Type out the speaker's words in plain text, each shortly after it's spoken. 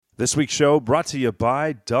This week's show brought to you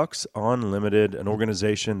by Ducks Unlimited, an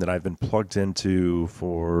organization that I've been plugged into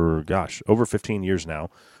for, over 15 years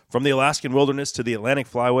now. From the Alaskan wilderness to the Atlantic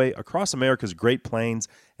flyway, across America's Great Plains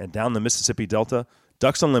and down the Mississippi Delta,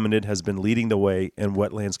 Ducks Unlimited has been leading the way in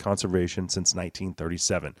wetlands conservation since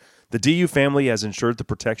 1937. The DU family has ensured the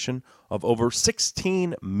protection of over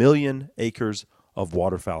 16 million acres of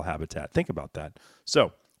waterfowl habitat. Think about that.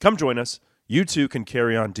 So, come join us. You too can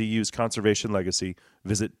carry on DU's conservation legacy.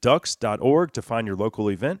 Visit ducks.org to find your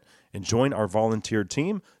local event and join our volunteer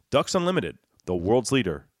team, Ducks Unlimited, the world's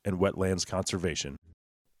leader in wetlands conservation.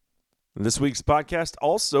 This week's podcast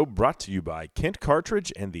also brought to you by Kent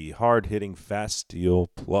Cartridge and the hard-hitting Fast Steel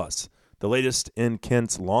Plus, the latest in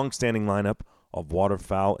Kent's long-standing lineup of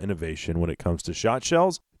waterfowl innovation when it comes to shot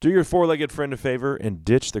shells. Do your four-legged friend a favor and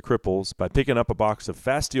ditch the cripples by picking up a box of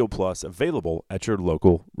Fast Steel Plus available at your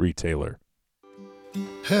local retailer.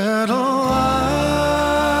 Had a lie,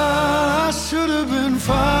 I should have been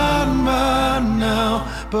fine by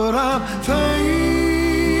now, but I'm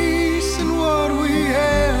facing what we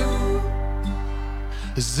had.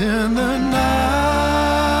 Is in the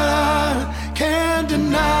night, I can't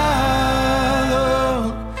deny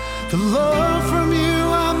the love from you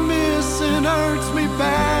I'm missing hurts me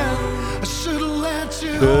bad. I should have let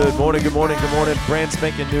you. Good morning. Brand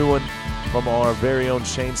spanking new one from our very own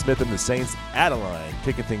Shane Smith and the Saints Adeline,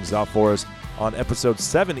 kicking things off for us on episode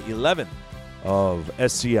 711 of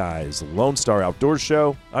SCI's Lone Star Outdoors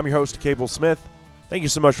Show. I'm your host, Cable Smith. Thank you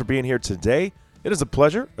so much for being here today. It is a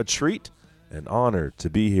pleasure, a treat, an honor to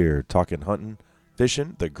be here talking hunting,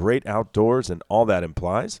 fishing, the great outdoors, and all that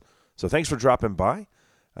implies. So thanks for dropping by.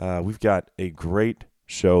 We've got a great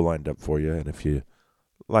show lined up for you, and if you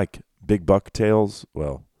like big buck tales,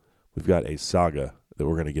 well, we've got a saga that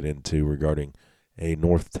we're going to get into regarding a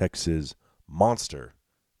North Texas monster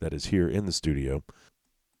that is here in the studio.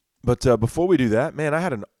 But before we do that, man, I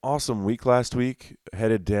had an awesome week last week.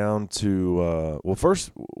 Headed down to, first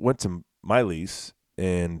went to my lease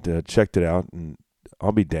and checked it out, and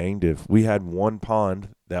I'll be danged if we had one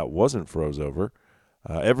pond that wasn't froze over.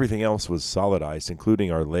 Everything else was solid ice,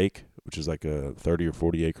 including our lake, which is like a 30 or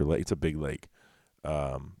 40 acre lake. It's a big lake.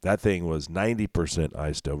 That thing was 90%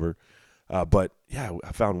 iced over. But yeah,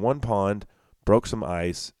 I found one pond, broke some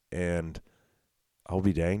ice, and I'll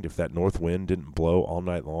be danged if that north wind didn't blow all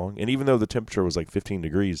night long. And even though the temperature was like 15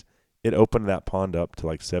 degrees, it opened that pond up to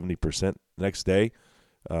like 70% next day.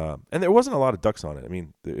 And there wasn't a lot of ducks on it. I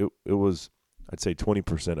mean, it was, I'd say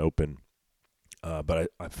 20% open. But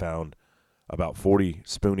I found about 40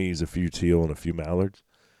 spoonies, a few teal, and a few mallards.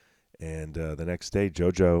 And the next day,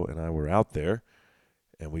 JoJo and I were out there,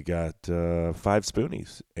 and we got 5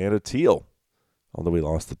 spoonies and a teal. Although we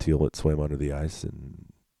lost the teal, it swam under the ice and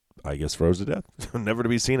I guess froze to death. Never to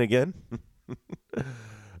be seen again.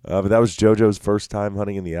 But that was JoJo's first time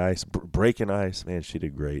hunting in the ice, breaking ice. Man, she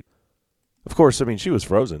did great. Of course, I mean, she was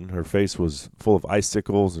frozen. Her face was full of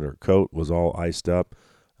icicles and her coat was all iced up.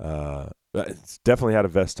 Definitely had a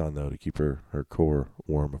vest on, though, to keep her core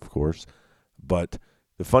warm, of course. But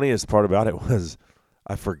the funniest part about it was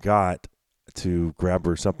I forgot to grab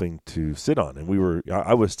her something to sit on. And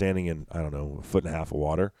I was standing in, I don't know, a foot and a half of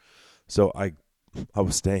water. So I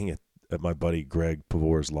was staying at my buddy Greg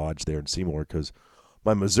Pavor's lodge there in Seymour because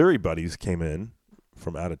my Missouri buddies came in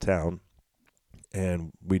from out of town,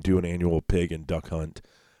 and we do an annual pig and duck hunt.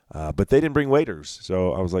 But they didn't bring waders.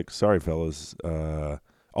 So I was like, sorry, fellas.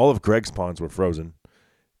 All of Greg's ponds were frozen,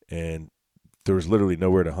 and there was literally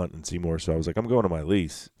nowhere to hunt in Seymour. So I was like, I'm going to my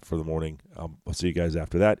lease for the morning. I'll see you guys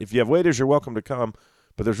after that. If you have waders, you're welcome to come,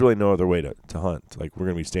 but there's really no other way to hunt. Like, we're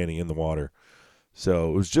going to be standing in the water. So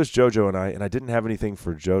it was just JoJo and I didn't have anything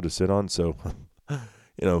for Joe to sit on. So,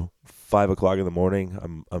 5 o'clock in the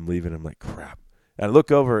morning, I'm leaving. I'm like, crap. And I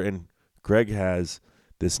look over, and Greg has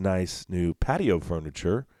this nice new patio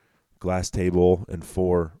furniture, glass table, and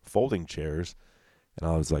 4 folding chairs. And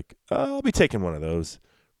I was like, I'll be taking one of those.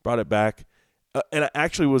 Brought it back. And I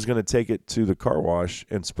actually was going to take it to the car wash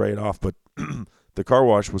and spray it off, but the car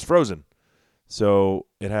wash was frozen. So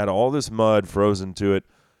it had all this mud frozen to it.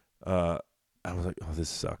 I was like, oh, this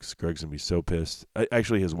sucks. Greg's going to be so pissed.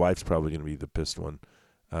 Actually, his wife's probably going to be the pissed one.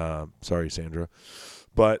 Sorry, Sandra.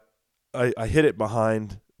 But I hid it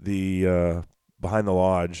behind the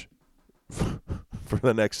lodge for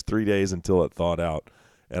the next 3 days until it thawed out.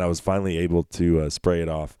 And I was finally able to spray it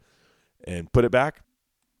off and put it back.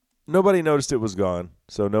 Nobody noticed it was gone,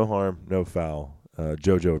 so no harm, no foul.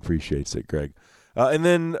 JoJo appreciates it, Greg. And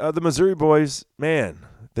then the Missouri boys, man,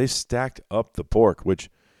 they stacked up the pork, which,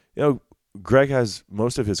 Greg has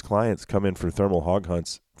most of his clients come in for thermal hog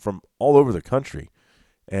hunts from all over the country.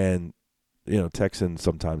 And, Texans,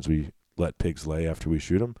 sometimes we let pigs lay after we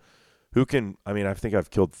shoot them. I think I've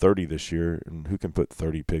killed 30 this year, and who can put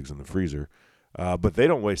 30 pigs in the freezer? But they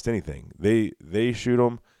don't waste anything. They shoot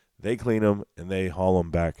them, they clean them, and they haul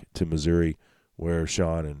them back to Missouri, where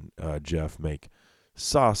Sean and Jeff make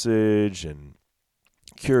sausage and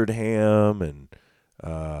cured ham and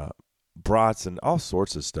brats and all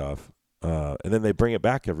sorts of stuff. And then they bring it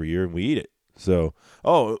back every year, and we eat it. So,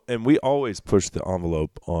 and we always push the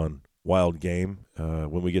envelope on wild game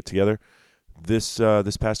when we get together. This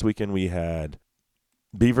past weekend we had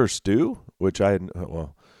beaver stew, which I had,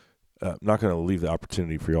 not going to leave the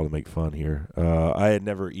opportunity for y'all to make fun here. I had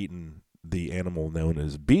never eaten the animal known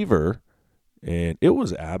as beaver, and it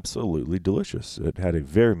was absolutely delicious. It had a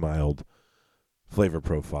very mild flavor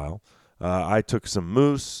profile. I took some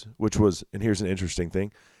moose, and here's an interesting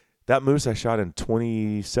thing. That moose I shot in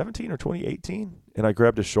 2017 or 2018, and I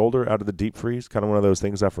grabbed a shoulder out of the deep freeze, kind of one of those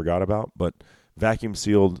things I forgot about, but vacuum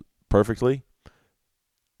sealed perfectly.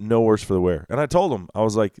 No worse for the wear. And I told him, I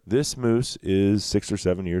was like, this moose is 6 or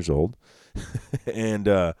 7 years old.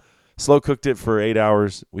 And slow cooked it for 8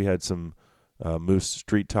 hours. We had some moose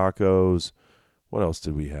street tacos. What else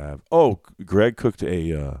did we have? Oh, Greg cooked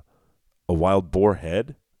a wild boar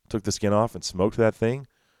head, took the skin off and smoked that thing.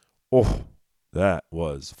 Oh, that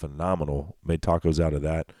was phenomenal. Made tacos out of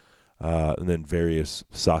that. And then various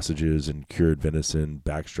sausages and cured venison,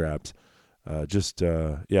 backstraps.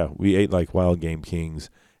 We ate like wild game kings.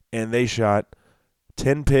 And they shot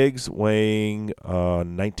 10 pigs weighing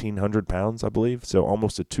 1,900 pounds, I believe. So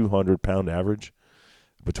almost a 200-pound average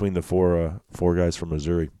between the four guys from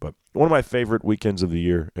Missouri. But one of my favorite weekends of the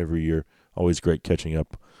year, every year. Always great catching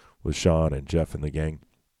up with Sean and Jeff and the gang.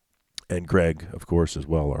 And Greg, of course, as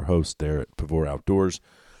well, our host there at Pavor Outdoors.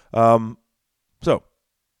 So,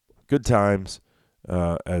 good times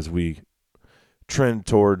as we trend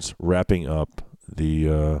towards wrapping up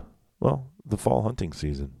the fall hunting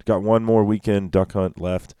season. Got one more weekend duck hunt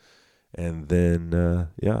left, and then,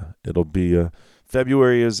 it'll be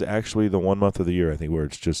February is actually the 1 month of the year, I think, where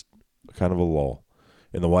it's just kind of a lull.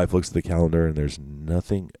 And the wife looks at the calendar, and there's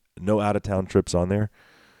no out-of-town trips on there.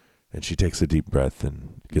 And she takes a deep breath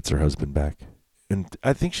and gets her husband back. And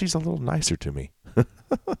I think she's a little nicer to me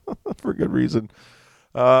for good reason.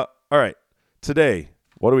 All right. Today,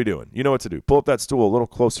 what are we doing? You know what to do. Pull up that stool a little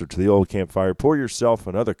closer to the old campfire. Pour yourself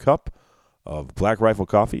another cup of Black Rifle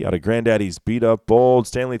coffee out of Granddaddy's beat-up, bold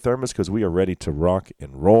Stanley thermos, because we are ready to rock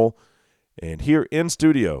and roll. And here in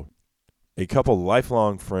studio, a couple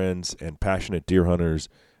lifelong friends and passionate deer hunters,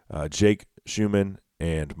 Jake Schumann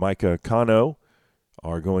and Micah Cano,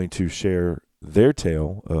 are going to share their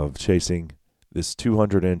tale of chasing this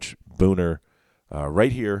 200-inch booner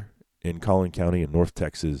right here in Collin County in North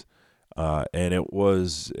Texas. And it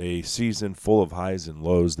was a season full of highs and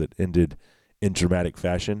lows that ended in dramatic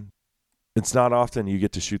fashion. It's not often you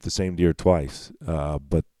get to shoot the same deer twice,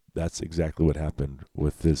 but that's exactly what happened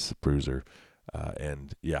with this bruiser.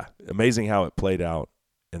 Amazing how it played out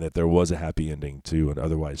and that there was a happy ending to an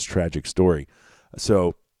otherwise tragic story.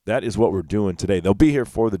 So that is what we're doing today. They'll be here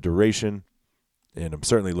for the duration, and I'm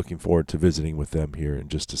certainly looking forward to visiting with them here in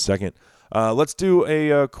just a second. Let's do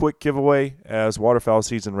a quick giveaway as waterfowl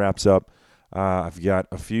season wraps up. I've got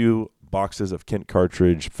a few boxes of Kent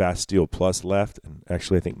Cartridge Fast Steel Plus left, and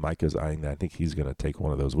actually I think Micah's eyeing that. I think he's going to take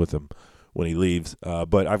one of those with him when he leaves.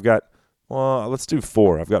 But I've got, let's do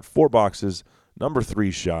 4. I've got 4 boxes, number 3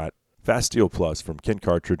 shot, Fast Steel Plus from Kent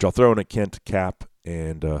Cartridge. I'll throw in a Kent cap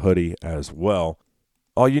and a hoodie as well.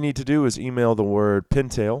 All you need to do is email the word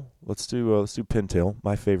pintail. Let's do pintail,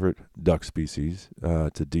 my favorite duck species,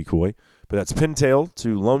 to decoy. But that's pintail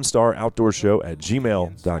to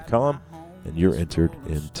LoneStarOutdoorShow@gmail.com, and you're entered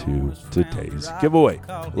into today's giveaway.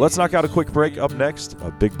 Let's knock out a quick break. Up next,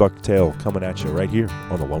 a big buck tale coming at you right here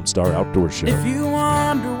on the Lone Star Outdoor Show. If you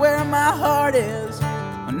wonder where my heart is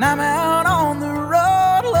when I'm out on the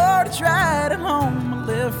road, Lord, it's right at home. I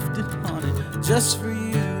left it, honey, just for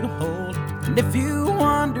you to hold. And if you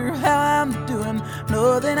wonder how I'm doing,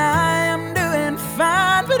 know that I am doing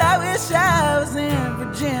fine. But I wish I was in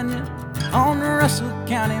Virginia on the Russell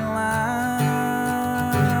County line.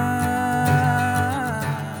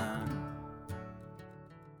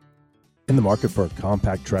 In the market for a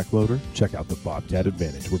compact track loader? Check out the Bobcat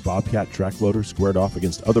Advantage, where Bobcat track loaders squared off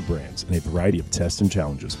against other brands in a variety of tests and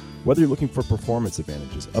challenges. Whether you're looking for performance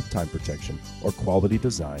advantages, uptime protection, or quality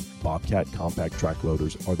design, Bobcat compact track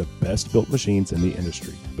loaders are the best built machines in the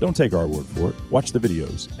industry. But don't take our word for it. Watch the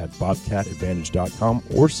videos at bobcatadvantage.com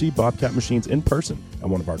or see Bobcat machines in person at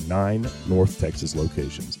one of our 9 North Texas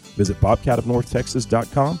locations. Visit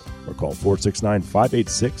bobcatofnorthtexas.com or call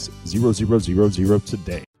 469-586-0000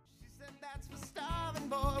 today.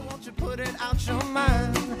 you put it out your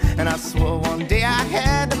mind? And I swore one day I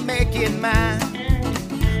had to make it mine.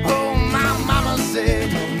 Oh, my mama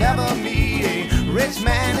said you'll never meet a rich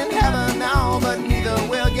man in heaven now, but neither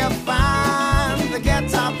will you find the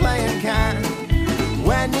guitar playing kind.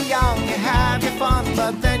 When you're young, you have your fun,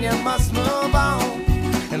 but then you must move on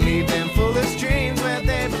and leave them foolish dreams where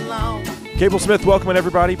they belong. Cable Smith welcoming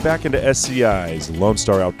everybody back into SCI's Lone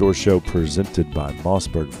Star Outdoor Show presented by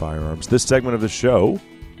Mossberg Firearms. This segment of the show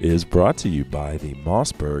is brought to you by the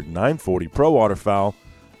Mossberg 940 Pro Waterfowl.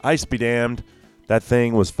 Ice be damned. That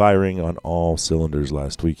thing was firing on all cylinders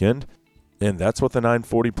last weekend, and that's what the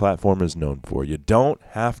 940 platform is known for. You don't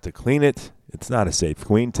have to clean it. It's not a safe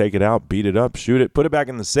queen. Take it out, beat it up, shoot it, put it back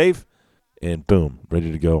in the safe, and boom,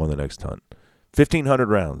 ready to go on the next hunt. 1,500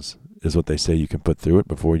 rounds is what they say you can put through it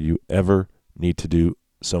before you ever need to do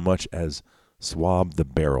so much as swab the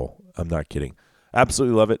barrel. I'm not kidding.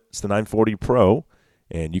 Absolutely love it. It's the 940 Pro,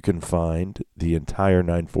 and you can find the entire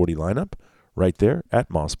 940 lineup right there at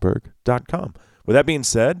mossberg.com. With that being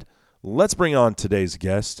said, let's bring on today's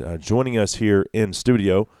guest. Joining us here in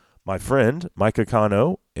studio, my friend Micah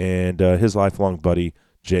Cano and his lifelong buddy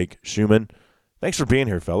Jake Schumann. Thanks for being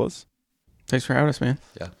here, fellas. Thanks for having us, man.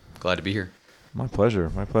 Yeah, glad to be here. My pleasure.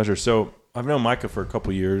 My pleasure. So I've known Micah for a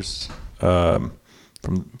couple years from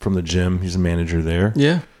the gym. He's a manager there.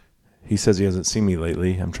 Yeah. He says he hasn't seen me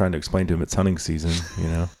lately. I'm trying to explain to him it's hunting season, you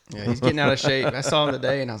know. Yeah, he's getting out of shape. I saw him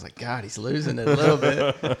today, and I was like, God, he's losing it a little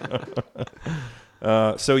bit.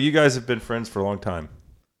 So you guys have been friends for a long time.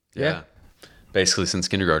 Yeah. Basically since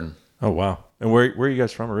kindergarten. Oh, wow. And where are you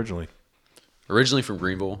guys from originally? Originally from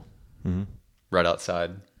Greenville, right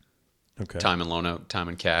outside. Okay. Time in Lone Oak, time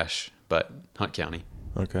in Cache, but Hunt County.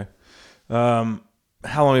 Okay. How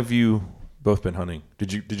long have you both been hunting?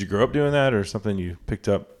 Did you grow up doing that or something you picked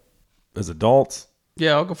up as adults?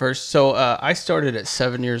 Yeah, I'll go first. So I started at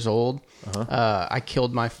 7 years old. I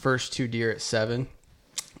killed my first 2 deer at 7.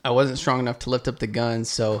 I wasn't strong enough to lift up the gun,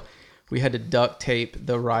 so we had to duct tape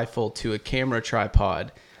the rifle to a camera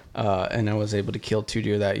tripod, and I was able to kill 2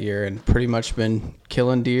 deer that year and pretty much been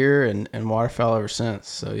killing deer and waterfowl ever since.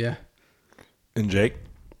 So, yeah. And Jake?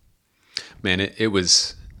 Man, it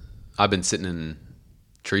was, I've been sitting in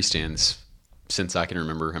tree stands since I can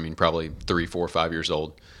remember. I mean, probably 3, 4, 5 years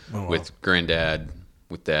old. Oh, wow. With granddad,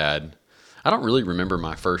 with dad. I don't really remember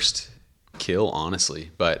my first kill,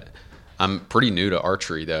 honestly, but I'm pretty new to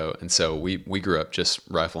archery, though, and so we grew up just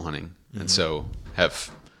rifle hunting, and so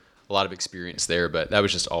have a lot of experience there, but that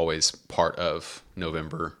was just always part of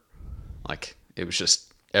November. Like, it was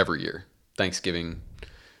just every year. Thanksgiving,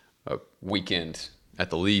 a weekend at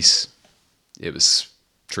the lease, it was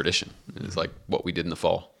tradition. It was like what we did in the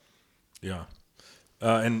fall. Yeah.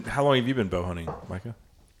 And how long have you been bow hunting, Micah?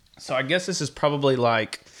 So I guess this is probably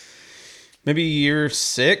like maybe year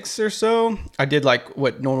 6 or so. I did like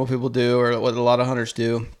what normal people do or what a lot of hunters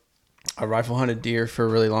do. I rifle hunted deer for a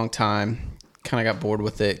really long time. Kind of got bored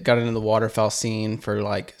with it. Got into the waterfowl scene for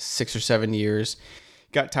like 6 or 7 years.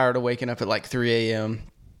 Got tired of waking up at like 3 a.m.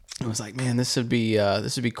 I was like, man, this would be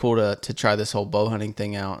cool to try this whole bow hunting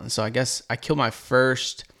thing out. And so I guess I killed my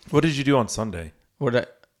first. What did you do on Sunday? What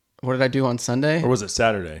did I do on Sunday? Or was it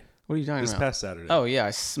Saturday? What are you talking This about? past Saturday. Oh, yeah.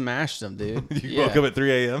 I smashed them, dude. You woke up at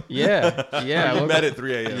 3 a.m.? Yeah. We met at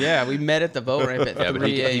 3 a.m. Yeah, we met at the boat ramp at 3 Yeah, but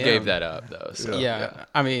he a.m. gave that up, though. So, Yeah.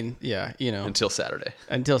 I mean, yeah, you know. Until Saturday.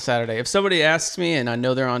 Until Saturday. If somebody asks me and I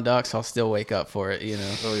know they're on ducks, I'll still wake up for it, you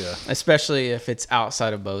know. Oh, yeah. Especially if it's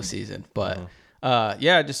outside of bow season. But,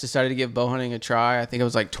 yeah, I just decided to give bow hunting a try. I think I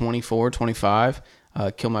was like 24, 25.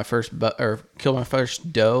 Killed my first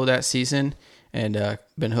doe that season. And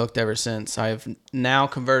been hooked ever since. I've now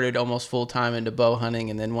converted almost full time into bow hunting,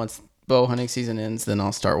 and then once bow hunting season ends, then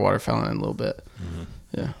I'll start waterfowling in a little bit.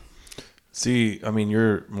 Yeah. See, I mean,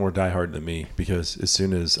 you're more diehard than me because as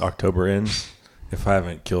soon as October ends, if I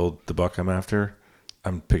haven't killed the buck I'm after,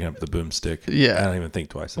 I'm picking up the boomstick. Yeah. I don't even think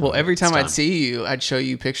twice. Well, every time time. I'd see you, I'd show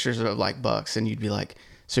you pictures of like bucks, and you'd be like,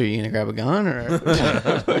 "So are you gonna grab a gun or?"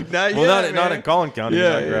 Like, not in Collin County.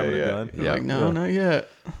 Yeah, Not grabbing yeah. a gun. You're like, no, not yet.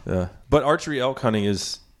 Yeah. But archery elk hunting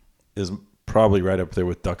is probably right up there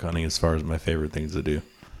with duck hunting as far as my favorite things to do.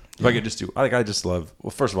 If I could just do, I just love.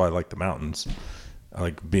 Well, first of all, I like the mountains. I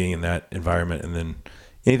like being in that environment, and then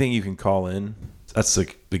anything you can call in. That's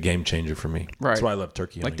like the game changer for me. Right. That's why I love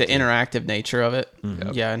turkey hunting. Like the too. interactive nature of it.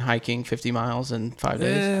 Mm-hmm. Yeah, and hiking 50 miles in 5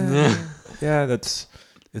 days. Yeah, it's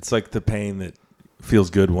like the pain that feels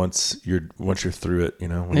good once you're through it. You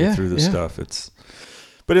know, when you're through the stuff.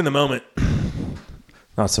 But in the moment,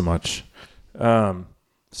 not so much.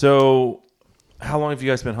 So, how long have you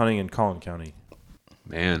guys been hunting in Collin County?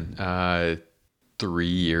 Man, 3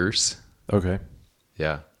 years. Okay.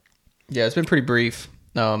 Yeah. Yeah, it's been pretty brief.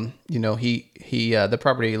 He the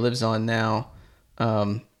property he lives on now,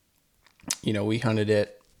 we hunted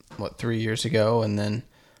it 3 years ago, and then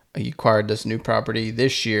he acquired this new property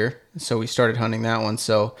this year, so we started hunting that one.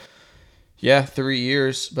 So yeah, 3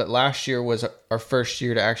 years, but last year was our first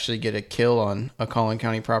year to actually get a kill on a Collin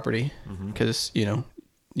County property, because you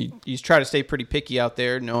try to stay pretty picky out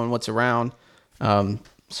there, knowing what's around.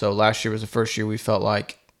 So last year was the first year we felt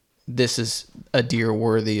like this is a deer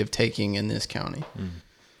worthy of taking in this county.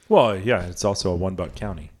 Well, yeah, it's also a $1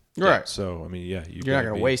 county. Right. So, I mean, yeah. You're not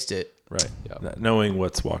going to waste it. Right. Yep. Knowing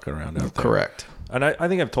what's walking around out there. Correct. And I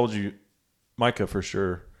think I've told you, Micah, for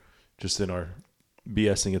sure, just in our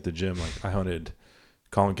BSing at the gym, like I hunted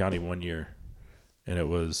Collin County 1 year, and it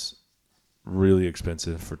was really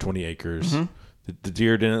expensive for 20 acres. The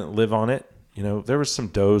deer didn't live on it. There was some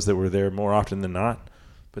does that were there more often than not,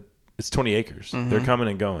 but it's 20 acres. They're coming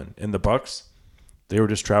and going. And the bucks, they were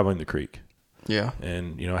just traveling the creek. Yeah.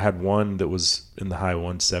 And, I had one that was in the high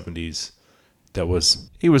 170s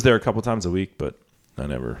he was there a couple times a week, but I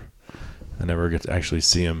never get to actually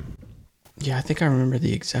see him. Yeah, I think I remember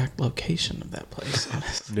the exact location of that place.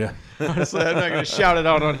 Honestly. Yeah. Honestly, I'm not going to shout it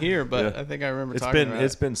out on here, but I think I remember talking about it.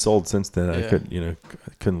 It's been sold since then. Yeah.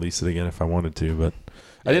 I couldn't lease it again if I wanted to, but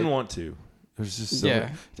I didn't want to. It was just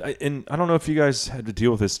and I don't know if you guys had to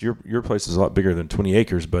deal with this. Your place is a lot bigger than 20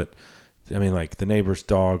 acres, but I mean, like the neighbor's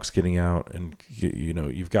dogs getting out, and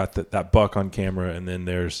you've got that buck on camera, and then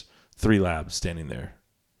there's 3 labs standing there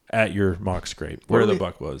at your mock scrape where the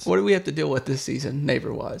buck was. What do we have to deal with this season,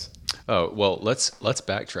 neighbor-wise? Oh, well, let's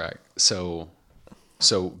backtrack. So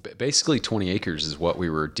basically 20 acres is what we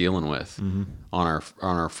were dealing with on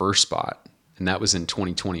our first spot. And that was in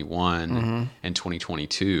 2021 and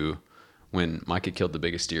 2022 when Micah killed the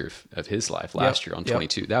biggest deer of his life last year on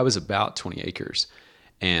 22. That was about 20 acres.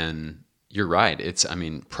 And you're right.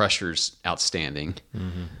 Pressure's outstanding.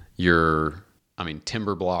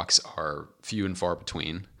 Timber blocks are few and far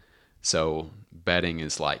between. So bedding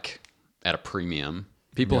is like at a premium.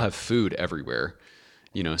 People have food everywhere,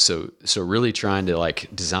 so really trying to like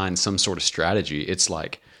design some sort of strategy. It's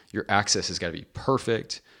like your access has got to be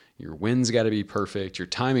perfect. Your wind's got to be perfect. Your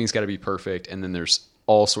timing's got to be perfect. And then there's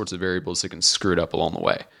all sorts of variables that can screw it up along the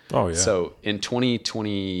way. Oh yeah. So in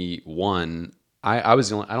 2021, I was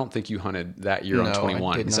the only, I don't think you hunted that year on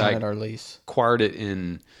 21. I did not at our lease. Acquired it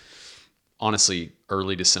in, honestly,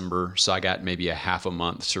 early December. So I got maybe a half a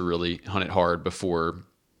month to really hunt it hard before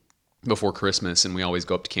Christmas. And we always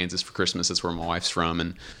go up to Kansas for Christmas. That's where my wife's from,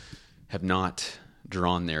 and have not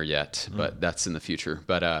drawn there yet, but that's in the future.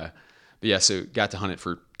 But yeah, so got to hunt it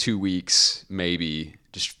for 2 weeks, maybe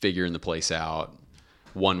just figuring the place out.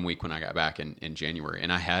 1 week when I got back in January,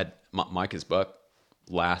 and I had Micah's buck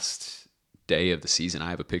last day of the season. I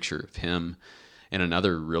have a picture of him and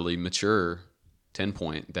another really mature 10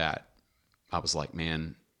 point that I was like,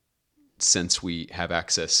 man, since we have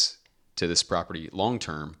access to this property long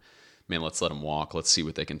term, man, let's let them walk. Let's see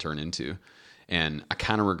what they can turn into. And I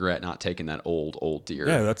kind of regret not taking that old deer.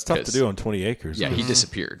 Yeah, that's tough to do on 20 acres. Yeah, he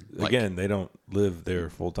disappeared. Again, they don't live there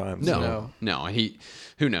full time. No. And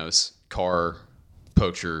who knows, car,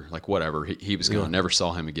 poacher, like whatever, he was gone. Never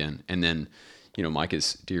saw him again. And then,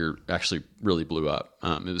 Micah's deer actually really blew up.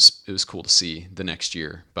 It was cool to see the next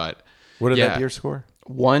year. But what did that deer score?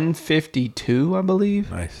 152, I believe.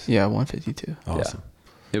 Nice. Yeah, 152. Awesome.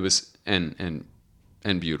 Yeah. It was and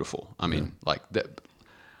beautiful. I mean, like the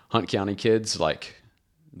Hunt County kids, like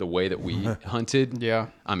the way that we hunted. Yeah.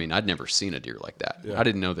 I mean, I'd never seen a deer like that. Yeah. I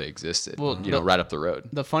didn't know they existed. Well, right up the road.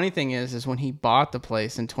 The funny thing is when he bought the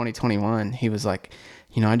place in 2021, he was like,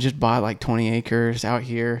 I just bought like 20 acres out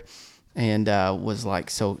here, and was like,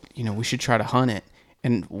 so, we should try to hunt it.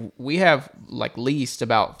 And we have like leased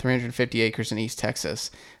about 350 acres in East Texas.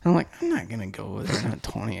 And I'm like, I'm not going to go over there and hunt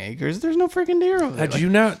 20 acres. There's no freaking deer over there. Had you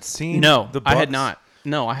not seen No, the bucks? I had not.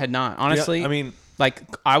 No, I had not. Honestly, Yeah, I mean, like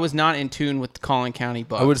I was not in tune with the Collin County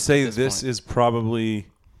bucks. I would say at this point. is probably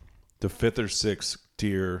the 5th or 6th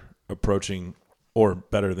deer approaching or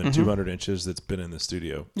better than 200 inches that's been in the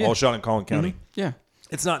studio. Yeah. All shot in Collin County. Yeah.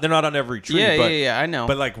 They're not on every tree. Yeah, but, yeah, I know.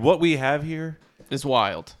 But like what we have here It's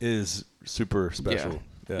wild. is super special.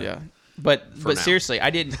 Yeah. But now. seriously,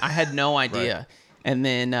 I had no idea. Right. And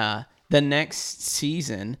then the next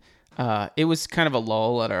season, it was kind of a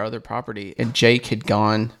lull at our other property, and Jake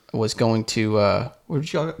was going to where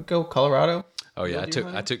did you go? Colorado? Oh yeah,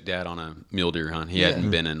 I took Dad on a mule deer hunt. He hadn't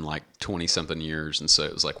been in like 20 something years, and so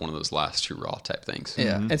it was like one of those last hoorah type things.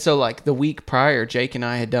 Yeah, and so like the week prior, Jake and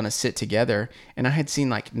I had done a sit together, and I had seen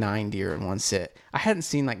like 9 deer in one sit. I hadn't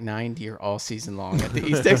seen like 9 deer all season long at the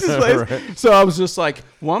East Texas place, Right. so I was just like,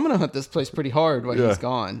 well, I'm gonna hunt this place pretty hard when he's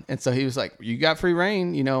gone. And so he was like, you got free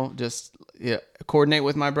reign, just coordinate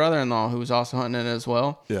with my brother-in-law who was also hunting it as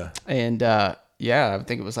well. Yeah. And I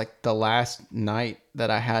think it was like the last night that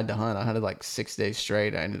I had to hunt. I hunted like 6 days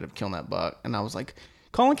straight. I ended up killing that buck, and I was like,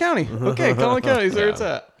 Collin County. Okay, Collin County is where it's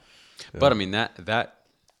at. But I mean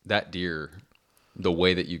that deer, the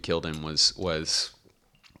way that you killed him was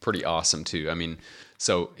pretty awesome too. I mean,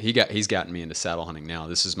 so he's gotten me into saddle hunting now.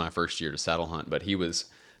 This is my first year to saddle hunt, but he was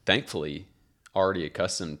thankfully already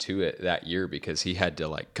accustomed to it that year because he had to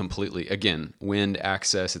like completely, again, wind,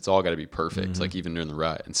 access, it's all got to be perfect, like even during the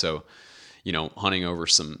rut. And so, hunting over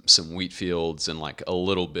some wheat fields and like a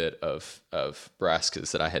little bit of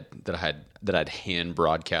brassicas that I'd hand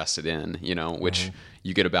broadcasted in, which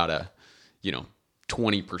you get about a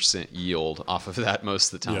 20% yield off of that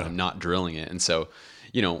most of the time, not drilling it. And so,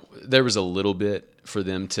 there was a little bit for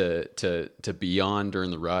them to be on during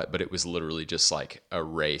the rut, but it was literally just like a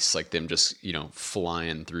race, like them just,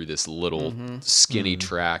 flying through this little skinny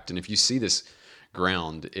tract. And if you see this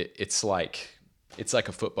ground, it's like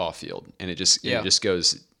a football field, and it just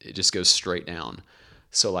goes straight down.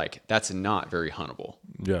 So like, that's not very huntable.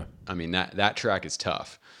 Yeah. I mean, that track is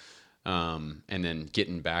tough. And then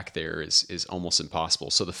getting back there is almost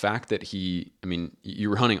impossible. So the fact that you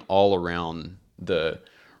were hunting all around the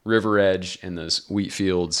river edge and those wheat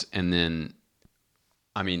fields. And then,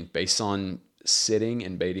 I mean, based on sitting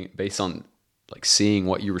and baiting, based on like seeing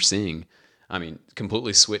what you were seeing, I mean,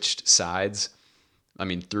 completely switched sides. I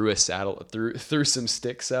mean, threw a saddle, threw some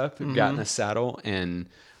sticks up, got in a saddle, and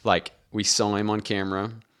like we saw him on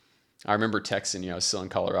camera. I remember texting you. I was still in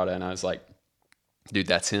Colorado, and I was like, "Dude,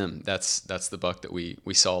 that's him. That's the buck that we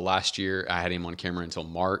saw last year. I had him on camera until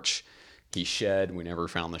March. He shed. We never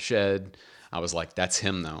found the shed. I was like, that's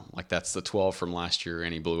him though. Like that's the 12 from last year,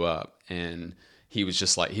 and he blew up. And he was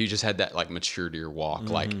just like, he just had that like mature deer walk,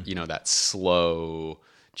 like that slow,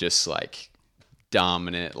 just like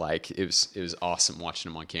dominant. Like it was awesome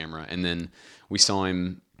watching him on camera. And then we saw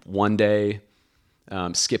him one day,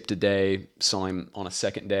 skipped a day, saw him on a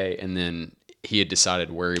second day, and then he had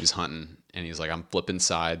decided where he was hunting. And he's like, I'm flipping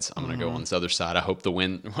sides. I'm going to go on this other side. I hope the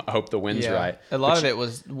wind's right. A lot of it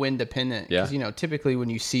was wind dependent. Because, typically when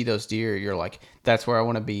you see those deer, you're like, that's where I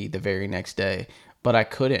want to be the very next day. But I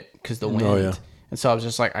couldn't because the wind. Oh, yeah. And so I was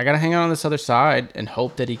just like, I got to hang out on this other side and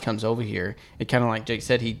hope that he comes over here. It kind of like Jake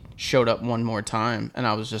said, he showed up one more time. And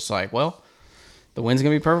I was just like, well, the wind's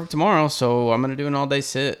going to be perfect tomorrow. So I'm going to do an all day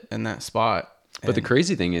sit in that spot. But the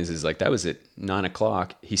crazy thing is like that was at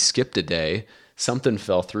 9:00. He skipped a day. Something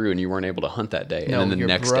fell through and you weren't able to hunt that day. And then the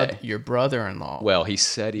next day. Your brother-in-law. Well, he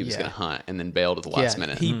said he was going to hunt and then bailed at the last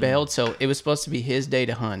minute. He bailed. So it was supposed to be his day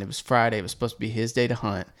to hunt. It was Friday. It was supposed to be his day to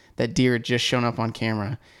hunt. That deer had just shown up on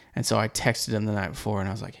camera. And so I texted him the night before and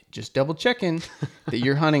I was like, just double checking that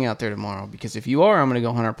you're hunting out there tomorrow. Because if you are, I'm going to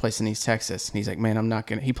go hunt our place in East Texas. And he's like, man, I'm not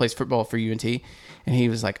going to. He plays football for UNT. And he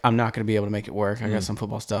was like, I'm not going to be able to make it work. I got some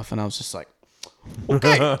football stuff. And I was just like,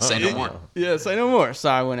 okay, say no more. Yeah, say no more. So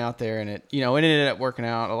I went out there and it ended up working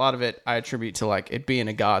out. A lot of it I attribute to like it being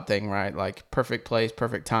a God thing, right? Like perfect place,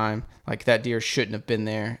 perfect time. Like that deer shouldn't have been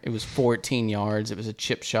there. It was 14 yards. It was a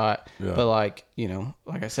chip shot. Yeah. But like,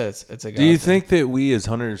 like I said, it's a God Do you thing. think that we as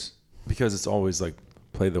hunters, because it's always like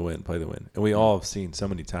play the wind, and we all have seen so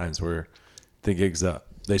many times where the gig's up,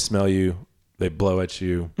 they smell you, they blow at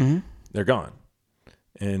you, they're gone.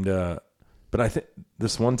 And but I think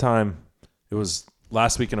this one time, it was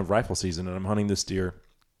last weekend of rifle season, and I'm hunting this deer.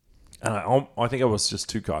 And I think I was just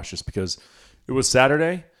too cautious because it was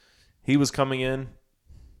Saturday. He was coming in,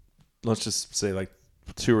 let's just say like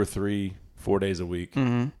 2 or 3, 4 days a week.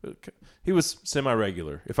 He was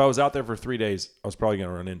semi-regular. If I was out there for 3 days, I was probably going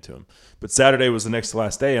to run into him. But Saturday was the next to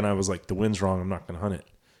last day, and I was like, the wind's wrong. I'm not going to hunt it.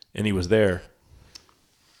 And he was there.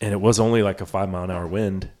 And it was only like a 5-mile-an-hour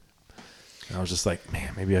wind. And I was just like,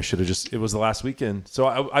 man, maybe I should have it was the last weekend. So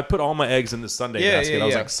I put all my eggs in the Sunday basket. I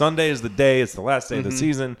was like, Sunday is the day. It's the last day of the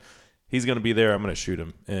season. He's going to be there. I'm going to shoot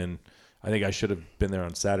him. And I think I should have been there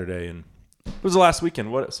on Saturday. And it was the last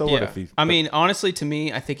weekend. What if he... I mean, honestly, to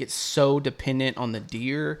me, I think it's so dependent on the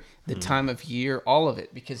deer, the time of year, all of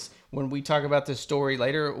it. Because when we talk about this story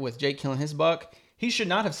later with Jake killing his buck, he should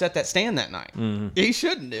not have set that stand that night. He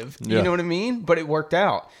shouldn't have. You know what I mean? But it worked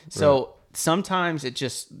out. So sometimes it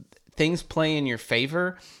just... things play in your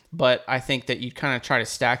favor, but I think that you kind of try to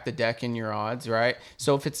stack the deck in your odds, right?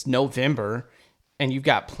 So if it's November and you've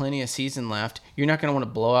got plenty of season left, you're not going to want to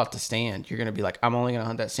blow out the stand. You're going to be like, I'm only going to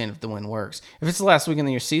hunt that stand if the wind works. If it's the last weekend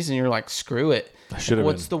of your season, you're like, screw it.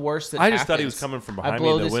 What's the worst that I just happens? thought he was coming from behind I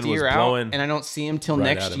blow me. The this wind was deer blowing out, and I don't see him till right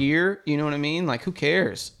next at him. year. You know what I mean? Like, who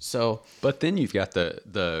cares? So, But then you've got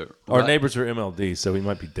the Our neighbors are MLD, so he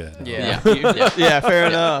might be dead. yeah, fair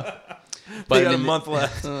enough. But But got a then- month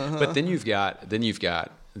left. But then you've got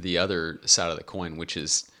the other side of the coin, which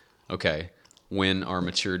is, okay, when are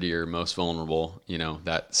mature deer most vulnerable? You know,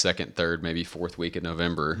 that second, third, maybe fourth week of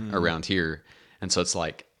November around here. And so it's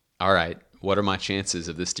like, all right, what are my chances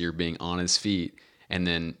of this deer being on his feet? And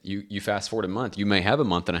then you fast forward a month, you may have a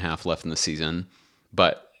month and a half left in the season,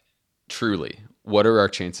 but truly, what are our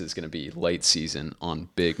chances going to be late season on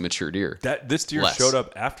big mature deer? This deer Less. showed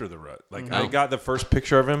up after the rut. Like I got the first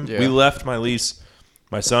picture of him. Yeah. We left my lease.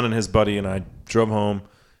 My son and his buddy and I drove home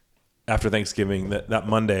after Thanksgiving. That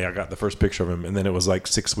Monday, I got the first picture of him, and then it was like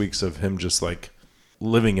 6 weeks of him just like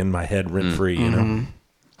living in my head rent free. You know,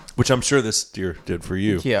 which I'm sure this deer did for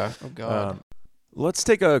you. Yeah. Oh God. Let's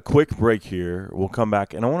take a quick break here. We'll come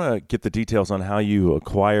back, and I want to get the details on how you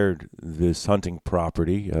acquired this hunting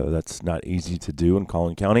property. That's not easy to do in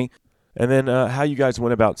Collin County. And then how you guys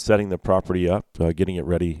went about setting the property up, getting it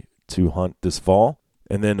ready to hunt this fall,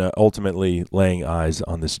 and then ultimately laying eyes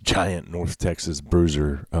on this giant North Texas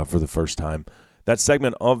bruiser for the first time. That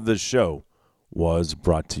segment of the show was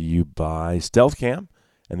brought to you by Stealth Cam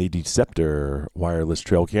and the Deceptor wireless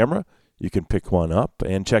trail camera. You can pick one up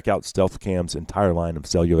and check out Stealth Cam's entire line of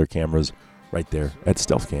cellular cameras right there at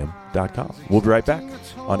stealthcam.com. We'll be right back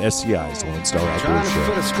on SCI's Lone Star Trying Outdoor to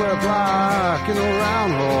fit Show. a square block in a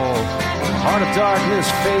round hole. Heart of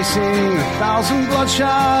darkness facing 1,000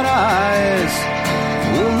 bloodshot eyes.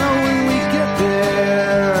 We'll know when we get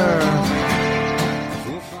there.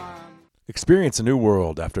 Experience a new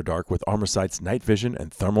world after dark with Armorsight's night vision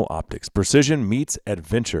and thermal optics. Precision meets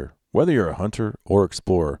adventure. Whether you're a hunter or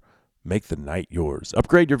explorer, make the night yours.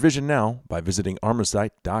 Upgrade your vision now by visiting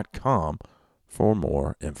armorsight.com for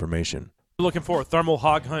more information. Looking for a thermal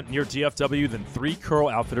hog hunt near DFW? Then 3 Curl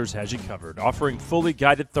Outfitters has you covered, offering fully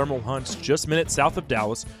guided thermal hunts just minutes south of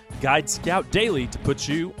Dallas. Guide scout daily to put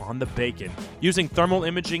you on the bacon. Using thermal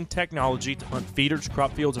imaging technology to hunt feeders,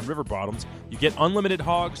 crop fields, and river bottoms, you get unlimited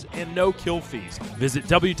hogs and no kill fees. Visit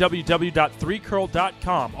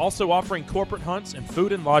www.3curl.com. Also offering corporate hunts and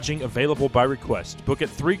food and lodging available by request. Book at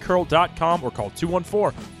 3curl.com or call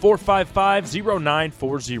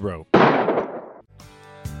 214-455-0940.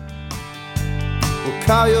 We'll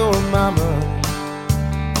call your mama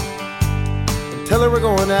and tell her we're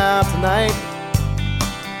going out tonight.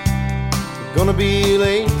 We're gonna be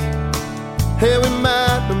late. Hey, we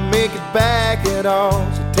might not make it back at all.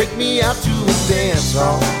 So take me out to a dance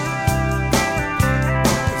hall.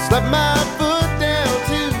 Slap my foot down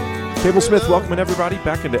too. Cable Smith welcoming everybody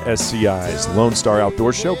back into SCI's Lone Star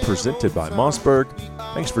Outdoor Show presented by Mossberg.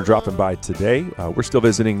 Thanks for dropping by today. We're still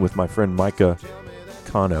visiting with my friend Micah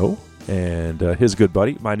Cano and his good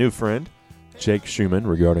buddy, my new friend, Jake Schumann,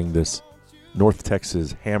 regarding this North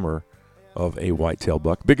Texas hammer of a whitetail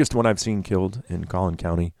buck. Biggest one I've seen killed in Collin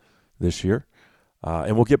County this year.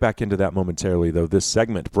 And we'll get back into that momentarily, though. This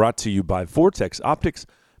segment brought to you by Vortex Optics.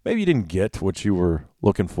 Maybe you didn't get what you were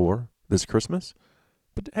looking for this Christmas,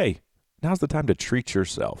 but hey, now's the time to treat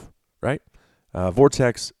yourself, right?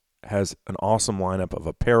 Vortex has an awesome lineup of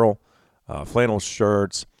apparel, flannel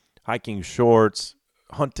shirts, hiking shorts,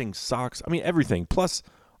 hunting socks. I mean, everything. Plus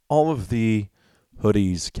all of the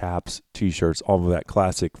hoodies, caps, T-shirts, all of that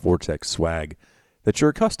classic Vortex swag that you're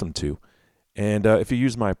accustomed to. And if you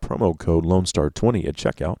use my promo code LoneStar20 at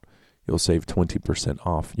checkout, you'll save 20%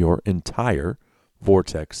 off your entire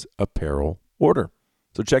Vortex apparel order.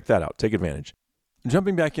 So check that out. Take advantage.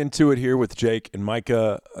 Jumping back into it here with Jake and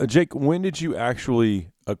Micah. Jake, when did you actually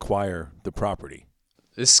acquire the property?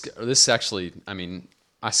 This actually, I mean,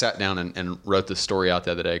 I sat down and wrote this story out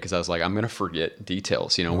the other day because I was like, I'm going to forget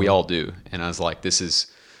details. You know, we all do. And I was like, this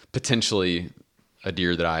is potentially a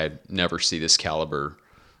deer that I'd never see this caliber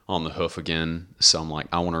on the hoof again. So I'm like,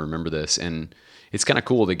 I want to remember this. And it's kind of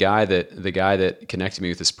cool. The guy that connected me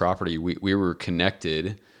with this property, we were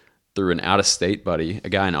connected through an out-of-state buddy, a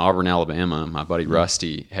guy in Auburn, Alabama. My buddy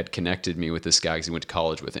Rusty had connected me with this guy because he went to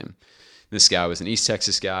college with him. This guy was an East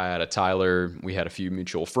Texas guy out of Tyler. We had a few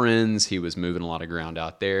mutual friends. He was moving a lot of ground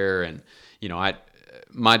out there. And, you know,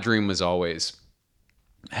 my dream was always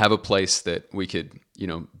have a place that we could, you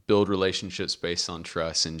know, build relationships based on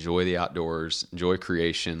trust, enjoy the outdoors, enjoy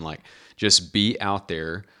creation, like just be out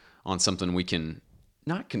there on something we can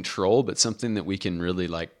not control, but something that we can really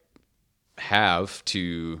like have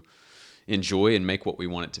to enjoy and make what we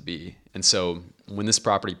want it to be. And so when this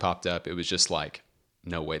property popped up, it was just like,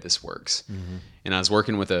 no way this works. And I was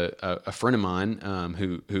working with a friend of mine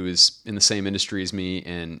who is in the same industry as me,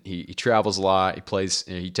 and he travels a lot.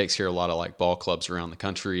 He takes care of a lot of like ball clubs around the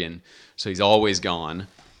country, and so he's always gone.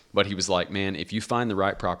 But he was like, man, if you find the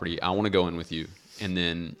right property, I want to go in with you. And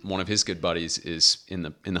then one of his good buddies is in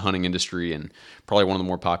the hunting industry and probably one of the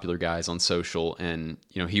more popular guys on social. And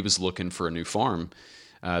he was looking for a new farm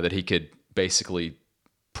that he could basically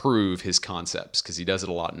prove his concepts, because he does it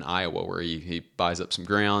a lot in Iowa, where he buys up some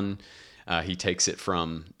ground, he takes it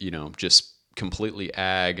from just completely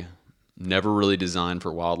ag, never really designed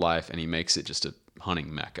for wildlife, and he makes it just a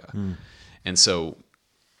hunting mecca. And so,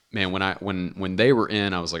 man, when they were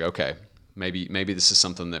in, I was like, okay, maybe this is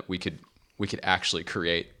something that we could actually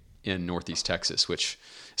create in Northeast Texas, which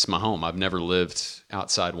is my home. I've never lived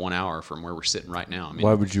outside 1 hour from where we're sitting right now. I mean,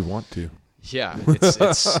 why would you want to? Yeah,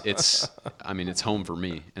 it's I mean, it's home for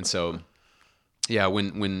me. And so, yeah,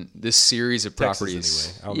 when this series of properties,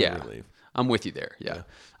 Texas anyway. I'll never leave. I'm with you there. Yeah.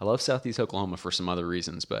 I love Southeast Oklahoma for some other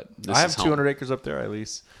reasons, but this I have is home. 200 acres up there, at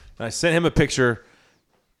least. And I sent him a picture.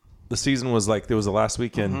 The season was like, there was the last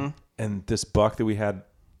weekend, and this buck that we had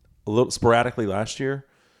a little sporadically last year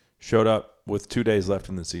showed up with 2 days left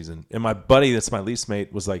in the season. And my buddy, that's my lease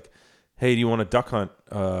mate, was like, hey, do you want a duck hunt?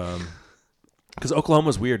 Because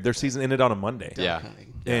Oklahoma's weird. Their season ended on a Monday. Yeah.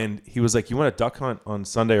 And he was like, you want a duck hunt on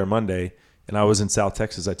Sunday or Monday? And I was in South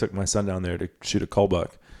Texas. I took my son down there to shoot a cull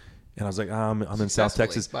buck. And I was like, I'm in South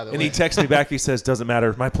Texas. And he texted me back. He says, doesn't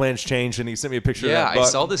matter. My plans changed. And he sent me a picture of that buck. I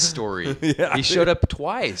saw this story. Yeah. He showed up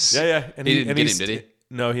twice. Yeah. And he didn't get him, did he?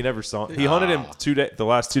 No, he never saw him. He hunted him the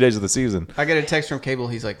last 2 days of the season. I get a text from Cable.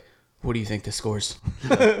 He's like, what do you think the scores?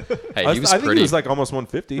 Hey, I think he was like almost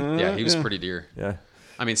 150. Yeah, he was pretty dear. Yeah.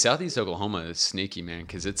 I mean, Southeast Oklahoma is sneaky, man,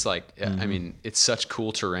 because it's like, I mean, it's such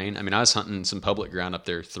cool terrain. I mean, I was hunting some public ground up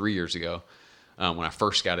there 3 years ago when I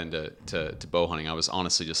first got into bow hunting. I was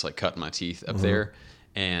honestly just like cutting my teeth up there,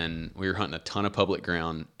 and we were hunting a ton of public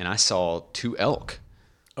ground, and I saw 2 elk.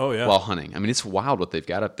 Oh, yeah. While hunting. I mean, it's wild what they've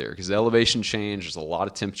got up there, because the elevation change, there's a lot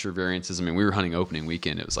of temperature variances. I mean, we were hunting opening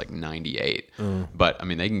weekend, it was like 98. But I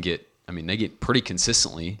mean, they get pretty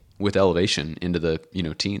consistently with elevation into the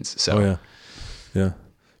teens. So yeah.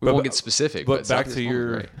 We won't get specific, but back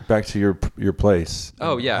to your place.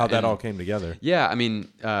 Oh yeah, how that all came together. Yeah, I mean,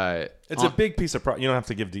 it's a big piece of you don't have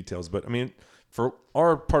to give details, but I mean, for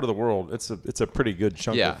our part of the world, it's a pretty good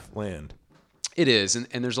chunk of land. It is,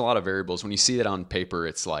 and there's a lot of variables. When you see that on paper,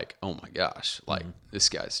 it's like, oh my gosh, like this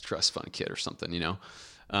guy's a trust fund kid or something,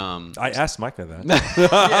 I asked Micah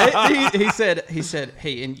that. He said,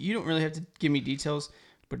 hey, and you don't really have to give me details,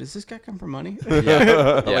 but does this guy come from money? Like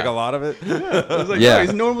a lot of it. I was like, no,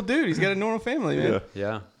 he's a normal dude. He's got a normal family, man.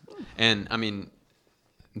 Yeah. And I mean,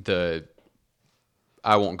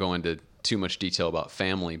 I won't go into too much detail about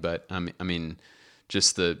family, but I mean,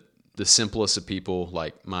 just the simplest of people,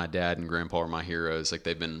 like my dad and grandpa are my heroes. Like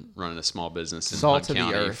they've been running a small business in Collin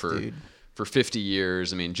County for 50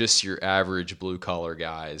 years. I mean, just your average blue collar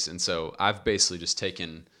guys. And so I've basically just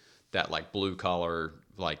taken that like blue collar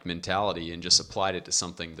like mentality and just applied it to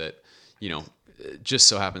something that, just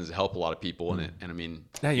so happens to help a lot of people in it. And I mean,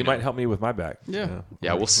 you might help me with my back. Yeah,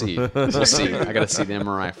 we'll see. We'll see. I got to see the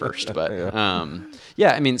MRI first, but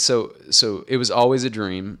I mean, so it was always a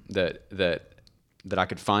dream that I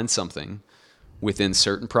could find something within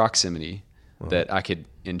certain proximity that I could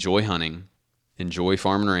enjoy hunting, enjoy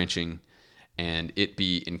farming and ranching, and it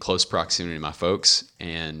be in close proximity to my folks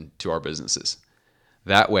and to our businesses.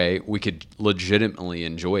 That way we could legitimately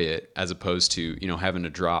enjoy it, as opposed to, having to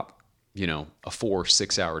drop, a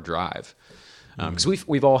 4-6 hour drive. Because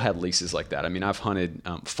we've all had leases like that. I mean, I've hunted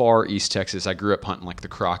far East Texas. I grew up hunting like the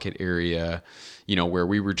Crockett area, where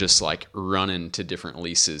we were just like running to different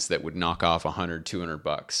leases that would knock off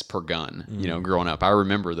 $100-$200 per gun. Growing up, I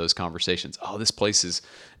remember those conversations. Oh, this place is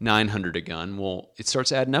 $900 a gun. Well, it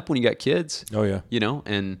starts adding up when you got kids. Oh yeah.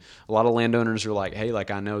 And a lot of landowners are like, hey,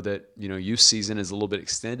 like I know that youth season is a little bit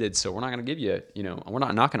extended, so we're not going to give you, we're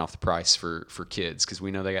not knocking off the price for kids because we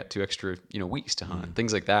know they got 2 extra weeks to hunt,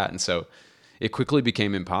 things like that. And so it quickly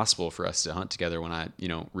became impossible for us to hunt together when I,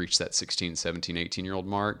 reached that 16, 17, 18-year-old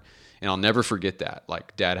mark. And I'll never forget that,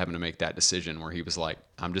 like Dad having to make that decision where he was like,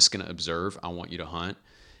 I'm just going to observe. I want you to hunt.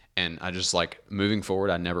 And I just like, moving forward,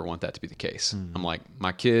 I never want that to be the case. I'm like,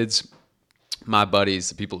 my kids, my buddies,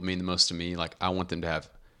 the people that mean the most to me, like I want them to have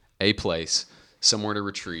a place, somewhere to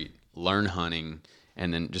retreat, learn hunting,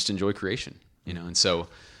 and then just enjoy creation, And so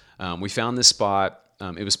we found this spot.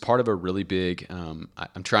 It was part of a really big, I'm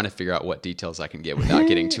trying to figure out what details I can get without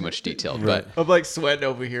getting too much detail. But I'm like sweating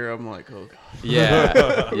over here. I'm like, oh God. Yeah.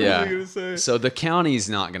 What was I gonna say? So the county's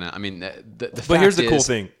not going to, I mean, the But here's the cool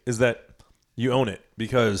thing is that You own it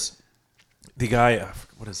because the guy,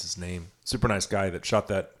 what is his name? Super nice guy that shot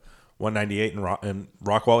that 198 in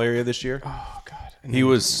Rockwall area this year. Oh God. He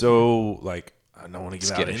was so like, I don't want to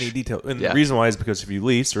give out any detail. And the reason why is because if you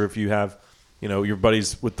lease or if you have, your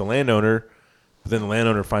buddies with the landowner, but then the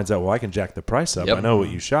landowner finds out, well, I can jack the price up. I know what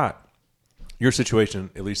you shot. Your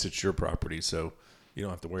situation, at least it's your property, so you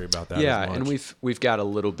don't have to worry about that. Yeah, as much. and we've got a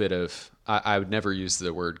little bit of. I would never use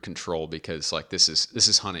the word control because like this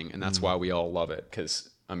is hunting, and that's why we all love it. Because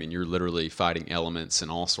I mean, you're literally fighting elements and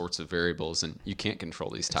all sorts of variables, and you can't control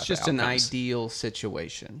these types of outcomes. It's just an ideal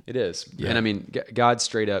situation. It is, and I mean, God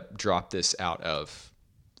straight up dropped this out of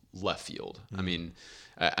left field. I mean,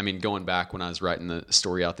 going back when I was writing the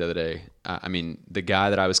story out the other day, I mean, the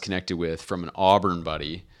guy that I was connected with from an Auburn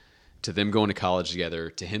buddy to them going to college together,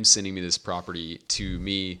 to him sending me this property, to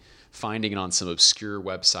me finding it on some obscure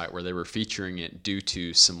website where they were featuring it due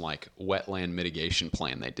to some like wetland mitigation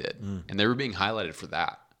plan they did. And they were being highlighted for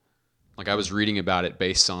that. Like I was reading about it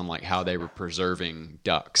based on like how they were preserving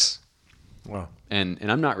ducks. Wow. And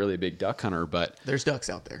I'm not really a big duck hunter, but There's ducks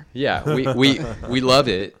out there. yeah, we love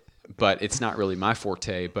it. But it's not really my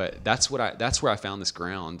forte. But that's where I found this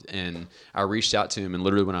ground, and I reached out to him, and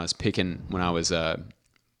literally when I was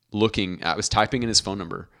looking, I was typing in his phone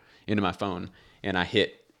number into my phone, and I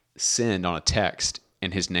hit send on a text,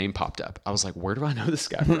 and his name popped up. I was like, where do I know this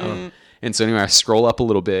guy from? And so anyway, I scroll up a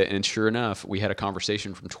little bit, and sure enough, we had a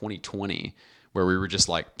conversation from 2020 where we were just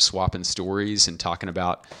like swapping stories and talking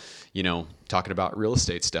about real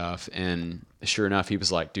estate stuff. And sure enough, he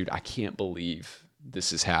was like, dude, I can't believe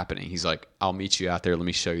this is happening. He's like, I'll meet you out there. Let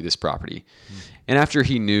me show you this property. And after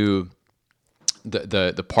he knew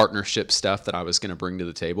the partnership stuff that I was going to bring to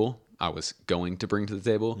the table,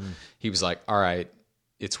 he was like, all right,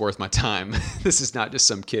 it's worth my time. This is not just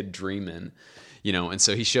some kid dreaming, And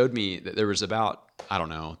so he showed me that there was about,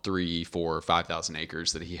 3, 4, 5,000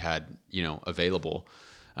 acres that he had, available,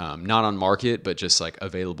 not on market, but just like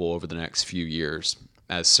available over the next few years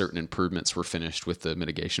as certain improvements were finished with the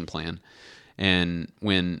mitigation plan. And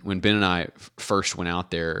when Ben and I first went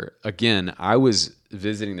out there, again, I was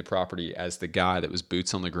visiting the property as the guy that was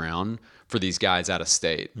boots on the ground for these guys out of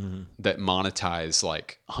state that monetize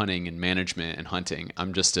like hunting and management and hunting.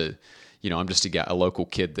 I'm just a guy, a local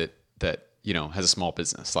kid that has a small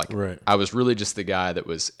business. Like I was really just the guy that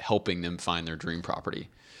was helping them find their dream property.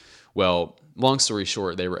 Well, long story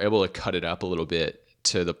short, they were able to cut it up a little bit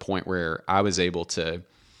to the point where I was able to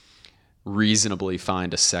reasonably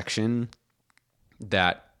find a section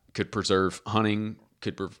that could preserve hunting,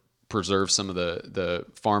 could preserve some of the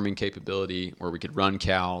farming capability, where we could run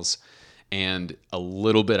cows, and a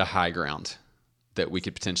little bit of high ground that we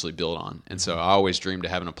could potentially build on. And so I always dreamed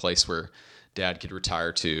of having a place where Dad could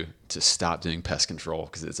retire to stop doing pest control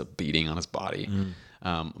because it's a beating on his body.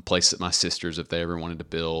 A place that my sisters, if they ever wanted to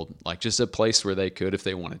build, like just a place where they could if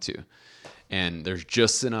they wanted to. And there's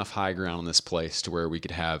just enough high ground in this place to where we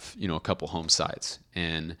could have, a couple home sites.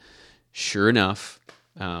 And sure enough,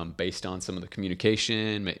 based on some of the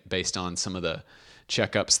communication, based on some of the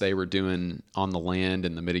checkups they were doing on the land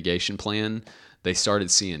and the mitigation plan, they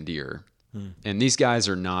started seeing deer. And these guys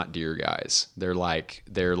are not deer guys. They're like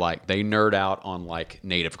they nerd out on like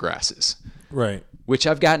native grasses. Right. Which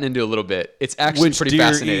I've gotten into a little bit. It's actually pretty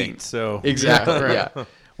fascinating. So exactly. Yeah.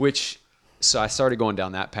 So I started going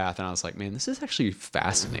down that path, and I was like, man, this is actually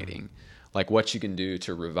fascinating. Like what you can do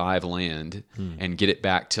to revive land and get it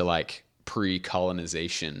back to like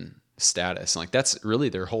pre-colonization status. And like that's really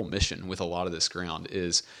their whole mission with a lot of this ground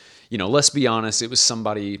is, let's be honest, it was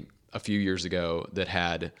somebody a few years ago that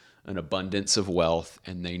had an abundance of wealth,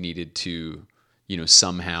 and they needed to,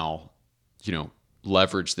 somehow,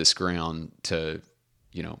 leverage this ground to,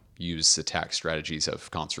 use the tax strategies of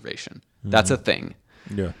conservation. That's a thing.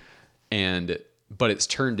 Yeah. But it's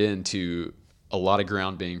turned into a lot of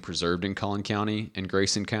ground being preserved in Collin County and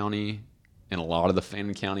Grayson County and a lot of the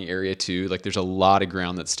Fannin County area too. Like there's a lot of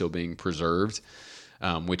ground that's still being preserved,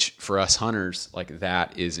 which for us hunters, like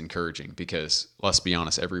that is encouraging because let's be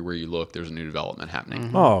honest, everywhere you look, there's a new development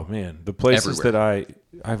happening. Oh man, the places Everywhere. that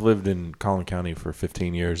I've lived in Collin County for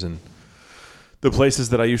 15 years, and the places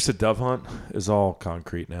that I used to dove hunt is all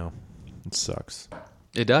concrete now. It sucks.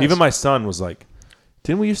 It does. Even my son was like,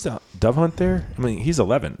 didn't we used to dove hunt there? I mean, he's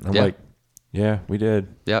 11. I'm like, yeah, we did.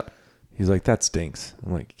 Yep. He's like, that stinks.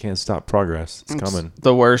 I'm like, you can't stop progress. It's coming.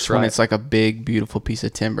 The worst when right. it's like a big, beautiful piece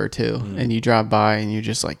of timber too. And you drive by and you're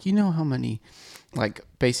just like, how many, like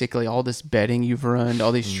basically all this bedding you've ruined,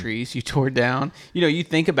 all these trees you tore down. You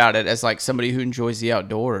think about it as like somebody who enjoys the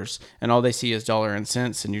outdoors and all they see is dollar and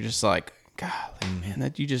cents. And you're just like, golly, man,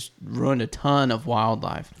 that you just ruined a ton of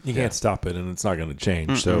wildlife. You can't stop it, and it's not going to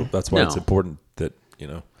change. So that's why it's important that,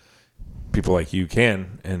 people like you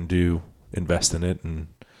can and do invest in it and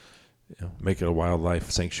make it a wildlife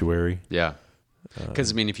sanctuary. Yeah.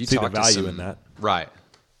 Because, if you see talk the value to some, in that. Right.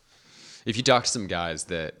 If you talk to some guys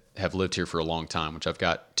that have lived here for a long time, which I've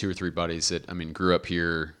got 2 or 3 buddies that, grew up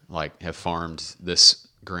here, have farmed this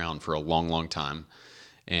ground for a long, long time,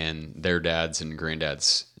 and their dads and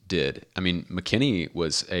granddads did. McKinney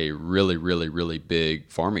was a really, really, really big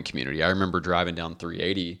farming community. I remember driving down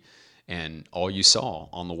 380, and all you saw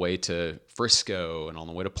on the way to Frisco and on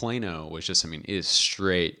the way to Plano was just, it is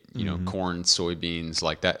straight, corn, soybeans,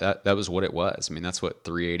 like that. That was what it was. That's what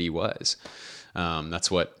 380 was.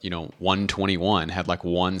 That's what, 121 had like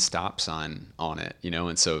one stop sign on it,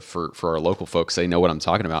 and so for our local folks, they know what I'm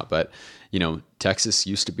talking about. But, Texas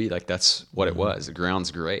used to be like, that's what it was. The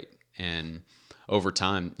ground's great. And over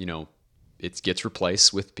time, it gets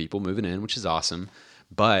replaced with people moving in, which is awesome.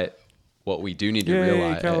 But what we do need to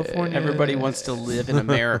realize, California. Everybody wants to live in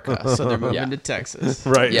America, so they're moving to Texas.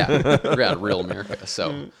 Right. Yeah, we're out of real America.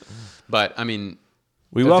 So, but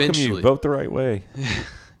we welcome you. Vote the right way.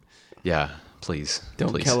 Yeah, please.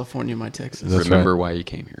 Don't please. California my Texas. Remember why you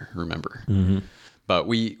came here. Remember. Mm-hmm. But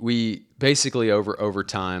we basically over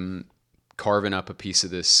time carving up a piece of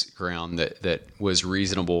this ground that was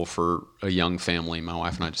reasonable for a young family. My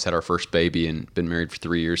wife and I just had our first baby and been married for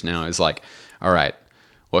 3 years now. Is like, all right,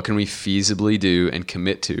 what can we feasibly do and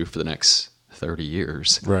commit to for the next 30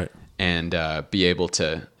 years? Right. And be able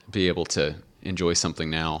to enjoy something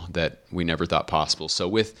now that we never thought possible. So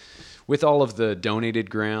with all of the donated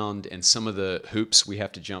ground and some of the hoops we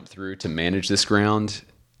have to jump through to manage this ground,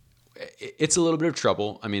 it's a little bit of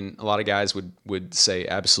trouble. A lot of guys would say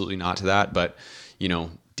absolutely not to that, but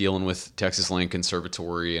dealing with Texas Land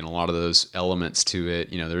Conservatory and a lot of those elements to it,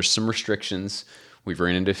 there's some restrictions. We've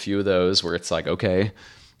ran into a few of those where it's like, okay,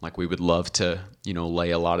 like we would love to, lay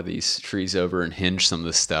a lot of these trees over and hinge some of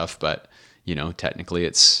this stuff, but technically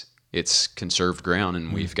it's conserved ground,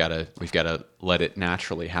 and we've got to let it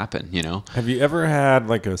naturally happen. Have you ever had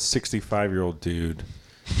like a 65-year-old dude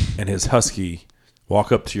and his husky walk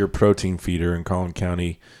up to your protein feeder in Collin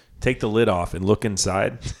County, take the lid off and look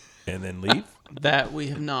inside, and then leave? That we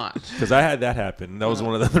have not. Because I had that happen. That was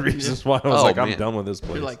one of the reasons why I was I'm done with this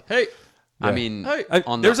place. You're like, hey. Yeah.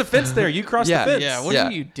 There's a fence there. You crossed the fence. Yeah, what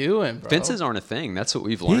are you doing, bro? Fences aren't a thing. That's what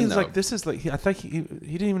we've learned. He's like, this is like, I think he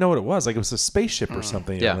didn't even know what it was. Like it was a spaceship or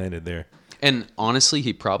something that landed there. And honestly,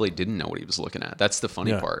 he probably didn't know what he was looking at. That's the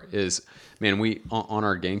funny part is, man, we, on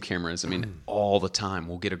our game cameras, all the time,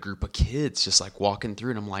 we'll get a group of kids just like walking through,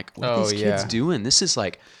 and I'm like, what are these kids doing? This is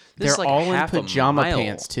like, they're like all in half pajama a mile.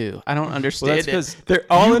 pants too. I don't understand it. They're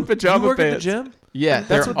all in pajama you work pants. At the gym? Yeah,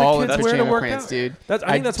 that's they're what all the in kids wear to pajama work pants, out, dude.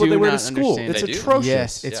 I think that's what they wear to school. It's atrocious.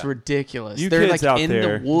 Yes, it's ridiculous. You they're kids like out in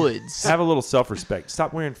there, the woods. Have a little self-respect.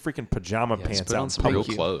 Stop wearing freaking pajama pants put out on in some public.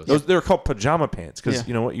 real clothes. They're called pajama pants because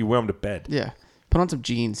you know what? You wear them to bed. Yeah. Put on some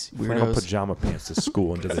jeans, Flannel weirdos. pajama pants to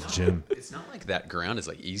school and to the gym. It's not like that ground is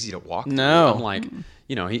like easy to walk No. through. I'm like,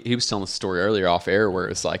 he was telling the story earlier off air where it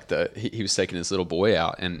was like he was taking his little boy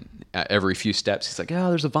out, and at every few steps he's like, oh,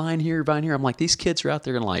 there's a vine here. I'm like, these kids are out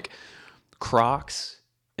there in like Crocs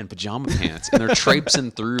and pajama pants, and they're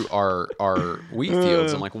traipsing through our wheat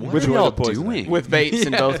fields. I'm like, what are y'all doing? With vapes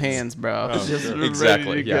in both hands, bro. Just Exactly.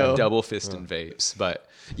 ready to Yeah. go. Double fist and vapes. But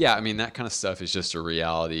yeah, that kind of stuff is just a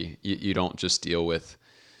reality. You don't just deal with,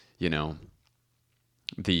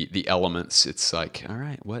 the elements. It's like, all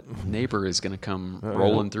right, what neighbor is going to come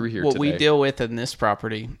rolling through here What today? we deal with in this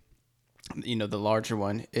property, the larger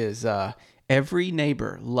one, is every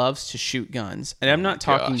neighbor loves to shoot guns. And I'm not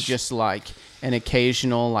talking just like an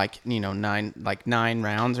occasional, 9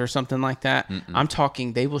 rounds or something like that. I'm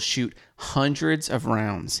talking they will shoot hundreds of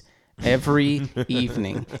rounds every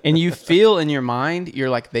evening. And you feel in your mind, you're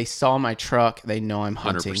like, they saw my truck, they know I'm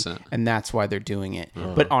hunting. 100%. And that's why they're doing it.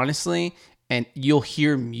 But honestly, and you'll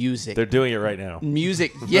hear music. They're doing it right now.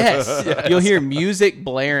 Music, yes. You'll hear music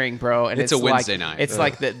blaring, bro. And It's a Wednesday night. It's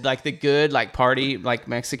like the good party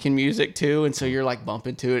Mexican music too. And so you're like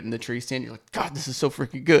bumping to it in the tree stand. You're like, God, this is so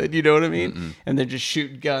freaking good. You know what I mean? And they're just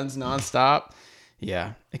shooting guns nonstop.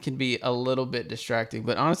 Yeah, it can be a little bit distracting,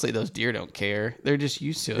 but honestly, those deer don't care. They're just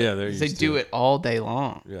used to it. Yeah, they do it all day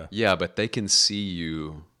long. Yeah. Yeah, but they can see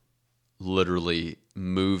you literally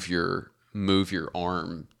move your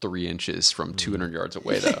arm 3 inches from 200 yards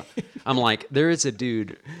away, though. I'm like, there is a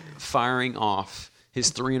dude firing off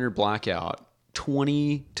his 300 blackout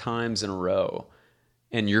 20 times in a row,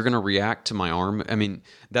 and you're going to react to my arm.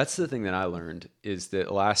 That's the thing that I learned is that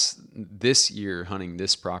this year hunting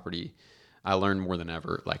this property, I learned more than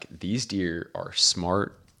ever, like these deer are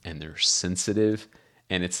smart and they're sensitive,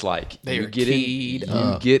 and it's like you get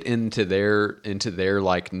into their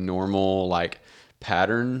like normal like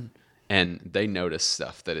pattern, and they notice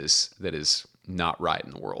stuff that is not right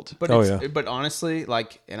in the world. But but honestly,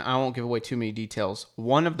 like, and I won't give away too many details.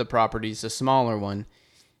 One of the properties, the smaller one,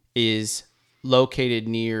 is located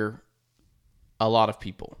near a lot of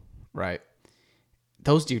people, right?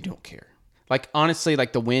 Those deer don't care. Like, honestly,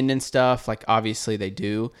 like the wind and stuff, like obviously they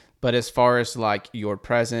do. But as far as like your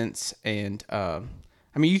presence and, I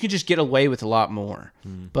mean, you can just get away with a lot more.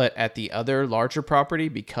 But at the other larger property,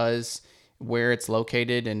 because where it's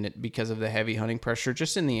located and because of the heavy hunting pressure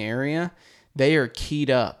just in the area, they are keyed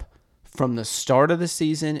up from the start of the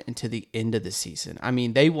season into the end of the season. I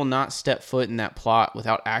mean, they will not step foot in that plot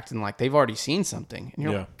without acting like they've already seen something. And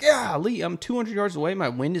you're like, golly, I'm 200 yards away. My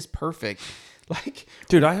wind is perfect. Like,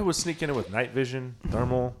 dude, I was sneaking in with night vision,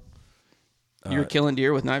 thermal. You were killing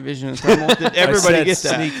deer with night vision and thermal? Did everybody get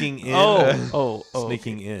that? Sneaking in. Oh.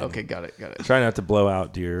 Sneaking in. Okay, got it. Try not to blow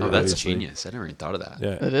out deer. Oh, that's obviously. genius. I never even thought of that.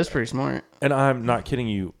 Yeah. That is pretty smart. And I'm not kidding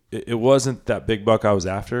you. It wasn't that big buck I was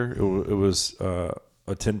after. It was a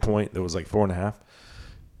 10-point that was like 4.5.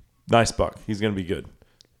 Nice buck. He's going to be good.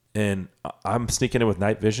 And I'm sneaking in with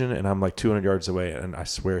night vision, and I'm like 200 yards away, and I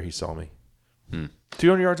swear he saw me.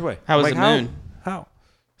 200 yards away. How was like, the moon? How?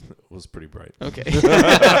 It was pretty bright. Okay.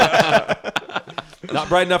 Not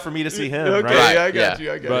bright enough for me to see him, Okay, right? I got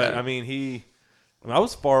you. But I mean, I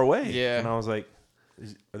was far away. Yeah. And I was like,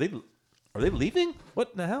 are they leaving?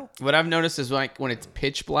 What the hell? What I've noticed is like when it's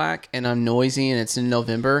pitch black and I'm noisy and it's in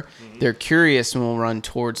November, they're curious and will run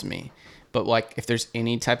towards me. But like if there's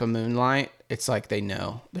any type of moonlight, it's like they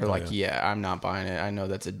know. They're I'm not buying it. I know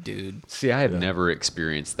that's a dude. See, I have never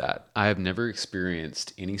experienced that. I have never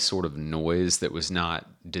experienced any sort of noise that was not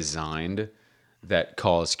designed that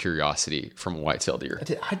caused curiosity from a whitetail deer.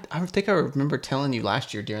 I think I remember telling you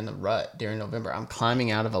last year during the rut, during November, I'm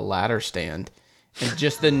climbing out of a ladder stand. And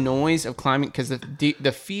just the noise of climbing, because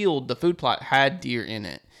the food plot had deer in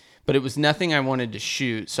it. But it was nothing I wanted to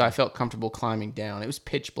shoot, so I felt comfortable climbing down. It was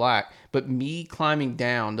pitch black, but me climbing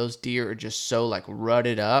down, those deer are just so like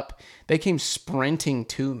rutted up. They came sprinting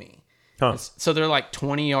to me. Huh. So they're like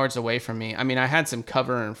 20 yards away from me. I mean, I had some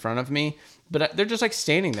cover in front of me, but they're just like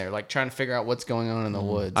standing there, like trying to figure out what's going on in the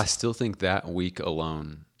woods. I still think that week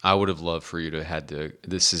alone, I would have loved for you to had to.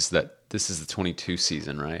 This is the 22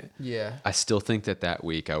 season, right? Yeah. I still think that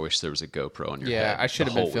week, I wish there was a GoPro on your head. Yeah, I should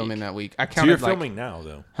have been filming that week. I counted. So you're filming now,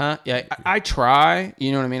 though? Huh? Yeah, I try.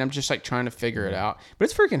 You know what I mean? I'm just like trying to figure it out. But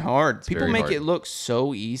it's freaking hard. People make it look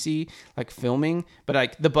so easy, like filming. But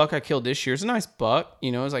like the buck I killed this year is a nice buck.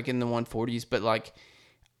 You know, it's like in the 140s. But like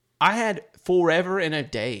I had forever and a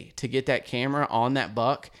day to get that camera on that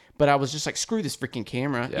buck. But I was just like, screw this freaking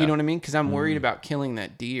camera. Yeah. You know what I mean? Because I'm worried about killing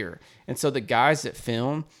that deer. And so the guys that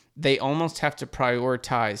film, they almost have to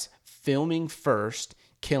prioritize filming first,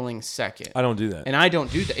 killing second. I don't do that. And I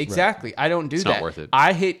don't do that. Exactly. Right. I don't do that. It's not worth it.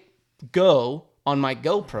 I hit go on my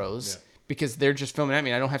GoPros because they're just filming at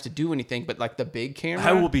me. I don't have to do anything. But like the big camera.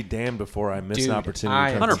 I will be damned before I miss an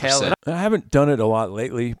opportunity. 100%. I haven't done it a lot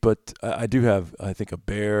lately, but I do have, I think, a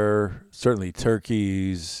bear, certainly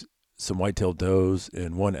turkeys, some white-tailed does,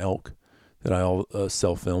 and one elk that I all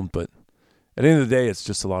self-filmed. But at the end of the day, it's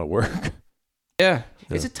just a lot of work. Yeah.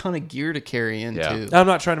 It's a ton of gear to carry in, too. I'm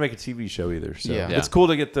not trying to make a TV show either. So it's cool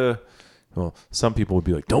to get well, some people would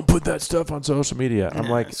be like, don't put that stuff on social media. I'm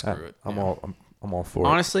like, I'm all for it.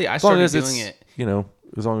 Honestly, I started doing it. You know,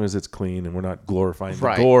 as long as it's clean and we're not glorifying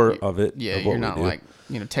the gore of it. Yeah, you're not like,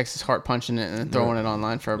 Texas heart punching it and then throwing it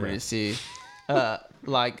online for everybody to see.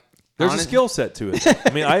 There's a skill set to it. I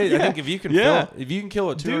mean, I think if you can kill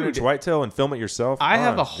a 200-inch whitetail and film it yourself, I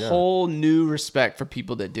have a whole new respect for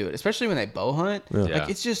people that do it, especially when they bow hunt. Yeah. Like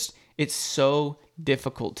it's so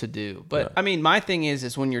difficult to do. But I mean, my thing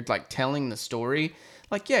is when you're like telling the story,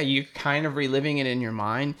 like you're kind of reliving it in your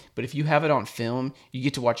mind. But if you have it on film, you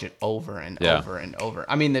get to watch it over and over and over.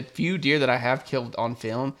 I mean, the few deer that I have killed on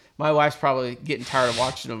film, my wife's probably getting tired of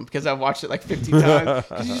watching them because I've watched it like 50 times.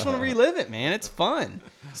 Because you just want to relive it, man. It's fun.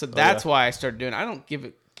 So that's why I started doing it. I don't give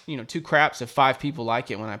it, two craps if 5 people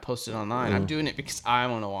like it when I post it online. I'm doing it because I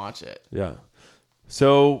want to watch it. Yeah.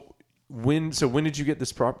 So when did you get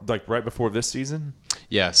this like right before this season?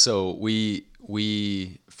 Yeah. So we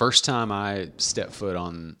first time I stepped foot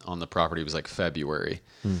on the property was like February.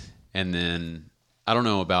 And then I don't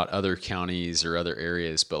know about other counties or other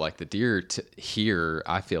areas, but like the deer here,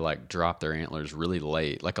 I feel like dropped their antlers really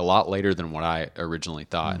late, like a lot later than what I originally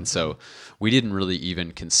thought. And so we didn't really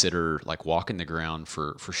even consider like walking the ground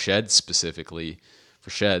for sheds specifically,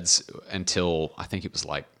 until I think it was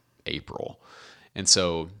like April. And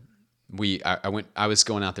so I was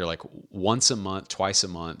going out there like once a month, twice a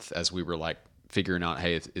month, as we were like figuring out,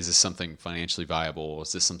 hey, is this something financially viable?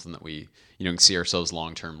 Is this something that we, can see ourselves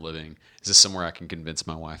long-term living? Is this somewhere I can convince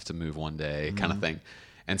my wife to move one day, kind of thing?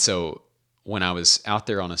 And so when I was out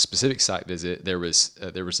there on a specific site visit, there was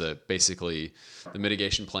basically the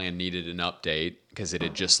mitigation plan needed an update because it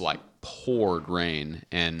had just like poured rain.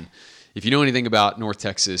 And if you know anything about North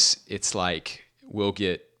Texas, it's like we'll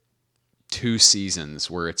get 2 seasons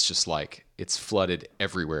where it's just like it's flooded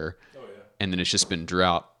everywhere. Oh, yeah. And then it's just been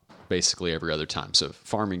drought basically every other time. So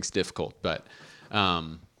farming's difficult. But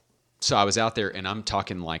so I was out there and I'm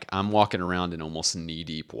talking like I'm walking around in almost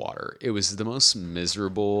knee-deep water. It was the most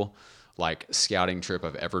miserable like scouting trip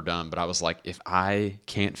I've ever done. But I was like, if I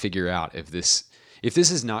can't figure out if this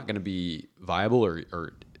is not going to be viable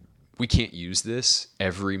or we can't use this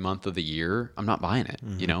every month of the year, I'm not buying it.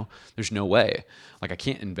 Mm-hmm. There's no way. Like I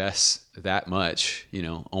can't invest that much,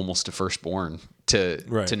 almost a firstborn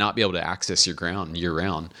to not be able to access your ground year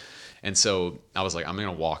round. And so I was like, I'm going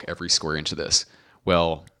to walk every square inch of this.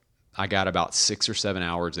 Well, I got about 6 or 7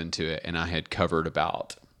 hours into it and I had covered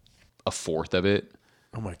about a fourth of it.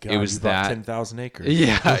 Oh my God! It was that 10,000 acres.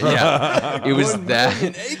 Yeah. It was that.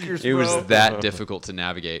 Acres, it was that difficult to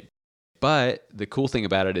navigate. But the cool thing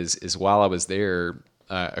about it is while I was there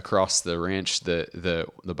across the ranch, the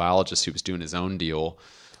biologist who was doing his own deal,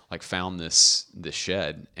 like found this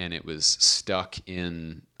shed and it was stuck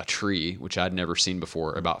in a tree, which I'd never seen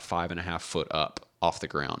before, about 5.5 foot up off the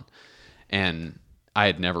ground, and I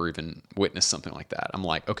had never even witnessed something like that. I'm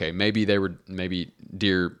like, okay, maybe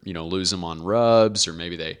deer, lose them on rubs, or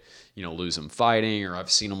maybe they, lose them fighting, or I've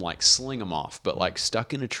seen them like sling them off, but like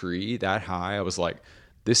stuck in a tree that high, I was like,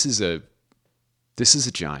 this is a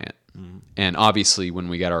giant. Mm-hmm. And obviously when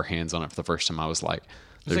we got our hands on it for the first time, I was like,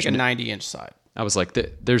 there's like a 90-inch side. I was like,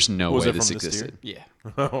 there's no way this existed. Yeah.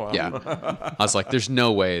 Oh, wow. Yeah. I was like, there's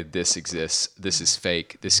no way this exists. This is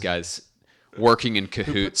fake. This guy's working in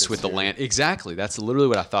cahoots with the land. Exactly. That's literally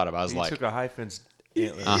what I thought of. I was He like, took a high fence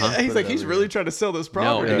antler. Yeah, he's like, he's really trying to sell this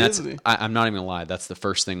property. and isn't he? I'm not even gonna lie. That's the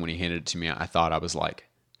first thing when he handed it to me. I thought, I was like,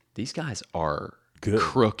 these guys are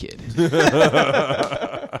crooked.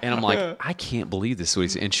 And I'm like, I can't believe this.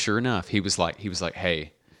 And sure enough, he was like,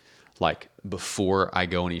 hey, like before I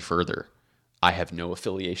go any further, I have no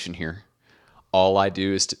affiliation here. All I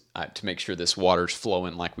do is to make sure this water's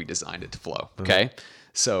flowing like we designed it to flow. Okay. Mm-hmm.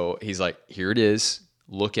 So he's like, here it is.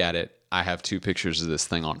 Look at it. I have 2 pictures of this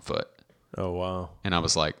thing on foot. Oh, wow. And I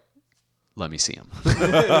was like, let me see them.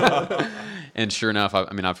 And sure enough,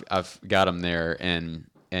 I've got them there, and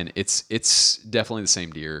it's definitely the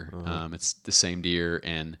same deer. Uh-huh. It's the same deer.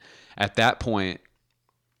 And at that point,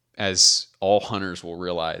 as all hunters will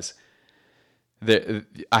realize, that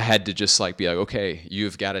I had to just like be like, okay,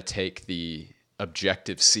 you've got to take the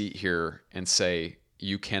objective seat here and say,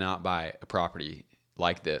 you cannot buy a property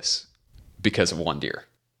like this because of one deer.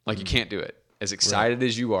 Like you can't do it. As excited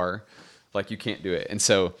as you are, like you can't do it. And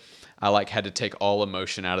so I like had to take all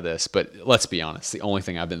emotion out of this. But let's be honest, the only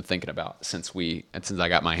thing I've been thinking about since I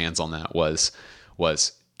got my hands on that was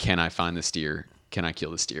can I find this deer? Can I kill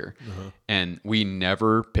this deer? Uh-huh. And we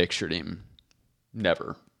never pictured him.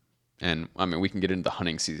 Never. And we can get into the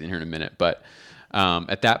hunting season here in a minute, but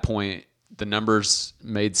at that point, the numbers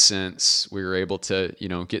made sense. We were able to,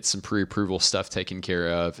 get some pre-approval stuff taken care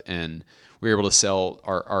of, and we were able to sell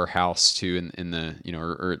our house too in the,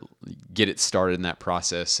 or get it started in that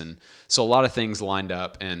process. And so a lot of things lined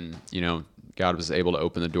up, and, God was able to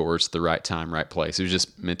open the doors at the right time, right place. It was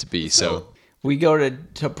just meant to be. So we go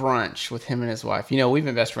to brunch with him and his wife. We've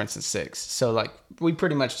been best friends since 6. So like we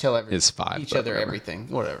pretty much tell It's 5, each other whatever. Everything,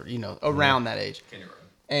 whatever, around that age.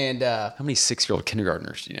 And how many 6-year-old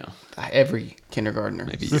kindergartners do you know? Every kindergartner.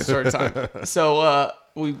 Maybe sort of time. So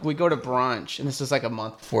we go to brunch, and this was like a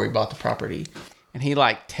month before he bought the property. And he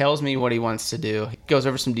like tells me what he wants to do. He goes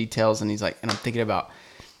over some details, and he's like, and I'm thinking about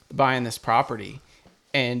buying this property.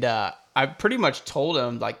 And I pretty much told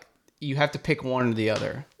him, like, you have to pick one or the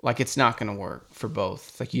other. Like, it's not going to work for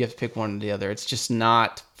both. Like, you have to pick one or the other. It's just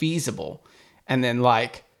not feasible. And then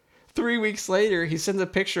like 3 weeks later, he sends a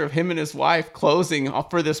picture of him and his wife closing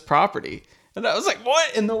for this property. And I was like,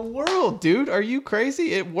 what in the world, dude? Are you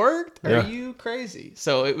crazy? It worked? Are you crazy?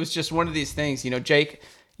 So it was just one of these things. Jake,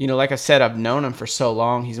 like I said, I've known him for so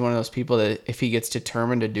long. He's one of those people that if he gets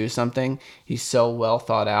determined to do something, he's so well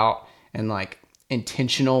thought out and like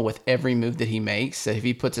intentional with every move that he makes, that if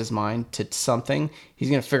he puts his mind to something, he's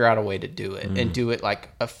going to figure out a way to do it and do it like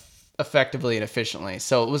effectively and efficiently.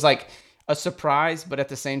 So it was like a surprise, but at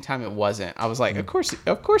the same time it wasn't. I was like, of course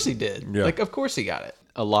he did. Yeah. Like, of course he got it.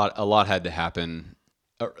 A lot had to happen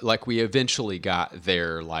like we eventually got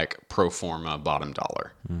their like pro forma bottom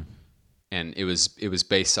dollar. And it was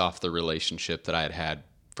based off the relationship that I had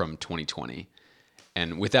from 2020.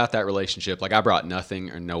 And without that relationship, like I brought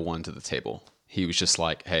nothing or no one to the table. He was just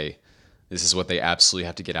like, hey, this is what they absolutely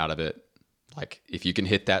have to get out of it. Like if you can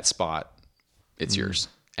hit that spot, it's yours.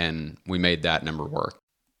 And we made that number work.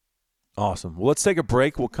 Awesome. Well, let's take a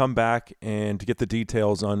break. We'll come back and to get the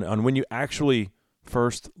details on when you actually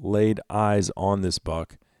first laid eyes on this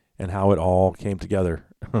buck and how it all came together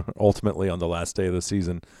ultimately on the last day of the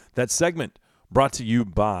season. That segment brought to you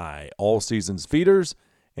by All Seasons Feeders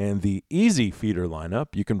and the Easy Feeder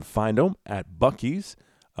lineup. You can find them at Buc-ee's.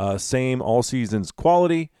 Same All Seasons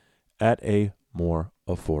quality at a more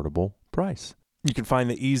affordable price. You can find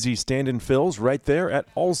the Easy stand-in fills right there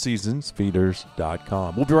at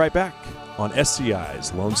allseasonsfeeders.com. We'll be right back on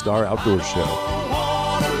SCI's Lone Star Outdoors Show.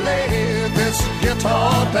 I wanna lay this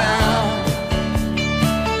guitar down.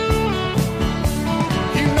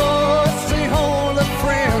 You know it's the only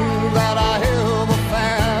friend that I ever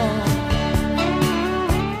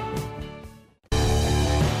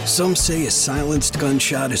found. Some say a silenced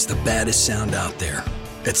gunshot is the baddest sound out there.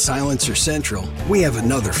 At Silencer Central, we have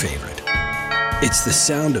another favorite. It's the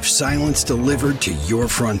sound of silence delivered to your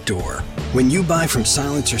front door. When you buy from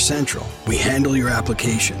Silencer Central, we handle your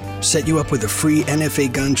application, set you up with a free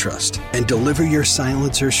NFA gun trust, and deliver your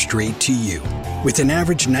silencer straight to you. With an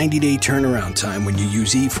average 90-day turnaround time when you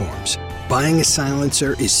use eForms, buying a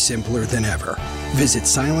silencer is simpler than ever. Visit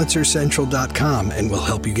silencercentral.com and we'll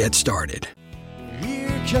help you get started. Here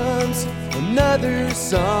comes another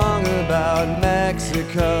song about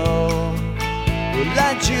Mexico. Well,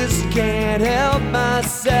 I just can't help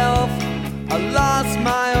myself. I lost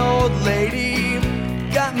my old lady.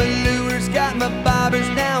 Got my lures, got my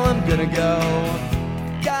bobbers, now I'm gonna go.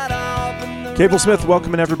 Got off in the Cable Smith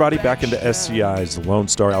welcoming everybody back into SCI's Lone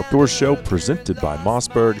Star Outdoors Show presented by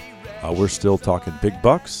Mossberg. We're still talking big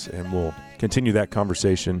bucks, and we'll continue that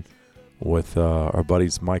conversation with our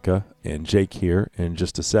buddies Micah and Jake here in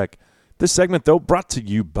just a sec. This segment, though, brought to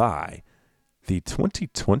you by the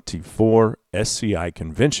 2024 SCI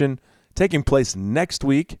Convention, taking place next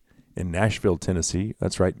week in Nashville, Tennessee.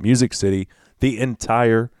 That's right, Music City. The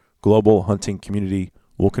entire global hunting community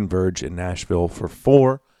will converge in Nashville for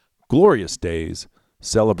 4 glorious days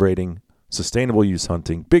celebrating sustainable use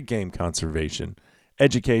hunting, big game conservation,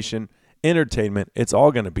 education, entertainment. It's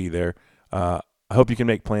all going to be there. I hope you can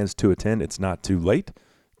make plans to attend. It's not too late.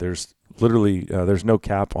 There's literally there's no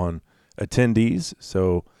cap on attendees,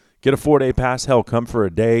 so get a 4-day pass. Hell, come for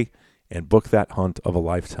a day and book that hunt of a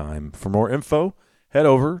lifetime. For more info, head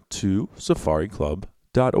over to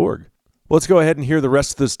safariclub.org. Let's go ahead and hear the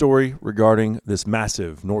rest of the story regarding this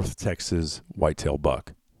massive North Texas whitetail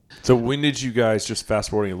buck. So when did you guys, just fast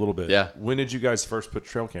forwarding a little bit, when did you guys first put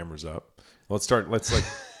trail cameras up? Let's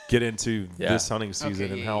get into this hunting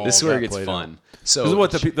season and how this is all where that it gets played fun. out. So this is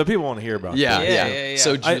what the people want to hear about. Yeah.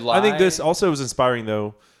 So July. I think this also was inspiring,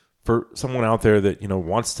 though, for someone out there that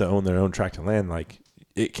wants to own their own tract of land. Like,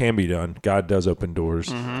 it can be done. God does open doors.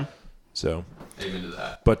 Mm-hmm. So, amen to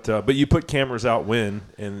that. But you put cameras out when,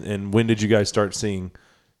 and when did you guys start seeing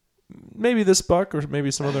maybe this buck or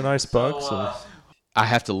maybe some other nice bucks? I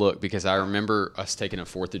have to look because I remember us taking a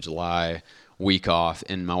 4th of July week off,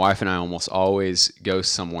 and my wife and I almost always go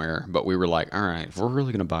somewhere, but we were like, all right, if we're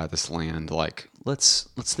really going to buy this land, like let's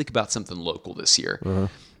think about something local this year. Uh-huh.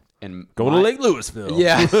 And going to Lake Louisville.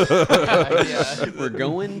 Yeah. We're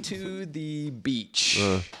going to the beach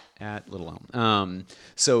at Little Elm.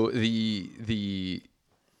 So the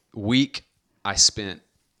week I spent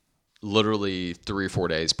literally 3 or 4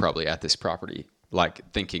 days probably at this property, like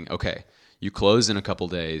thinking, okay, you close in a couple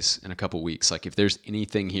days, in a couple weeks. Like if there's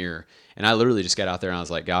anything here, and I literally just got out there and I was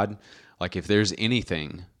like, God, like if there's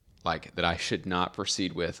anything like that I should not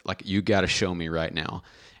proceed with, like you got to show me right now.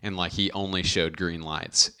 And like he only showed green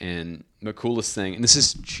lights. And the coolest thing, and this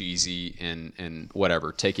is cheesy and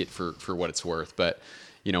whatever, take it for what it's worth. But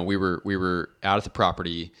we were out at the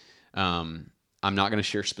property. I'm not going to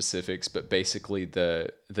share specifics, but basically the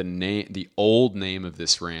old name of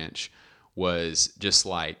this ranch was just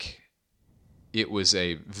like, it was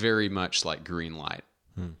a very much like green light.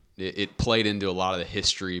 It played into a lot of the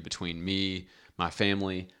history between me, my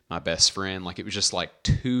family, my best friend. Like it was just like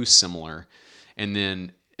too similar. And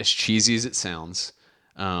then as cheesy as it sounds,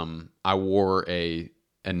 I wore a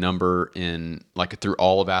number in like through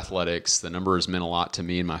all of athletics. The number has meant a lot to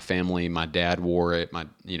me and my family. My dad wore it,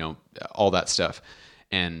 all that stuff.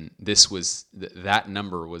 And this was that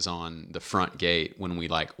number was on the front gate when we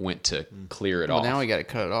like went to clear it off. Now we got to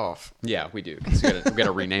cut it off. Yeah, we do. 'Cause we got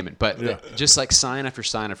to rename it. But just like sign after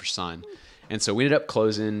sign after sign. And so we ended up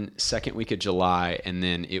closing second week of July, and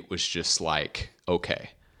then it was just like, okay,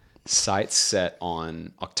 sights set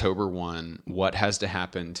on October 1. What has to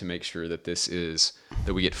happen to make sure that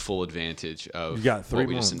that we get full advantage of You got 3 what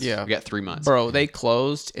we months. just, Yeah. we got 3 months. Bro, they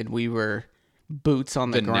closed and we were boots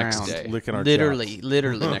on the ground. Next day. Licking our Literally.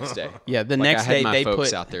 The next day. Yeah, the Like, next I had day my they folks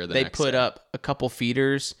put out there the they next put day. up a couple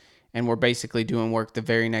feeders and we're basically doing work the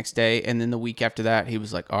very next day. And then the week after that, he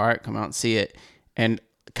was like, "All right, come out and see it." And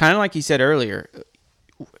kind of like he said earlier,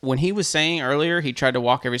 when he was saying earlier, he tried to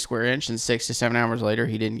walk every square inch, and 6 to 7 hours later,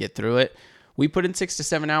 he didn't get through it. We put in 6 to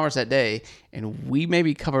 7 hours that day, and we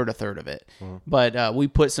maybe covered a third of it. But we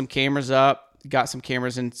put some cameras up, got some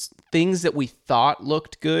cameras and things that we thought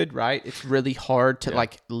looked good, right? It's really hard to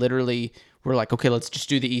like literally, we're like, okay, let's just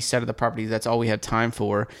do the east side of the property. That's all we have time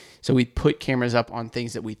for. So we put cameras up on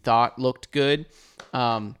things that we thought looked good.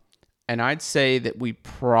 And I'd say that we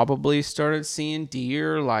probably started seeing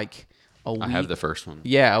deer like a week. I have the first one.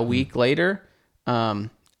 Yeah, a week later.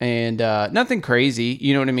 And nothing crazy,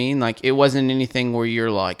 you know what I mean? Like, it wasn't anything where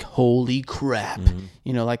you're like, holy crap,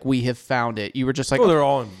 you know, like we have found it. You were just like, Well, they're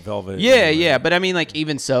all in velvet. yeah, anyway. yeah. But I mean, like,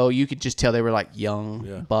 even so, you could just tell they were like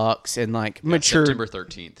young bucks and like mature, September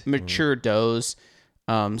 13th. mature does.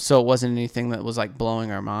 So it wasn't anything that was like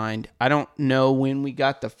blowing our mind. I don't know when we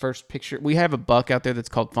got the first picture. We have a buck out there that's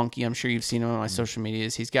called Funky. I'm sure you've seen him on my social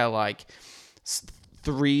medias. He's got like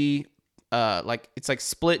 3, like it's like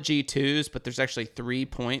split G2s, but there's actually 3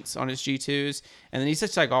 points on his G2s. And then he's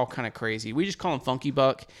just like all kind of crazy. We just call him Funky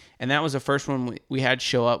Buck. And that was the first one we had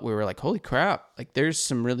show up. We were like, holy crap, like there's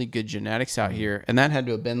some really good genetics out here. And that had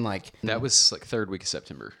to have been like, That was like third week of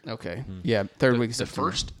September. okay. Yeah. Third week of The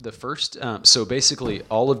September. first, so basically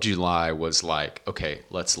all of July was like, okay,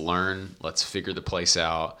 let's learn, let's figure the place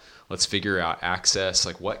out, let's figure out access,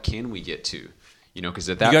 like what can we get to, you know, because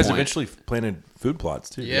at that You guys point, eventually planted food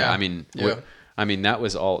plots too. yeah, I mean, that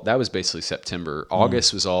was basically September.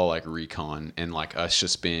 August was all like recon and like us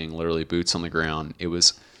just being literally boots on the ground. It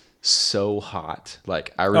was so hot.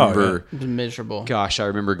 Like I remember, It was miserable. gosh, I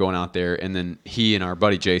remember going out there, and then he and our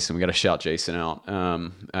buddy Jason, we got to shout Jason out.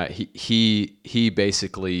 He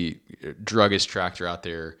basically drug his tractor out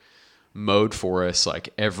there, mowed for us like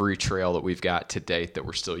every trail that we've got to date that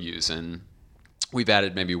we're still using. We've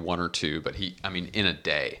added maybe 1 or 2, but in a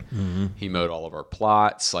day, he mowed all of our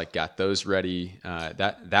plots, like got those ready.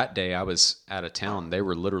 That day I was out of town. They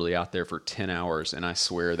were literally out there for 10 hours, and I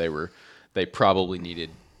swear they probably needed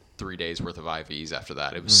 3 days worth of IVs after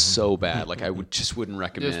that. It was so bad. Like I wouldn't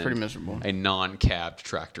recommend pretty miserable. a non-cabbed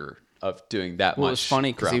tractor of doing that much. Well, it was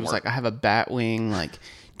funny because he was groundwork. like, I have a bat wing, like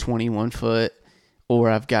 21 foot, or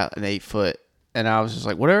I've got an 8 foot. And I was just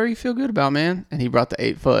like, whatever you feel good about, man. And he brought the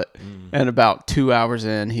 8 foot. And about 2 hours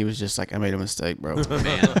in, he was just like, I made a mistake, bro.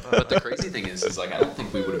 Man, but the crazy thing is like I don't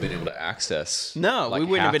think we would have been able to access. No, like, we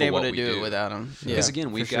wouldn't have half been of able what to we do it without him. Because Yeah,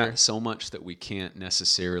 again, we've for got sure. so much that we can't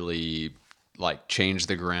necessarily like change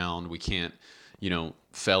the ground. We can't,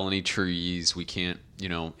 fell any trees. We can't,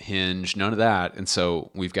 hinge. None of that. And so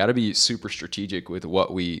we've got to be super strategic with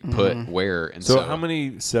what we put where. And So how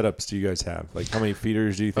many setups do you guys have? Like how many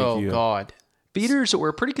feeders do you think Oh, you have? God. feeders?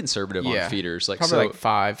 We're pretty conservative Yeah. on feeders. Like Probably like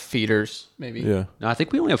 5 feeders, maybe. Yeah. No, I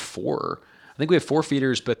think we only have 4. I think we have 4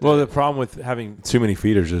 feeders, but Well, the problem with having too many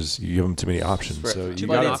feeders is you give them too many options. So you Too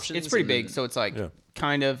But many got options. it's pretty and big, then- so it's like Yeah.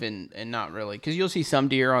 kind of and not really. Because you'll see some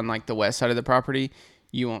deer on like the west side of the property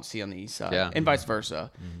you won't see on the east side. Yeah. And vice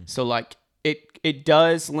versa. So like it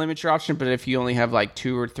does limit your option, but if you only have like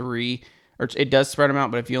 2 or 3, or it does spread them out,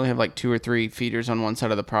 but if you only have like 2 or 3 feeders on one side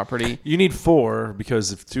of the property, You need 4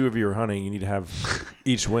 because if 2 of you are hunting, you need to have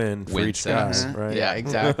each win for Win each guy, sets. right? yeah,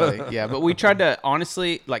 exactly. Yeah, but we tried to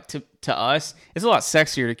honestly, like to us, it's a lot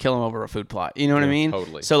sexier to kill them over a food plot. You know what I mean?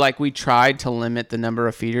 totally. So like we tried to limit the number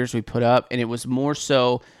of feeders we put up, and it was more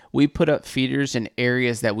so we put up feeders in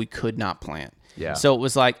areas that we could not plant. Yeah. So it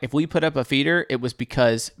was like if we put up a feeder, it was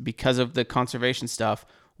because of the conservation stuff,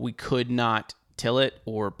 we could not till it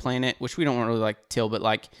or plant it, which we don't really like till, but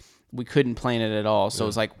like we couldn't plant it at all. So it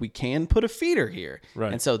was like, we can put a feeder here.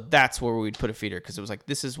 Right. And so that's where we'd put a feeder, because it was like,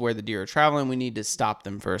 this is where the deer are traveling. We need to stop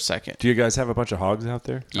them for a second. Do you guys have a bunch of hogs out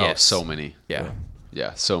there? Oh, so many. Yeah.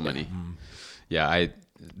 Yeah, so many. Yeah,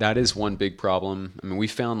 that is one big problem. I mean, we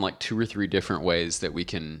found like 2 or 3 different ways that we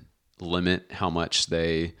can limit how much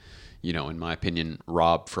they, in my opinion,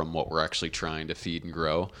 rob from what we're actually trying to feed and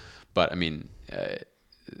grow. But I mean,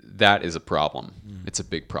 that is a problem. It's a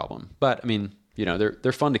big problem. But I mean,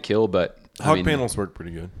 they're fun to kill. But Hog panels work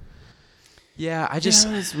pretty good. Yeah, I Just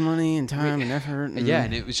just it's money and time and effort. And,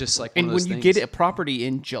 and it was just like one and of those when you things. get a property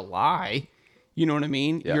in July, you know what I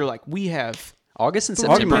mean? Yeah. You're like, we have August and Auger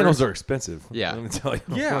September. panels are expensive. Yeah. Let me tell you.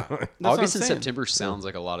 Yeah. That's what August I'm and saying. September sounds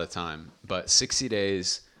like a lot of time, but 60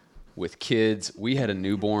 days with kids. We had a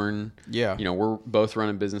newborn. Yeah. You know, we're both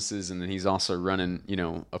running businesses, and then he's also running,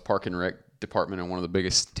 a park and rec department in one of the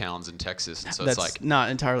biggest towns in Texas. And so That's it's like, not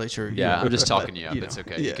entirely true. yeah, I'm just talking you up. You it's know,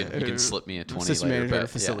 okay. yeah. You can slip me a 20 Assistant later. manager at a But,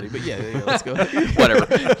 facility. yeah. But yeah, let's go.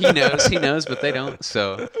 Whatever. He knows, but they don't.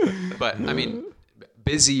 So, but I mean,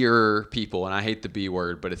 busier people, and I hate the B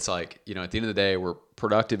word, but it's like, at the end of the day, we're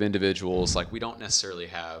productive individuals. Like, we don't necessarily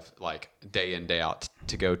have like day in, day out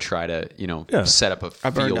to go try to, set up a I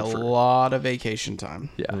burned field a for. lot of vacation time.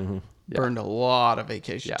 Yeah. Burned a lot of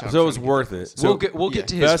vacation time. So it was trying to get worth that it. fixed. We'll get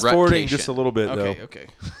to his Fast forwarding vacation. just a little bit, Okay, though, okay.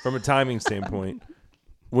 from a timing standpoint.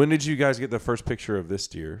 When did you guys get the first picture of this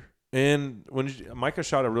deer? And when did Micah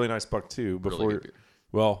shot a really nice buck, too, before. good deer.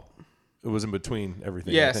 Well, it was in between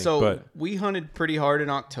everything. Yeah, I think, so but we hunted pretty hard in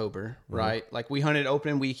October, right? Like we hunted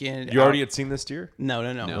opening weekend. you already had seen this deer? No.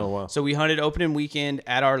 Oh, wow. So we hunted opening weekend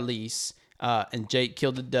at our lease, and Jake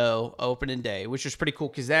killed a doe opening day, which was pretty cool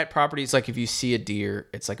because that property is like if you see a deer,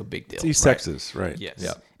 it's like a big deal. It's East right? Texas, right? Yes.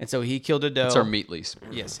 Yeah. And so he killed a doe. It's our meat lease.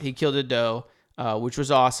 Yes, he killed a doe, which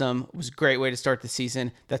was awesome. It was a great way to start the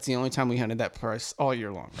season. That's the only time we hunted that price all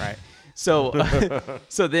year long, right? So,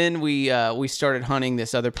 so then we started hunting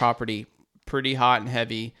this other property, pretty hot and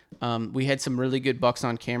heavy. We had some really good bucks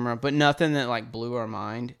on camera, but nothing that like blew our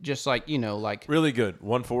mind. Just like like Really good.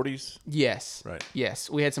 140s? yes, Right. Yes,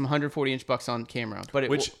 we had some 140-inch bucks on camera, but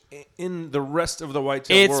Which in the rest of the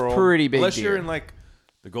whitetail It's world, pretty big unless deer. you're in like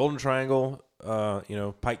the Golden Triangle,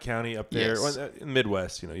 Pike County up there, Yes. or in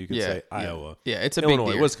Midwest, you could Yeah, say yeah. Iowa, Yeah, it's a Illinois,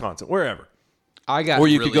 big deer. Wisconsin, wherever, I got or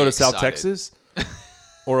you really could go to South excited. Texas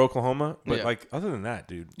or Oklahoma. But Yeah. like other than that,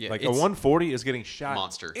 dude, Yeah, like a it's- 140 is getting shot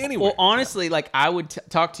Monster. anywhere. Well, honestly, like I would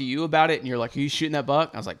talk to you about it, and you're like, "Are you shooting that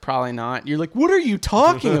buck?" I was like, "Probably not." You're like, "What are you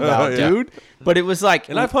talking about, Yeah. dude?" But it was like,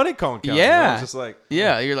 and I've hunted Collin County. Yeah. I was just like,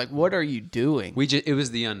 yeah, you're like, "What are you doing?" It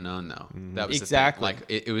was the unknown though. That was Exactly. the thing.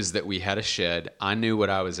 Like it was that we had a shed. I knew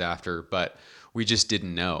what I was after, but we just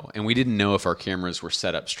didn't know, and we didn't know if our cameras were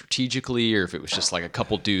set up strategically or if it was just like a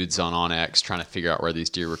couple dudes on OnX trying to figure out where these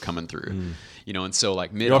deer were coming through. And so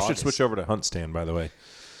like mid y'all should switch over to Hunt Stand, by the way.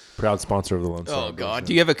 Proud sponsor of the Lone Star. Oh God,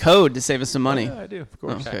 do you have a code to save us some money? Yeah, I do, of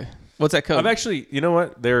course. Okay, what's that code? I've actually, you know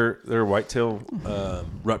what? Their whitetail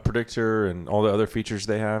rut predictor and all the other features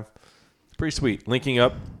they have, it's pretty sweet. Linking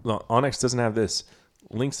up, Onyx doesn't have this.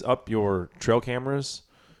 Links up your trail cameras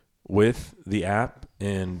with the app,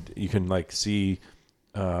 and you can like see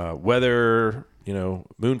weather,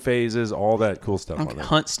 moon phases, all that cool stuff on there.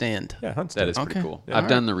 Hunt Stand. Yeah, Hunt That Stand. is pretty Okay. cool. Yeah. I've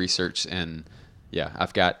done the research, and yeah,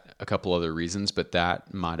 I've got a couple other reasons, but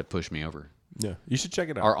that might have pushed me over. Yeah, you should check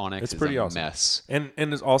it out. Our OnX it's is pretty a awesome. mess. And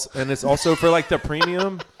it's also for like the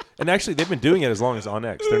premium. And actually, they've been doing it as long as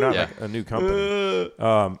OnX. They're not Yeah. like a new company.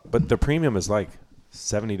 But the premium is like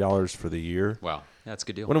 $70 for the year. Wow, that's a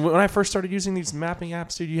good deal. When I first started using these mapping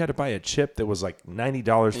apps, dude, you had to buy a chip that was like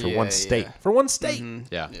 $90 for Yeah, one state. yeah. For one state.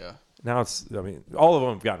 yeah. Yeah. Now all of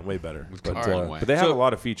them have gotten way better. come But, a long way. but they have So- a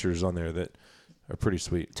lot of features on there that are pretty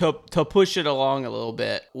sweet. To push it along a little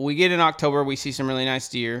bit, we get in October, we see some really nice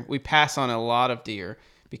deer. We pass on a lot of deer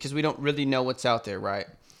because we don't really know what's out there, right?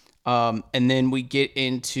 And then we get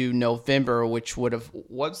into November, which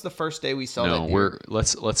what's the first day we saw that No, deer?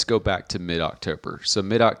 let's go back to mid-October. So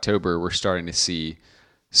mid-October, we're starting to see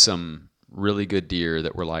some really good deer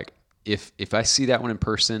that we're like, if I see that one in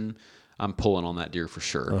person, I'm pulling on that deer for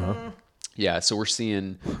sure. Yeah, so we're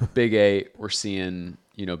seeing Big 8, we're seeing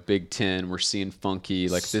Big 10, we're seeing Funky.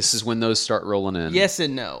 Like this is when those start rolling in. Yes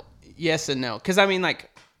and no. Because I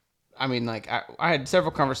had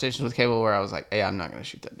several conversations with Cable where I was like, "Hey, I'm not going to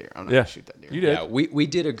shoot that deer. I'm not going to shoot that deer." You did. Yeah, we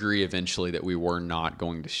did agree eventually that we were not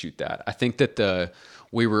going to shoot that. I think that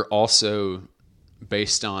we were also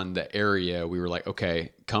based on the area. We were like,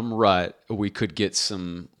 okay, come rut, we could get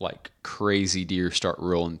some like crazy deer start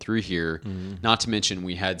rolling through here. Not to mention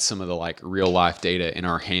we had some of the like real life data in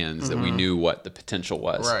our hands that we knew what the potential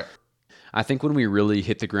was. Right. I think when we really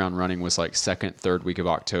hit the ground running was like second, third week of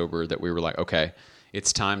October that we were like, okay,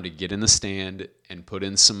 it's time to get in the stand and put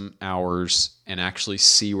in some hours and actually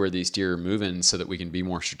see where these deer are moving so that we can be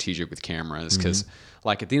more strategic with cameras. Because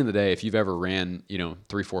like at the end of the day, if you've ever ran,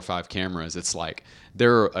 3, 4, 5 cameras, it's like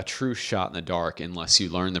they're a true shot in the dark unless you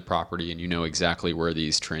learn the property and you know exactly where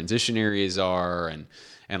these transition areas are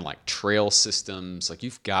and like trail systems. Like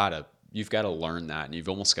you've got to learn that, and you've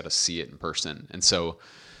almost got to see it in person. And so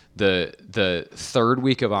the third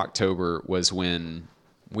week of October was when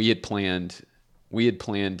we had planned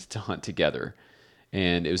to hunt together,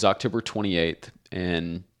 and it was October 28th,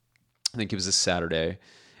 and I think it was a Saturday.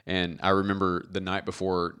 And I remember the night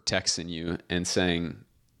before texting you and saying,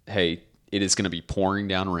 hey, it is going to be pouring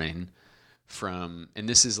down rain and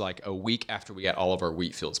this is like a week after we got all of our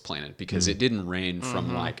wheat fields planted, because it didn't rain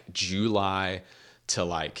from like July to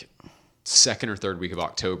like second or third week of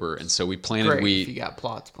October. And so we planted wheat. If you got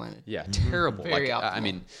plots planted. Yeah, terrible. Very like, optimal. I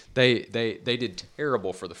mean, they did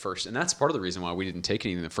terrible for the first, and that's part of the reason why we didn't take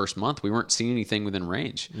anything the first month. We weren't seeing anything within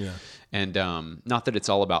range. Yeah. And not that it's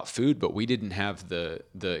all about food, but we didn't have the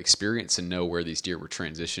experience to know where these deer were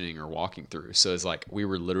transitioning or walking through. So it's like we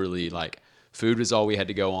were literally like, food was all we had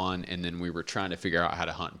to go on, and then we were trying to figure out how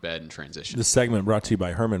to hunt, bed, and transition. This segment brought to you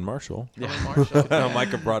by Herman Marshall.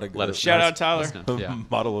 Micah brought a Shout out Tyler.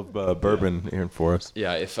 bottle of bourbon here for us.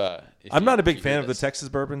 Yeah, if I'm not a big fan of the Texas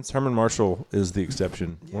bourbons. Herman Marshall is the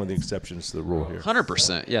exception, one of the exceptions to the rule here.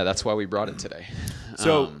 100%. Yeah, that's why we brought it today.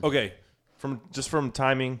 So, okay, from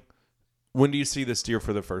timing, when do you see this deer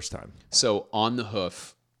for the first time? So on the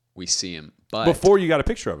hoof, we see him, but before you got a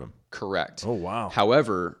picture of him. Correct. Oh, wow.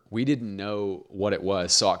 However, we didn't know what it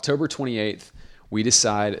was. So October 28th, we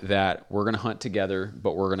decide that we're going to hunt together,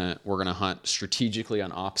 but we're going to hunt strategically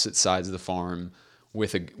on opposite sides of the farm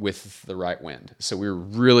with the right wind. So we were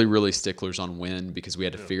really, really sticklers on wind because we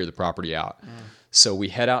had to figure the property out. So we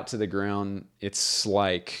head out to the ground. It's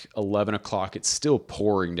like 11 o'clock. It's still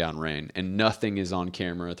pouring down rain, and nothing is on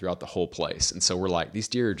camera throughout the whole place. And so we're like, these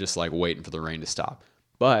deer are just like waiting for the rain to stop.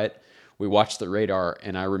 But we watched the radar,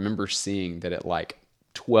 and I remember seeing that at like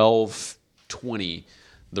 12:20,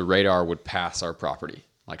 the radar would pass our property,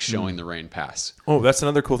 like showing the rain pass. Oh, that's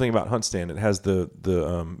another cool thing about Hunt Stand. It has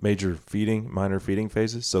the major feeding, minor feeding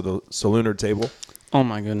phases. So the lunar table. Oh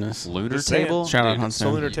my goodness. Lunar table? Shout out Hunt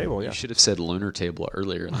Stand. Lunar table, yeah. You should have said lunar table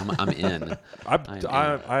earlier, and I'm in.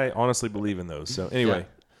 I honestly believe in those. So anyway.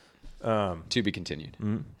 To be continued.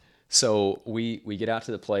 Mm-hmm. So we get out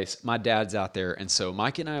to the place. My dad's out there, and so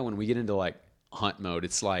Mike and I, when we get into like hunt mode,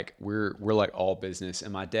 it's like we're like all business,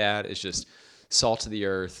 and my dad is just salt of the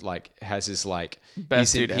earth, like has his like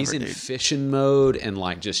best he's in fishing mode and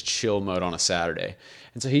like just chill mode on a Saturday.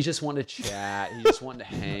 And so he just wanted to chat. He just wanted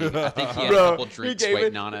to hang. I think he had a couple drinks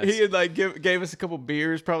waiting on us. He had like gave us a couple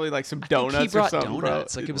beers, probably like some donuts. He brought or something,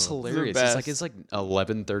 donuts. Bro. Like it was hilarious. It's like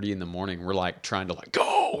 11:30 in the morning. We're like trying to like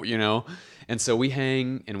go, you know. And so we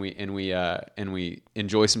hang and we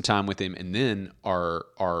enjoy some time with him. And then our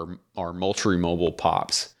Moultrie mobile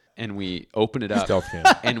pops, and we open it up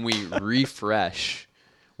and we refresh.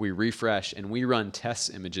 And we run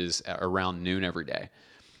test images around noon every day.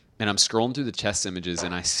 And I'm scrolling through the test images,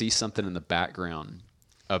 and I see something in the background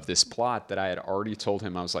of this plot that I had already told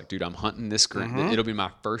him. I was like, dude, I'm hunting this. It'll be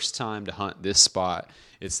my first time to hunt this spot.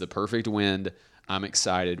 It's the perfect wind. I'm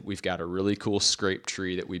excited. We've got a really cool scrape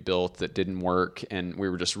tree that we built that didn't work, and we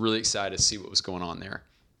were just really excited to see what was going on there.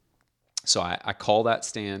 So I call that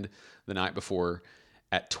stand the night before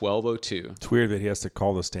at 12:02. It's weird that he has to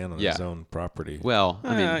call the stand on his own property. Well,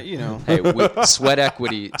 I mean, you know, hey, sweat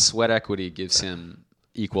equity gives him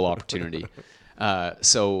equal opportunity.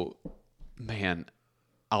 So, man,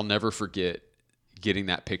 I'll never forget getting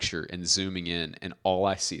that picture and zooming in, and all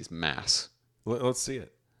I see is mass. Let's see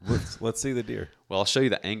it. Let's see the deer. Well, I'll show you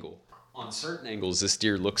the angle. On certain angles, this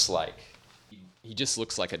deer looks like he just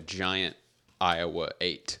looks like a giant Iowa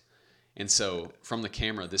 8. And so from the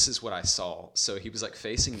camera, this is what I saw. So he was like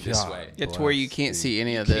facing this way. It's where you can't see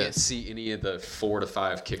any of this. this. Can't see any of the 4 to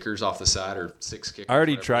 5 kickers off the side, or 6 kickers. I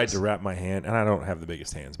already tried to wrap my hand, and I don't have the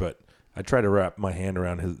biggest hands, but I tried to wrap my hand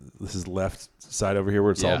around his left side over here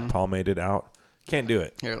where it's all palmated out. Can't do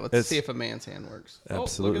it. Here, let's see if a man's hand works.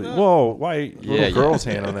 Absolutely. Oh, whoa, why little girl's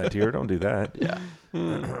hand on that deer? Don't do that. Yeah.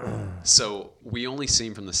 So we only see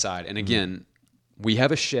him from the side. And again, we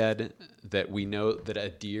have a shed that we know that a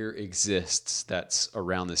deer exists that's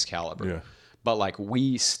around this caliber. Yeah. But like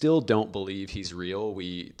we still don't believe he's real.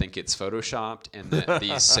 We think it's photoshopped, and that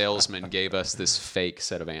these salesmen gave us this fake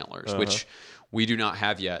set of antlers, which we do not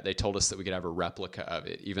have yet. They told us that we could have a replica of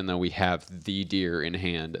it, even though we have the deer in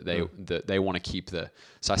hand. They want to keep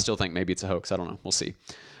so I still think maybe it's a hoax. I don't know. We'll see.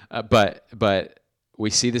 But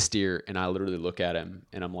we see this deer, and I literally look at him,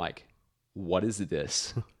 and I'm like, what is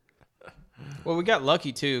this? Well, we got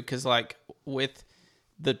lucky too, because like with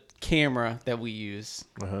the camera that we use,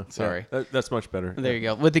 sorry, that's much better. There you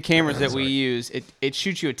go. With the cameras that we use, it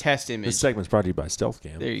shoots you a test image. This segment's brought to you by Stealth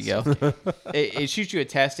Cam. There you go. it shoots you a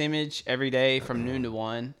test image every day from noon to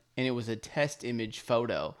 1, and it was a test image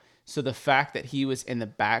photo. So the fact that he was in the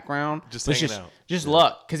background Just was hanging out. just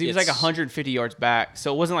luck, because he was like It's- 150 yards back.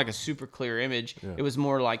 So it wasn't like a super clear image. It was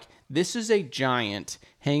more like, this is a giant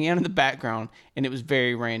hanging out in the background, and it was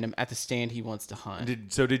very random at the stand he wants to hunt.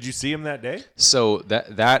 Did you see him that day? So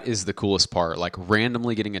that is the coolest part. Like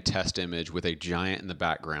randomly getting a test image with a giant in the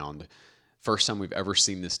background. First time we've ever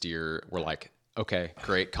seen this deer. We're like, okay,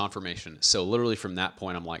 great, confirmation. So literally from that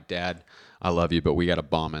point, I'm like, Dad, I love you, but we got a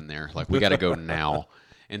bomb in there. Like we got to go now.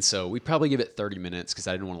 And so we probably give it 30 minutes because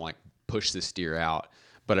I didn't want to like push this deer out.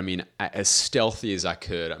 But I mean, as stealthy as I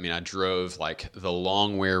could. I mean, I drove like the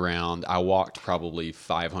long way around. I walked probably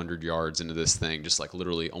 500 yards into this thing, just like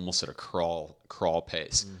literally almost at a crawl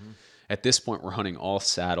pace. Mm-hmm. At this point, we're hunting all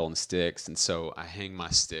saddle and sticks. And so I hang my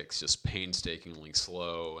sticks just painstakingly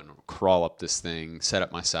slow and crawl up this thing, set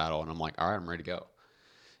up my saddle. And I'm like, all right, I'm ready to go.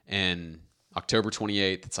 And October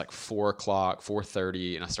 28th, it's like 4 o'clock,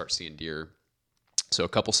 4:30, and I start seeing deer. So a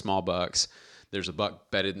couple small bucks. There's a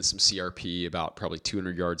buck bedded in some CRP about probably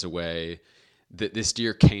 200 yards away. This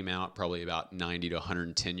deer came out probably about 90 to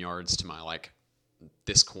 110 yards to my like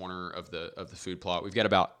this corner of the food plot. We've got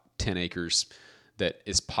about 10 acres that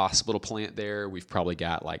is possible to plant there. We've probably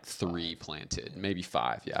got like 3 planted, maybe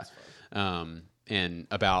 5, yeah. And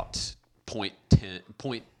about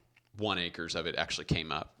 0.1 acres of it actually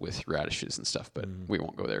came up with radishes and stuff, but we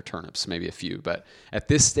won't go there. Turnips, maybe a few. But at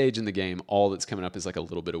this stage in the game, all that's coming up is like a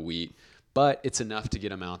little bit of wheat, but it's enough to get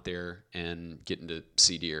them out there and getting to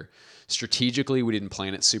see deer. Strategically, we didn't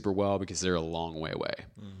plan it super well because they're a long way away.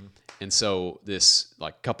 Mm-hmm. And so this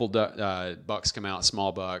like couple bucks come out,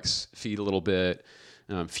 small bucks, feed a little bit.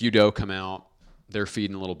 Few doe come out, they're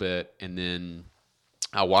feeding a little bit, and then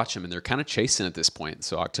I watch them, and they're kind of chasing at this point.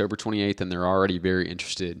 So October 28th, and they're already very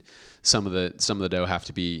interested. Some of the doe have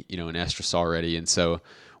to be, in estrus already, and so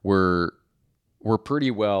we're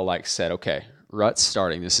pretty well like said. Okay, rut's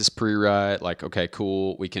starting. This is pre-rut. Like, okay,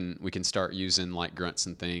 cool. We can start using like grunts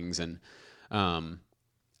and things. And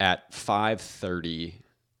at 5:30,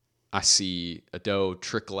 I see a doe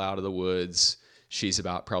trickle out of the woods. She's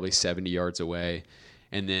about probably 70 yards away.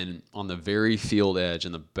 And then on the very field edge,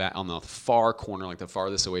 on the far corner, like the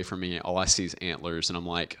farthest away from me, all I see is antlers, and I'm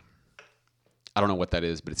like, I don't know what that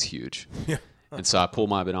is, but it's huge. Yeah. And so I pull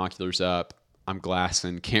my binoculars up. I'm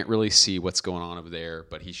glassing, can't really see what's going on over there,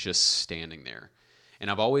 but he's just standing there. And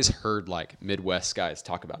I've always heard like Midwest guys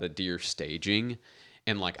talk about a deer staging,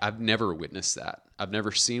 and like I've never witnessed that. I've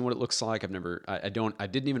never seen what it looks like. I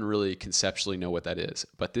didn't even really conceptually know what that is.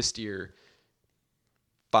 But this deer,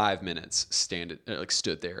 5 minutes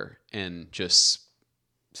stood there and just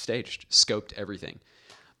scoped everything.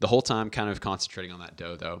 The whole time kind of concentrating on that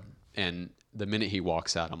doe though. And the minute he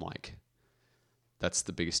walks out, I'm like, that's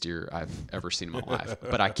the biggest deer I've ever seen in my life.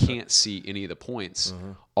 But I can't see any of the points.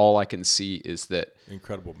 Uh-huh. All I can see is that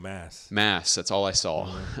incredible mass. That's all I saw.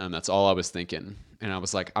 Uh-huh. That's all I was thinking. And I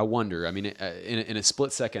was like, I wonder. I mean, in a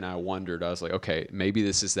split second, I wondered. I was like, okay, maybe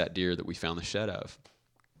this is that deer that we found the shed of.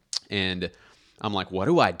 And I'm like, what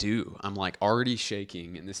do I do? I'm like already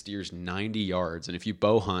shaking, and this deer's 90 yards. And if you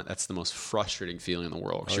bow hunt, that's the most frustrating feeling in the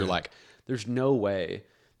world. Because you're like, there's no way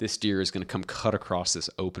this deer is going to come cut across this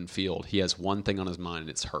open field. He has one thing on his mind, and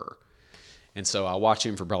it's her. And so I watch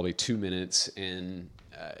him for probably 2 minutes, and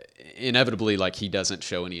inevitably, like, he doesn't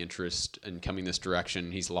show any interest in coming this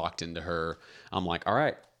direction. He's locked into her. I'm like, all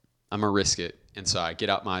right, I'm going to risk it. And so I get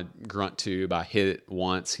out my grunt tube. I hit it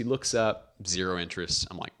once. He looks up, zero interest.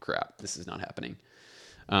 I'm like, crap, this is not happening.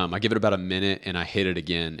 I give it about a minute, and I hit it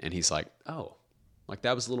again. And he's like, oh, like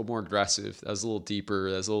that was a little more aggressive. That was a little deeper.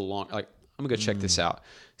 That was a little long. Like, I'm going to go check this out.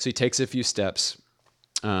 So he takes a few steps,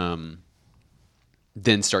 then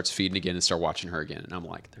starts feeding again and start watching her again. And I'm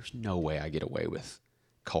like, there's no way I get away with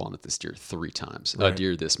calling at this deer 3 times, a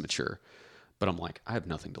deer this mature. But I'm like, I have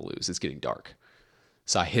nothing to lose. It's getting dark.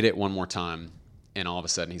 So I hit it one more time, and all of a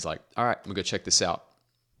sudden he's like, all right, I'm going to go check this out.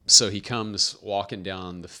 So he comes walking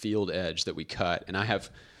down the field edge that we cut, and I have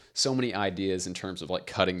so many ideas in terms of like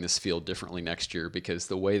cutting this field differently next year, because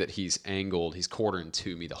the way that he's angled, he's quartering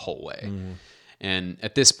to me the whole way. Mm. And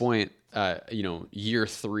at this point, year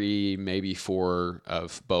 3, maybe 4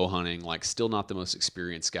 of bow hunting, like still not the most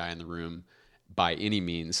experienced guy in the room by any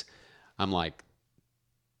means. I'm like,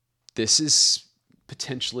 this is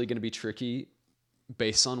potentially going to be tricky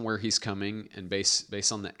based on where he's coming and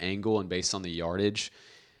based on the angle and based on the yardage.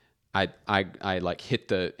 I like hit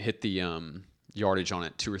the yardage on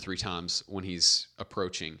it 2 or 3 times when he's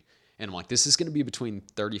approaching, and I'm like, this is going to be between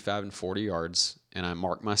 35 and 40 yards, and I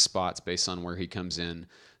mark my spots based on where he comes in.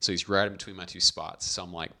 So he's right in between my 2 spots. So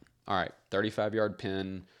I'm like, all right, 35 yard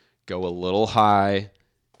pin, go a little high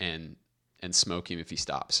and smoke him if he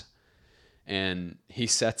stops. and he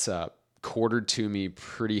sets up, quartered to me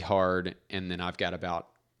pretty hard, and then I've got about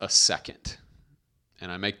a second.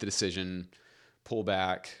 And I make the decision, pull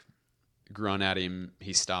back, grunt at him,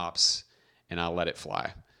 he stops, and I let it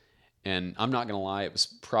fly. And I'm not going to lie, it was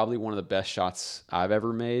probably one of the best shots I've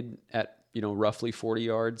ever made at, roughly 40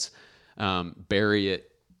 yards. Bury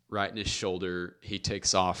it right in his shoulder. He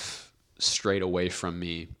takes off straight away from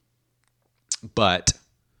me. But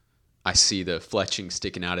I see the fletching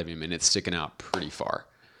sticking out of him, and it's sticking out pretty far.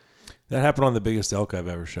 That happened on the biggest elk I've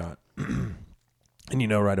ever shot. And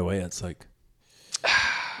right away, it's like...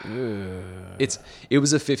 It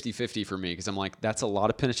was a 50-50 for me because I'm like, that's a lot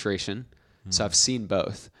of penetration. So I've seen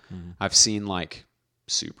both. I've seen like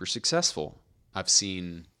super successful. I've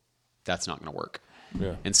seen that's not going to work.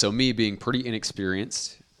 Yeah. And so me being pretty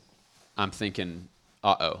inexperienced, I'm thinking,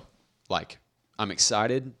 like I'm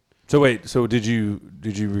excited. So wait, did you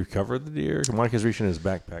recover the deer? Micah's reaching in his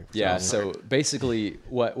backpack. Yeah. So basically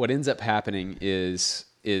what ends up happening is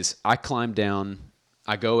I climb down,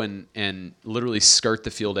 I go and literally skirt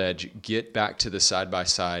the field edge, get back to the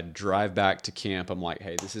side-by-side, drive back to camp. I'm like,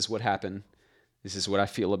 hey, this is what happened. This is what I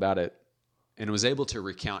feel about it. And was able to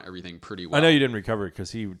recount everything pretty well. I know you didn't recover it because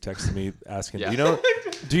he texted me asking, Yeah.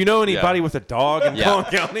 do you know anybody with a dog in Collin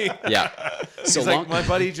County? Yeah. He's like, my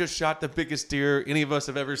buddy just shot the biggest deer any of us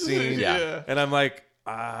have ever seen. Yeah. And I'm like,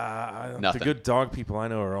 the Nothing. good dog people I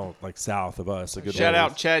know are all like south of us. Shout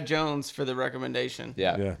out Chad Jones for the recommendation.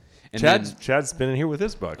 Yeah. Yeah. And Chad's been in here with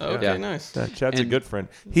his buck. Okay, yeah. nice. Yeah, Chad's a good friend.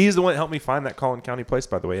 He's the one that helped me find that Collin County place,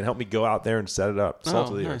 by the way, and helped me go out there and set it up. Salt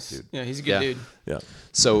of the earth, dude. Yeah, he's a good dude. Yeah.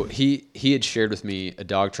 So he had shared with me a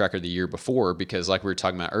dog tracker the year before because like we were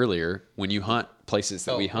talking about earlier, when you hunt places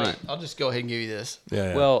that we hunt. Wait, I'll just go ahead and give you this.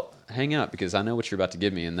 Yeah. Well, hang up because I know what you're about to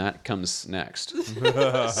give me, and that comes next.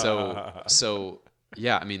 So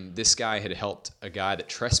yeah, I mean, this guy had helped a guy that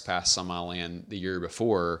trespassed on my land the year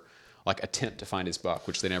before, like attempt to find his buck,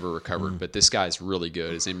 which they never recovered. But this guy's really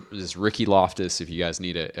good. His name is Ricky Loftus. If you guys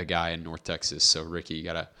need a guy in North Texas, so Ricky, you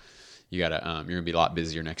gotta you're gonna be a lot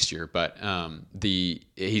busier next year. But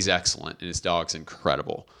he's excellent, and his dog's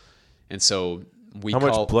incredible. And so How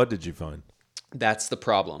much blood did you find? That's the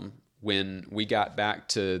problem. When we got back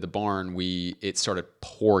to the barn, it started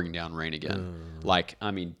pouring down rain again.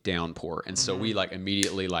 Downpour. And so we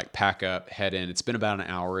immediately pack up, head in. It's been about an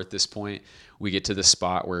hour at this point. We get to the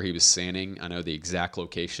spot where he was standing. I know the exact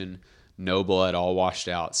location. No blood, all washed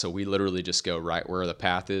out. So we literally just go right where the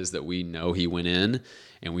path is that we know he went in,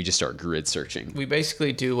 and we just start grid searching. We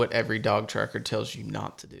basically do what every dog tracker tells you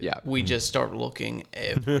not to do. Yeah. We just start looking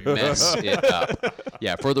everywhere. Mess it up.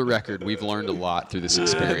 Yeah, for the record, we've learned a lot through this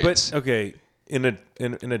experience. But okay, in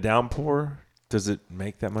a downpour, does it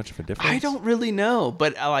make that much of a difference? I don't really know,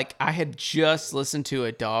 but I had just listened to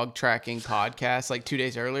a dog tracking podcast 2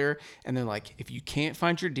 days earlier, and they're like, if you can't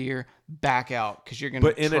find your deer, back out because you're gonna.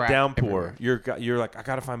 But in a downpour, everywhere. you're like, I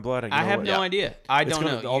gotta find blood. I have no idea. I don't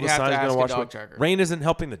know. All You'd the have signs to gonna ask a wash dog away. tracker. Rain isn't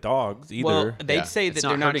helping the dogs either. Well, they'd Yeah. say It's that not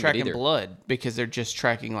they're not hurting it tracking either. blood because they're just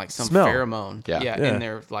tracking some Smell. pheromone. Yeah. And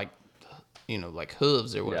they're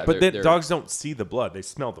hooves or whatever. But they're- then dogs don't see the blood; they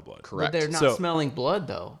smell the blood. Correct. But they're not So- smelling blood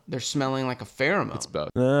though. They're smelling like a pheromone. It's both.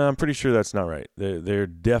 I'm pretty sure that's not right. They're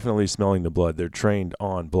definitely smelling the blood. They're trained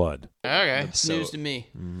on blood. Okay, So- news to me.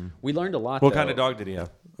 We learned a lot. What kind of dog did he have?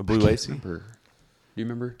 A blue lacy? Do you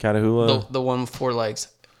remember? Catahoula? The one with 4 legs.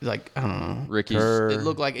 I don't know. Ricky's. It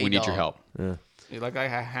looked like a We need dog. your help. It looked like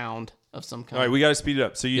a hound of some kind. All right, we got to speed it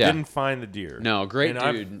up. So you Yeah. didn't find the deer. No, great And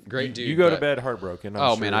I've- dude. Great dude. You go to but- bed heartbroken. I'm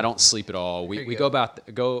Oh sure. man, I don't sleep at all. We go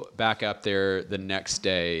back up there the next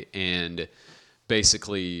day, and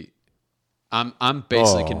basically, I'm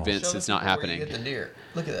basically convinced it's not happening. the deer.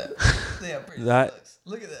 Look at that. See how pretty That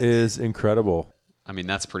Look at is incredible. I mean,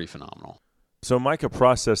 that's pretty phenomenal. So Micah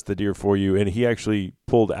processed the deer for you, and he actually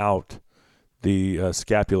pulled out the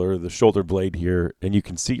scapular, the shoulder blade here, and you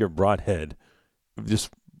can see your broadhead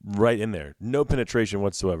just right in there. No penetration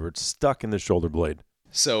whatsoever. It's stuck in the shoulder blade.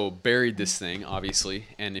 So buried this thing, obviously,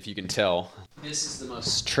 and if you can tell, this is the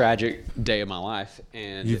most tragic day of my life.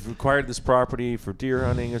 And You've acquired this property for deer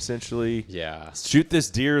hunting, essentially. yeah, Shoot this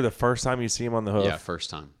deer the first time you see him on the hoof, yeah, first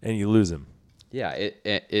time. and you lose him. Yeah,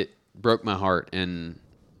 it broke my heart, and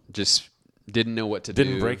just didn't know what to do.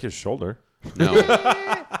 Didn't break his shoulder. No.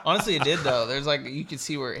 Honestly, it did though. There's you could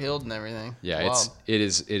see where it healed and everything. Yeah, Wild. it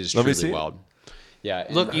is Let me see truly it. wild. Yeah,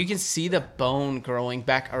 and Look, you can see the bone growing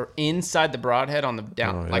back or inside the broadhead on the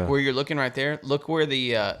down, Oh, yeah. where you're looking right there. Look where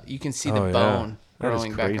the you can see the Oh, yeah. bone That is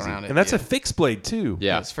growing back crazy. around it. And that's yeah. a fixed blade too.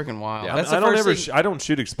 Yeah. It's freaking wild. Yeah. That's the I don't first ever. thing. I don't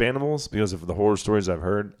shoot expandables because of the horror stories I've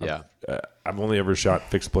heard. Yeah. I've only ever shot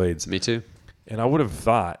fixed blades, Me too. and I would have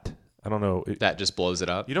thought I don't know. That just blows it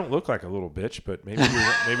up. You don't look like a little bitch, but maybe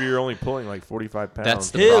you're only pulling like 45 pounds.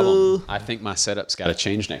 That's the problem. I think my setup's got to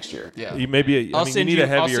change next year. Yeah. You need a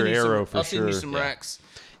heavier arrow for sure. I'll send you some racks.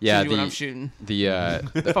 Yeah, what I'm shooting. The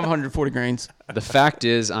 540 grains. The fact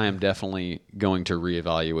is, I am definitely going to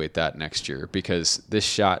reevaluate that next year because this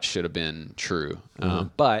shot should have been true.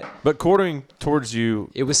 But quartering towards you,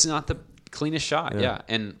 it was not the cleanest shot. Yeah.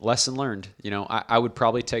 And lesson learned. I would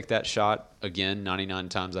probably take that shot again 99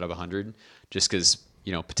 times out of 100 just because,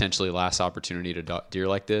 potentially last opportunity to deer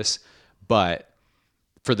like this. But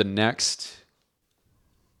for the next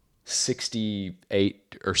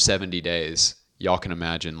 68 or 70 days, y'all can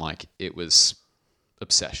imagine like it was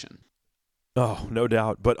obsession. Oh, no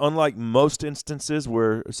doubt. But unlike most instances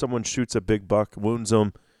where someone shoots a big buck, wounds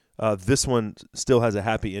them, this one still has a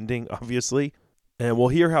happy ending, obviously. And we'll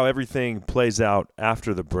hear how everything plays out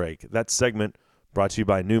after the break. That segment brought to you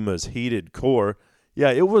by Numa's Heated Core.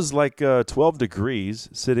 Yeah, it was like 12 degrees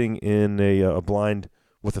sitting in a blind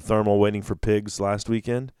with a thermal waiting for pigs last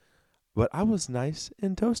weekend. But I was nice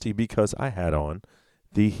and toasty because I had on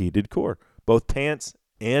the Heated Core. Both pants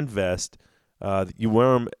and vest. You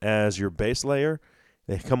wear them as your base layer.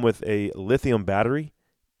 They come with a lithium battery,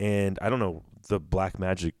 and I don't know the black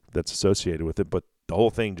magic that's associated with it, but the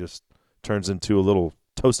whole thing just turns into a little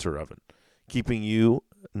toaster oven, keeping you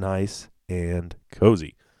nice and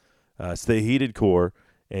cozy. It's the Heated Core,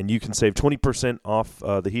 and you can save 20% off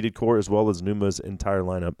the Heated Core as well as Numa's entire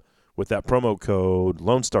lineup with that promo code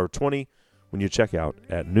LoneStar20 when you check out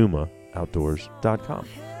at NumaOutdoors.com.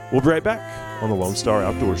 We'll be right back on the Lone Star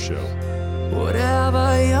Outdoors Show.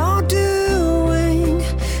 Whatever you're doing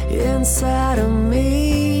inside of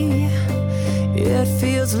me, it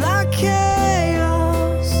feels like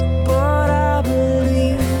chaos, but I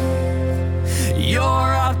believe you're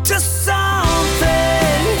up to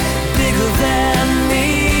something bigger than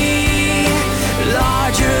me,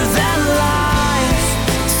 larger than life,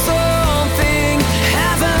 something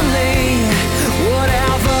heavenly,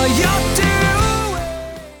 whatever you're doing.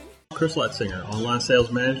 Chris Letzinger, online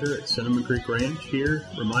sales manager at Cinnamon Creek Ranch here,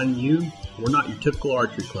 reminding you we're not your typical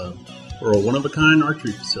archery club. We're a one-of-a-kind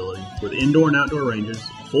archery facility with indoor and outdoor ranges,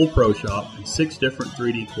 a full pro shop, and 6 different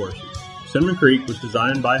 3D courses. Cinnamon Creek was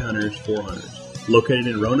designed by hunters for hunters. Located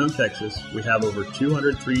in Roanoke, Texas, we have over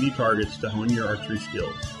 200 3D targets to hone your archery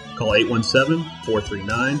skills. Call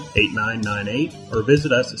 817-439-8998 or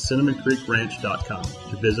visit us at cinnamoncreekranch.com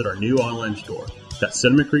to visit our new online store. That's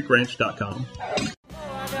cinnamoncreekranch.com.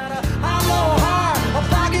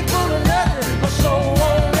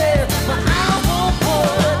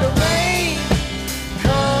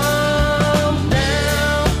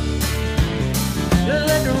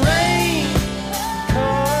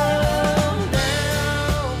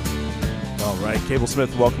 Cable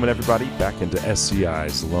Smith welcoming everybody back into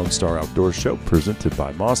SCI's Lone Star Outdoors Show presented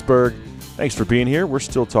by Mossberg. Thanks for being here. We're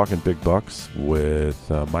still talking big bucks with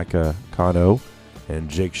Micah Cano and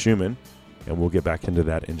Jake Schumann, and we'll get back into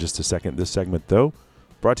that in just a second. This segment, though,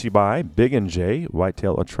 brought to you by Big & J,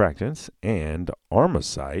 Whitetail Attractants, and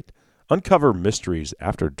Armasight. Uncover mysteries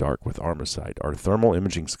after dark with Armasight. Our thermal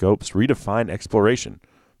imaging scopes redefine exploration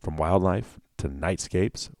from wildlife to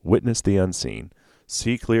nightscapes. Witness the unseen.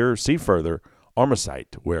 See clearer, see further.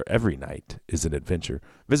 Armasight, where every night is an adventure.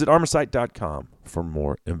 Visit armasight.com for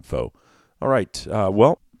more info. All right,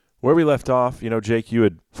 well, where we left off, Jake, you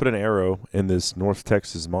had put an arrow in this North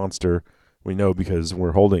Texas monster. We know because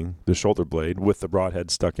we're holding the shoulder blade with the broadhead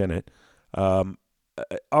stuck in it.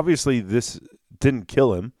 Obviously, this didn't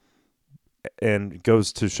kill him, and it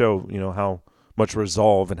goes to show, how much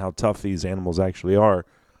resolve and how tough these animals actually are.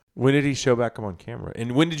 When did he show back up on camera?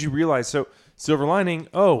 And when did you realize? So, silver lining,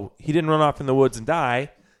 he didn't run off in the woods and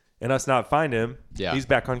die and us not find him. Yeah. He's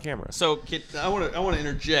back on camera. So, I want to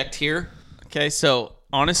interject here. Okay, so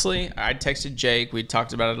honestly, I texted Jake. We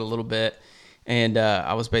talked about it a little bit. And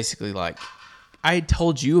I was basically like, I had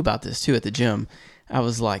told you about this too at the gym. I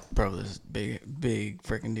was like, bro, this big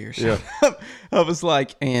freaking deer shot up. I was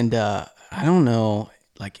like, and I don't know,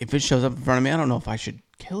 like if it shows up in front of me, I don't know if I should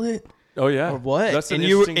kill it. Oh yeah, or what? That's an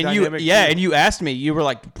interesting dynamic. And you asked me. You were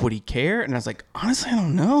like, "Would he care?" And I was like, "Honestly, I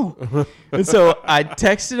don't know." And so I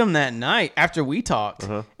texted him that night after we talked,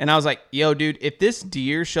 and I was like, "Yo, dude, if this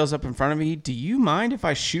deer shows up in front of me, do you mind if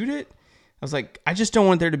I shoot it?" I was like, "I just don't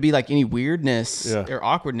want there to be like any weirdness or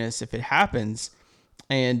awkwardness if it happens."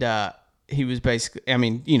 And he was basically, I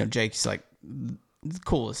mean, Jake's like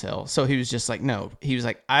cool as hell, so he was just like, "No." He was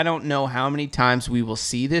like, "I don't know how many times we will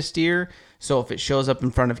see this deer." So if it shows up in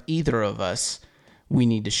front of either of us, we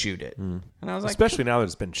need to shoot it. And I was like, especially now that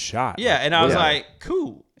it's been shot. Yeah, and I was like,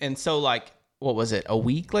 cool. And so like what was it? A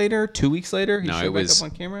week later, 2 weeks later, he No, showed it was back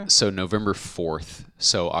up on camera. So November 4th.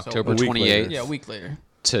 So October a week later. 28th Yeah, a week later.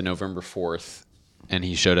 to November 4th, and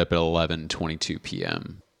he showed up at 11:22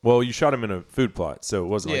 p.m. Well, you shot him in a food plot, so it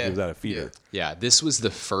wasn't like Yeah. he was at a feeder. Yeah, this was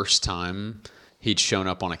the first time he'd shown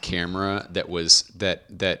up on a camera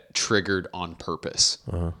that triggered on purpose.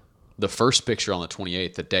 The first picture on the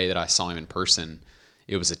 28th, the day that I saw him in person,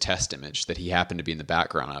 it was a test image that he happened to be in the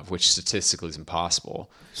background of, which statistically is impossible.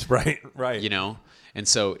 Right. You know? And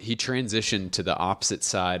so he transitioned to the opposite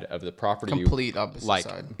side of the property. Complete opposite like,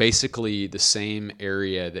 side. basically the same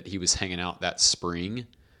area that he was hanging out that spring,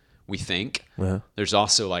 we think. Uh-huh. There's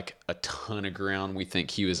also like a ton of ground. We think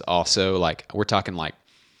he was also like, we're talking like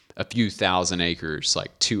a few thousand acres,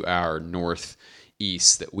 like 2 hour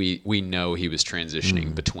northeast that we know he was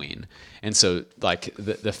transitioning between. And so like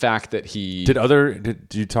the fact that he Did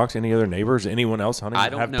you talk to any other neighbors? Anyone else hunting? I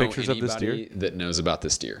don't have know pictures of anybody this deer? that knows about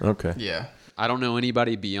this deer. Okay. Yeah. I don't know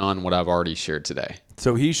anybody beyond what I've already shared today.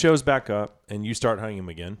 So he shows back up, and you start hunting him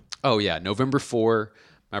again. Oh yeah, November 4.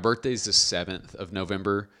 My birthday's the 7th of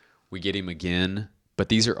November. We get him again, but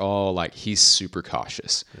these are all like he's super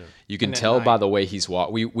cautious. Yeah. You can tell by the way he's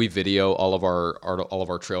walked. We video all of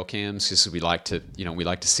our trail cams because we like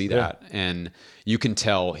to see that, and you can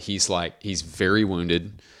tell he's very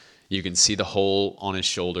wounded. You can see the hole on his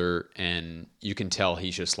shoulder, and you can tell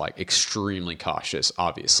he's just like extremely cautious,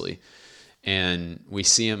 obviously. And we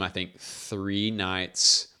see him, I think, 3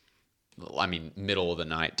 nights. I mean, middle of the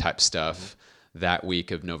night type stuff that week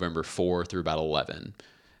of November 4 through about 11.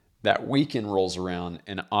 That weekend rolls around,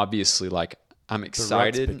 and obviously, like, I'm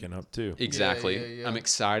excited. The rut's picking up too. Exactly. Yeah. I'm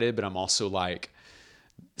excited, but I'm also like,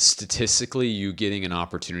 statistically, you getting an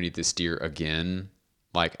opportunity at this deer again.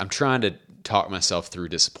 Like, I'm trying to talk myself through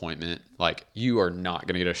disappointment. Like, you are not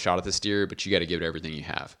going to get a shot at this deer, but you got to give it everything you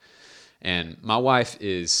have. And my wife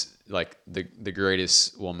is like the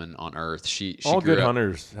greatest woman on earth. She all grew good up,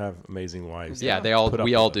 hunters have amazing wives. Yeah, we Put all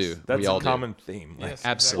up with do. us. That's we all a common theme. Like, Yes,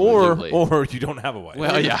 Absolutely. or you don't have a wife.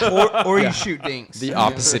 Well, yeah. Or you shoot dinks. The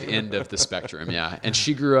opposite end of the spectrum, yeah. And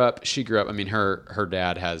she grew up. I mean, her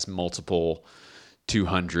dad has multiple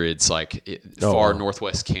 200s, like far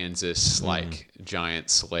northwest Kansas, like giant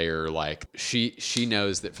slayer. Like she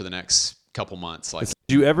knows that for the next couple months, like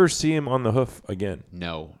Do you ever see him on the hoof again?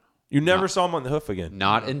 no, You never saw him on the hoof again.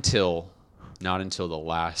 not until the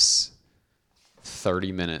last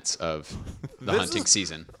 30 minutes of the hunting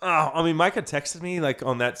season. Oh, I mean, Micah texted me like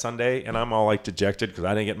on that Sunday, and I'm all like dejected because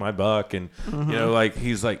I didn't get my buck, and you know, like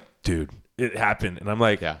he's like, "Dude, it happened," and I'm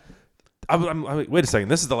like, Yeah. I'm like, wait a second,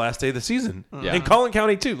 this is the last day of the season Yeah. in Collin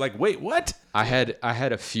County too. Like, wait, what? I had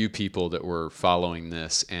a few people that were following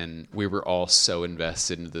this, and we were all so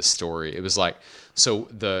invested into this story. It was like, so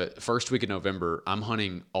the first week of November, I'm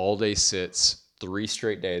hunting all day sits, 3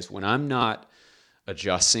 straight days. When I'm not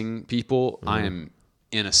adjusting people, I am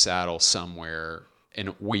in a saddle somewhere,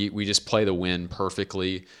 and we just play the wind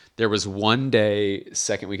perfectly. There was one day,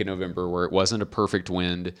 second week of November, where it wasn't a perfect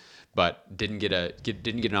wind, but didn't get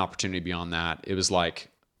an opportunity beyond that. It was like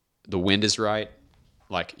the wind is right.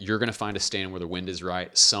 Like, you're going to find a stand where the wind is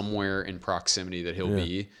right somewhere in proximity that he'll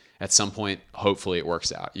be at some point. Hopefully it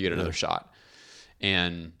works out. You get another shot.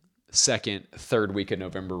 And second, third week of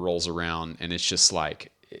November rolls around, and it's just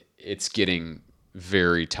like, it's getting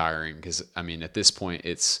very tiring. Cause I mean, at this point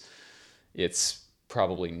it's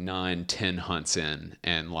probably 9-10 hunts in,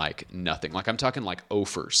 and like nothing. Like, I'm talking like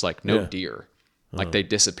offers, like no deer. Like they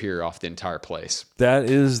disappear off the entire place. That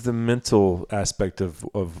is the mental aspect of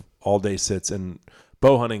all day sits and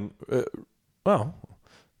bow hunting. Well,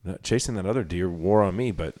 chasing that other deer wore on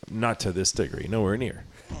me, but not to this degree, nowhere near.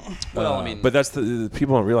 Well, I mean, But that's the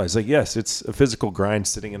people don't realize. Like, yes, it's a physical grind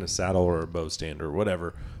sitting in a saddle or a bow stand or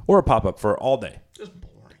whatever, or a pop up for all day. Just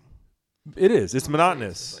boring. It is. It's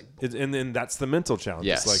monotonous. And then that's the mental challenge.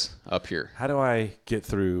 yes, It's like, up here. how do I get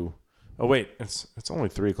through? Oh wait, it's only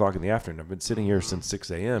 3:00 in the afternoon. I've been sitting here since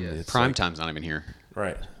 6 a.m. It's Prime like, time's not even here.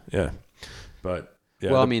 right? Yeah, but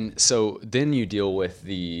yeah. Well, I mean, so then you deal with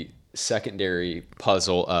the secondary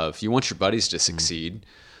puzzle of you want your buddies to succeed.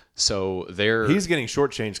 So they're he's getting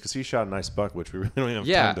shortchanged because he shot a nice buck, which we really don't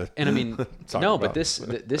have time to. and I mean, talk no, about, but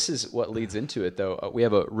this is what leads into it though. We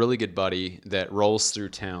have a really good buddy that rolls through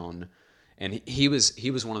town, and he was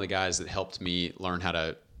one of the guys that helped me learn how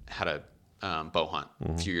to bow hunt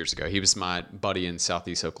a few years ago. He was my buddy in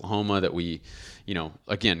Southeast Oklahoma that we,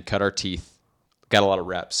 again, cut our teeth, got a lot of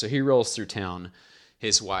reps. So he rolls through town.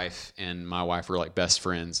 His wife and my wife were like best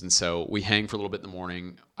friends. And so we hang for a little bit in the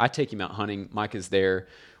morning. I take him out hunting. Mike is there.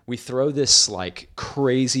 We throw this like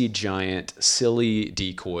crazy giant silly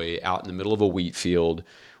decoy out in the middle of a wheat field.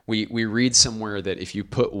 We read somewhere that if you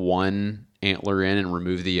put one antler in and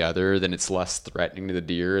remove the other, then it's less threatening to the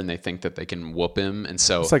deer and they think that they can whoop him. And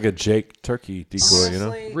so It's like a Jake turkey decoy,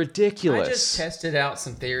 Honestly, ridiculous. I just tested out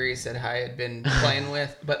some theories that I had been playing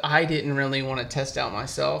with, but I didn't really want to test out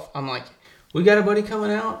myself. I'm like, we got a buddy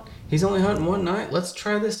coming out. He's only hunting one night. Let's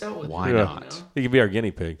try this out with him. Why not? You know? He could be our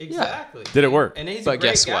guinea pig. Exactly. Did it work? And he's But a great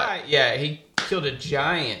guess what? guy. Yeah, he killed a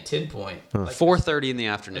giant 10-point. Like 4:30 in the a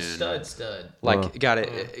afternoon. stud. Like got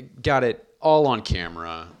it all on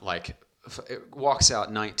camera. Like it walks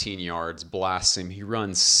out 19 yards, blasts him. He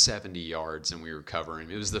runs 70 yards, and we recover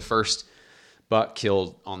him. It was the first buck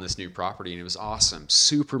killed on this new property, and it was awesome.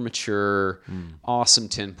 Super mature, awesome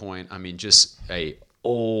 10-point. I mean, just a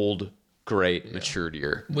old, great mature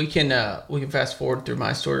deer. We can fast forward through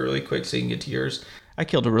my story really quick so you can get to yours. I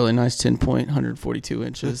killed a really nice 10-point, 142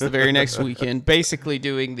 inches the very next weekend, basically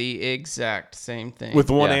doing the exact same thing. With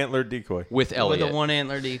one antler decoy. With Elliot. With a one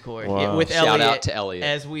antler decoy. Wow. Yeah, with Shout Elliot. out to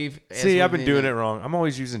Elliot. I've been doing it wrong. I'm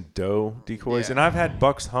always using doe decoys, Yeah. and I've had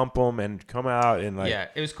bucks hump them and come out and like. Yeah,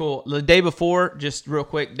 it was cool. The day before, just real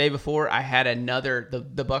quick, I had another,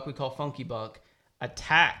 the buck we call Funky Buck,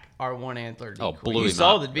 attack our one antler decoy. blew You him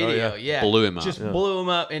saw up. the video, yeah. Blew him up. Just blew him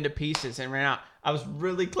up into pieces and ran out. I was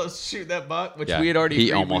really close to shoot that buck, which Yeah, we had already he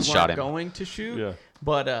agreed almost we shot weren't him. going to shoot. Yeah.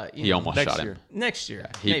 But He almost next shot him. year. Next year,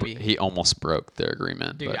 He maybe. he almost broke their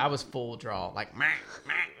agreement. Dude, but I was full draw, like, meh,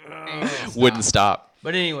 meh, wouldn't stop.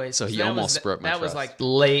 But anyways, So he that almost was, broke my That was trust. like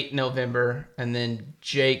late November, and then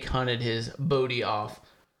Jake hunted his booty off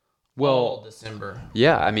Well, all December.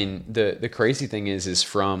 yeah, I mean, the crazy thing is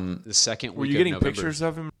from the second Were week you of getting November, pictures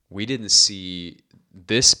of him? we didn't see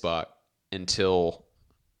this buck until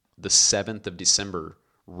the 7th of December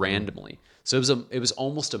randomly. So it was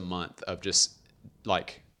almost a month of just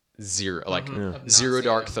like zero, like Of not zero seeing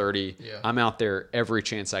dark him. 30. Yeah. I'm out there every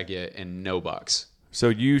chance I get and no bucks.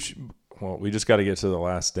 So well, we just got to get to the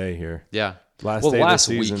last day here. Yeah. Last well, day of the last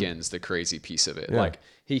season. weekend's the crazy piece of it. Yeah. Like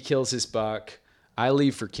he kills his buck. I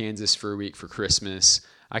leave for Kansas for a week for Christmas.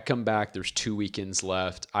 I come back. There's 2 weekends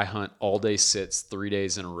left. I hunt all day sits 3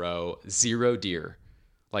 days in a row. Zero deer.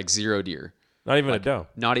 Not even a doe.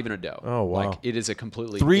 Not even a doe. Oh, wow. Like it is a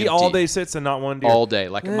completely 3 empty, all-day sits and not one deer. all day.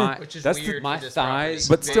 Like Which is That's weird my for this thighs-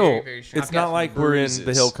 property. But still, Very strange. it's not like we're in the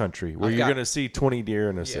bruises. hill country where I've you're got- going to see 20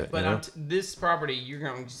 deer in a Yeah, sit. but you know? this property, you're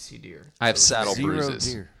going to see deer. I have saddle Zero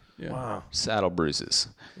bruises. deer. Wow. Saddle bruises.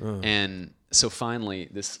 And so finally,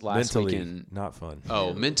 this last Mentally, weekend, not fun.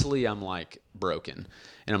 oh, mentally, I'm like broken.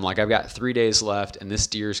 And I'm like, I've got 3 days left, and this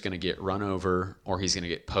deer's going to get run over, or he's going to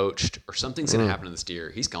get poached, or something's going to happen to this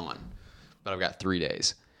deer. He's gone. But I've got 3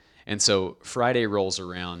 days. And so Friday rolls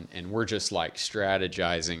around, and we're just like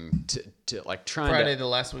strategizing to like trying Friday, to. the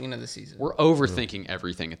last weekend of the season. We're overthinking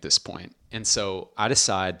everything at this point. And so I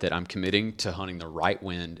decide that I'm committing to hunting the right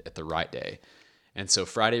wind at the right day. And so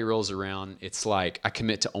Friday rolls around. It's like I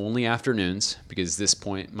commit to only afternoons because at this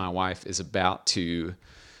point my wife is about to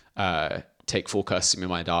take full custody of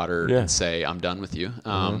my daughter and say, I'm done with you.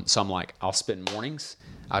 So I'm like, I'll spend mornings.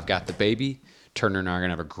 I've got the baby. Turner and I are going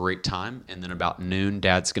to have a great time. And then about noon,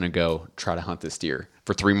 Dad's going to go try to hunt this deer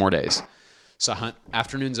for 3 more days. So I hunt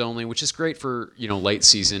afternoons only, which is great for, late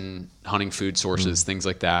season hunting food sources, things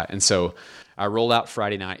like that. And so I roll out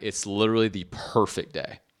Friday night. It's literally the perfect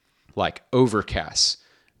day. Like overcast,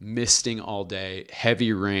 misting all day,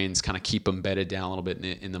 heavy rains kind of keep them bedded down a little bit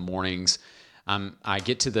in the mornings. I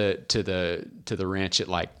get to the ranch at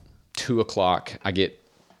like 2:00. I get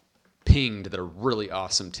pinged that a really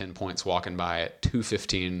awesome 10 points walking by at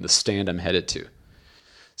 2:15, the stand I'm headed to.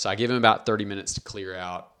 So I give him about 30 minutes to clear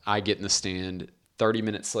out. I get in the stand. 30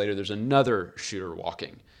 minutes later, there's another shooter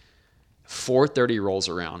walking. 4:30 rolls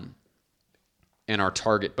around, and our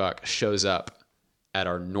target buck shows up at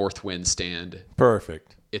our north wind stand.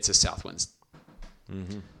 Perfect. It's a south wind.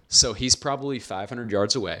 So he's probably 500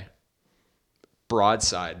 yards away,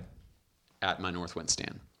 broadside at my north wind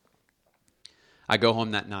stand. I go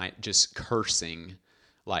home that night just cursing,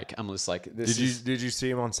 like I'm just like this. Did you see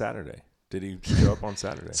him on Saturday? Did he show up on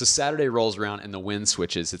Saturday? So Saturday rolls around and the wind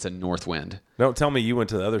switches. It's a north wind. Don't tell me you went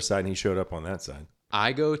to the other side and he showed up on that side.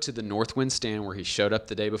 I go to the north wind stand where he showed up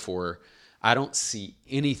the day before. I don't see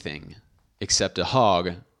anything except a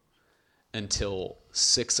hog until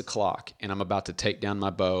 6:00, and I'm about to take down my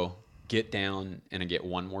bow, get down, and I get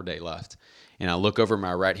 1 more day left. And I look over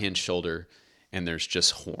my right hand shoulder, and there's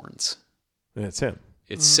just horns. And it's him.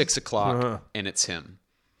 It's 6:00, and it's him.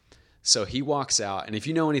 So he walks out, and if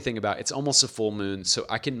you know anything about it's almost a full moon, so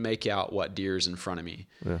I can make out what deer's in front of me.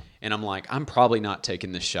 Yeah. And I'm like, I'm probably not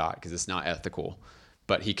taking this shot because it's not ethical.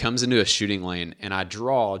 But he comes into a shooting lane, and I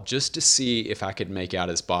draw just to see if I could make out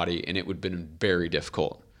his body, and it would have been very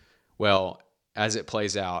difficult. Well, as it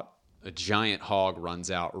plays out, a giant hog runs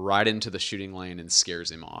out right into the shooting lane and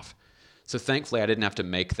scares him off. So thankfully I didn't have to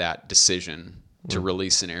make that decision to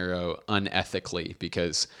release an arrow unethically,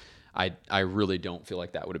 because I really don't feel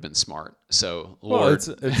like that would have been smart. So Lord,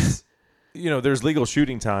 it's there's legal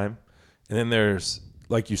shooting time, and then there's,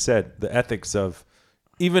 like you said, the ethics of,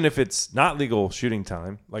 even if it's not legal shooting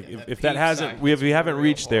time, like if that hasn't, we haven't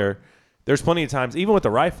reached there, there's plenty of times, even with the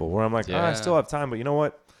rifle, where I'm like, I still have time, but you know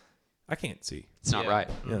what? I can't see. It's not right.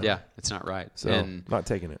 Yeah, it's not right. So and not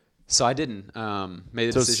taking it. So I didn't. Made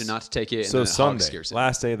the decision not to take it. And so then Sunday, scares it.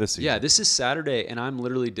 last day of the season. Yeah, this is Saturday, and I'm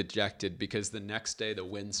literally dejected because the next day the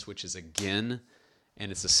wind switches again,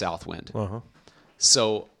 and it's a south wind.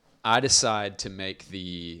 So I decide to make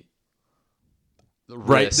the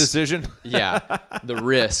right risk. Decision. Yeah, the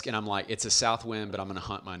risk, and I'm like, it's a south wind, but I'm going to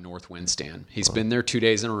hunt my north wind stand. He's been there 2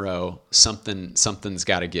 days in a row. Something's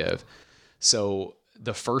got to give. So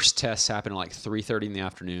the first test happened at like 3:30 in the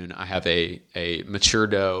afternoon. I have a mature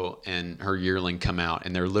doe and her yearling come out,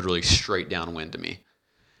 and they're literally straight downwind to me.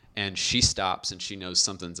 And she stops, and she knows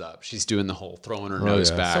something's up. She's doing the whole throwing her nose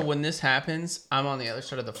back. So when this happens, I'm on the other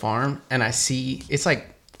side of the farm, and I see it's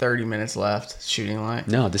like 30 minutes left shooting light.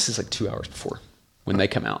 No, this is like 2 hours before when they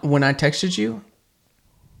come out. When I texted you?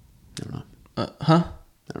 I don't know.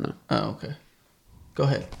 I don't know. Oh, okay. Go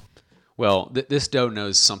ahead. Well, this doe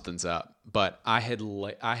knows something's up, but I had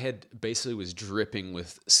basically was dripping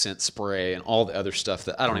with scent spray and all the other stuff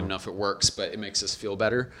that I don't even know if it works, but it makes us feel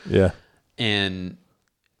better. Yeah. And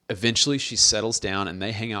eventually she settles down, and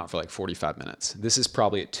they hang out for like 45 minutes. This is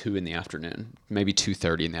probably at 2 in the afternoon, maybe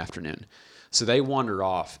 2:30 in the afternoon. So they wander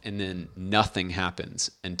off, and then nothing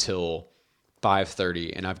happens until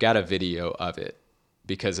 5:30, and I've got a video of it.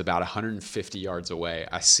 Because about 150 yards away,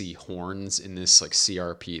 I see horns in this like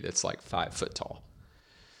CRP that's like 5 foot tall.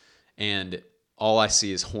 And all I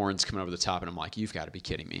see is horns coming over the top. And I'm like, you've got to be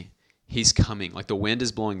kidding me. He's coming. Like the wind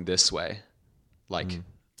is blowing this way. Like,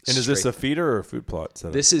 And is this a feeder or a food plot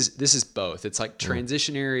setup? This is both. It's like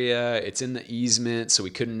transition area. It's in the easement. So we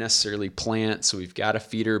couldn't necessarily plant. So we've got a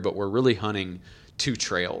feeder, but we're really hunting 2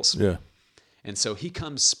 trails. Yeah. And so he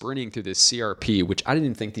comes sprinting through this CRP, which I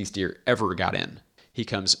didn't think these deer ever got in. He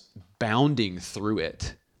comes bounding through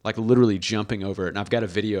it, like literally jumping over it. And I've got a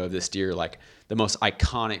video of this deer, like the most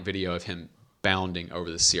iconic video of him bounding over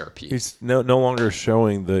the CRP. He's no longer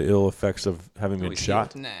showing the ill effects of having been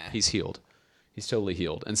shot. Healed. Nah. He's healed. He's totally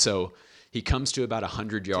healed. And so he comes to about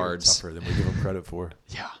 100 yards. Tougher than we give him credit for.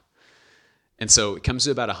 Yeah. And so it comes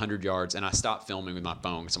to about 100 yards, and I stop filming with my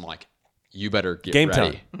phone because I'm like, you better get Game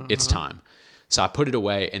ready. time. It's time. So I put it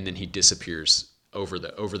away, and then he disappears over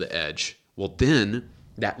the edge. Well, then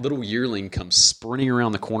that little yearling comes sprinting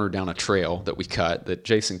around the corner down a trail that we cut, that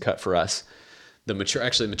Jason cut for us. The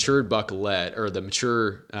matured buck led, or the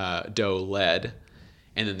mature doe led,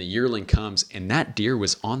 and then the yearling comes, and that deer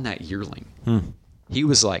was on that yearling. He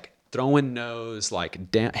was like throwing nose,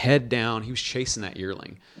 like head down. He was chasing that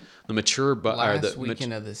yearling. The mature buck, last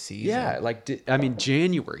weekend of the season. Yeah,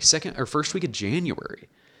 January, first week of January.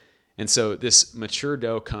 And so this mature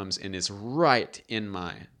doe comes and is right in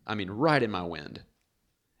my wind.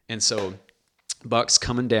 And so buck's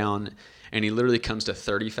coming down, and he literally comes to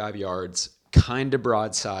 35 yards, kind of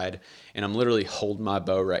broadside, and I'm literally holding my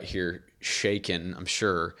bow right here, shaking, I'm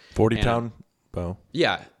sure. 40-pound bow.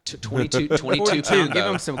 Yeah, 22 pound bow. Give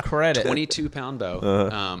him some credit. 22-pound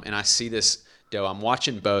bow. And I see this doe. I'm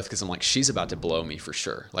watching both because I'm like, she's about to blow me for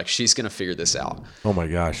sure. Like, she's going to figure this out. Oh, my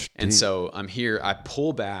gosh. And so I'm here. I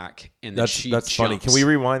pull back, and then she That's jumps. funny. Can we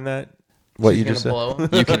rewind that? What you just said? Blow him?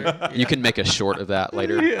 You can make a short of that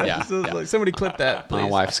later. Yeah. Like, somebody clip that, please. My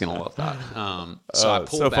wife's going to love that. So I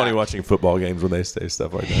pull so back. funny watching football games when they say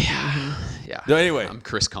stuff like that. Yeah. No, anyway. I'm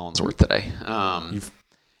Chris Collinsworth today.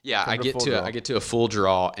 I get to a full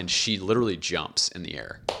draw, and she literally jumps in the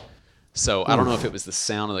air. So I don't know if it was the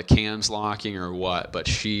sound of the cams locking or what, but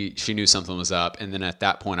she knew something was up. And then at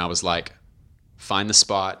that point, I was like, find the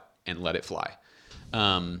spot and let it fly.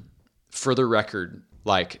 For the record,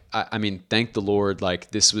 like, I mean, thank the Lord,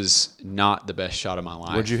 like, this was not the best shot of my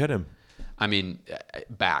life. Where'd you hit him? I mean,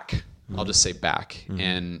 back. I'll just say back.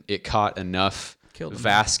 And it caught enough Killed him.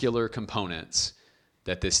 vascular components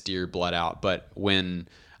that this deer bled out. But when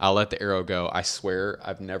I let the arrow go, I swear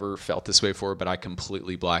I've never felt this way before, but I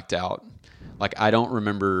completely blacked out. Like, I don't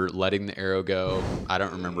remember letting the arrow go. I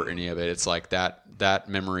don't remember any of it. It's like that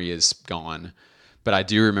memory is gone. But I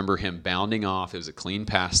do remember him bounding off. It was a clean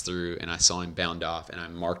pass through, and I saw him bound off, and I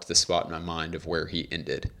marked the spot in my mind of where he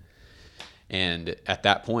ended. And at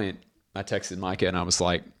that point, I texted Micah, and I was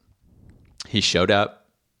like, he showed up,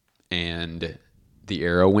 and the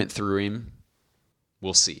arrow went through him,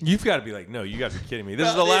 we'll see. You've got to be like, no, you got to be kidding me. This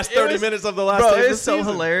is the last 30 minutes of the last Bro, day of the it's so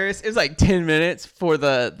season. hilarious. It was like 10 minutes for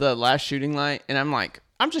the last shooting light, and I'm like,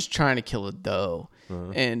 I'm just trying to kill a doe.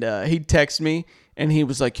 And he texted me, and he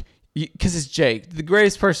was like, because it's Jake, the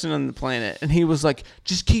greatest person on the planet, and he was like,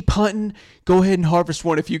 just keep hunting. Go ahead and harvest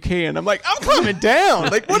one if you can. I'm like, I'm coming down.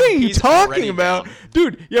 Like, what are you He's talking already about? down.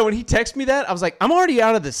 Dude, yeah, when he texted me that, I was like, I'm already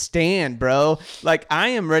out of the stand, bro. Like, I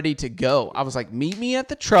am ready to go. I was like, meet me at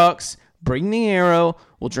the trucks. Bring the arrow.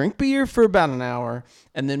 We'll drink beer for about an hour,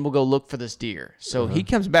 and then we'll go look for this deer. So he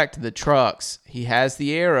comes back to the trucks. He has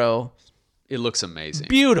the arrow. It looks amazing.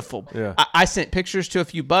 Beautiful. Yeah. I sent pictures to a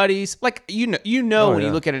few buddies. Like, you know, when yeah.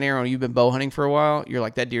 you look at an arrow and you've been bow hunting for a while, you're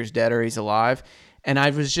like, that deer's dead or he's alive. And I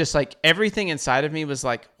was just like, everything inside of me was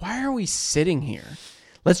like, why are we sitting here?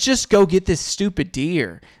 Let's just go get this stupid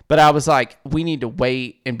deer. But I was like, we need to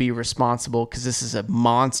wait and be responsible because this is a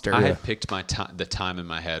monster. I had picked the time in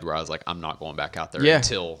my head where I was like, I'm not going back out there Yeah.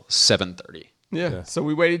 until 7:30. Yeah. So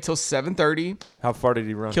we waited till 7:30. How far did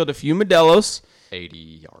he run? Killed a few Modelos. 80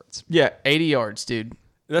 yards. Yeah, 80 yards, dude.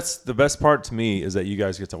 That's the best part to me is that you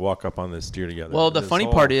guys get to walk up on this deer together. Well, the This funny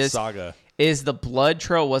whole part is saga. the blood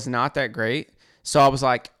trail was not that great. So I was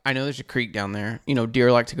like, I know there's a creek down there. You know,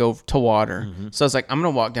 deer like to go to water. Mm-hmm. So I was like, I'm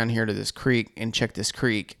going to walk down here to this creek and check this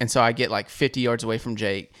creek. And so I get like 50 yards away from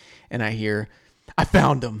Jake and I hear, I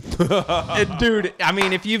found him. And dude, I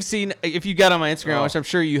mean, if you got on my Instagram, which I'm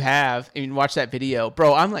sure you have, and watch that video,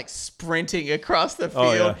 bro, I'm like sprinting across the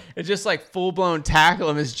field yeah. and just like full blown tackle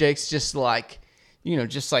him as Jake's just like, you know,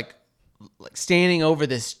 just like standing over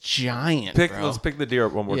this giant. Bro. Let's pick the deer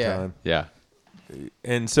up one more Yeah. time. Yeah.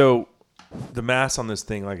 And so the mass on this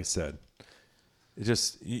thing, like I said, it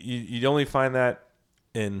just you only find that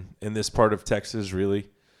in this part of Texas, really.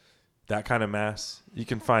 That kind of mass. You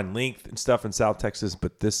can find length and stuff in South Texas,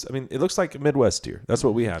 but this, I mean, it looks like a Midwest deer. That's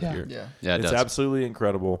what we have here. Yeah. Yeah, it it's does. absolutely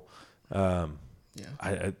incredible.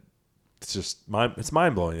 It's just it's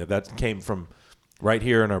mind blowing that came from right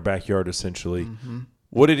here in our backyard, essentially. Mm-hmm.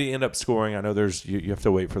 What did he end up scoring? I know there's you have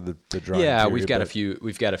to wait for the drying. Yeah, period, we've got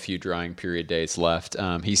but- a few drying period days left.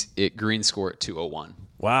 Green score at 201.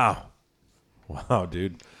 Wow,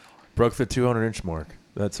 dude, broke the 200-inch mark.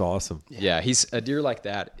 That's awesome. Yeah, he's a deer like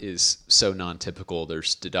that is so non-typical.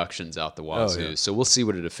 There's deductions out the wazoo, yeah. so we'll see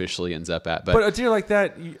what it officially ends up at. But a deer like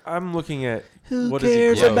that, I'm looking at. Who what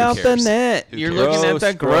cares is he about Who the cares? net? Who You're cares? looking at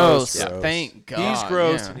that gross. Gross. Thank God. He's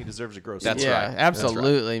gross yeah. and he deserves a gross. That's score. Yeah, right.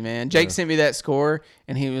 absolutely, man. Jake sent me that score,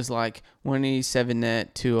 and he was like, 187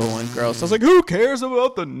 net, 201 gross. I was like, who cares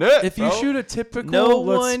about the net? If you bro? shoot a typical, No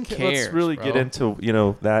let's one cares, really bro. get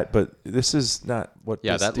into that. But this is not what.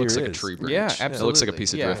 Yeah, this that looks deer like a is. tree branch. Yeah, It looks like a absolutely.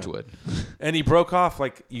 piece of Yeah. driftwood. And he broke off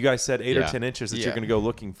like you guys said, 8 or Yeah. 10 inches that Yeah. you're going to go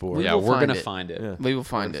looking for. Yeah, will we're find gonna it. find it. Yeah. we will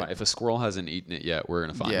find it. If a squirrel hasn't eaten it yet, we're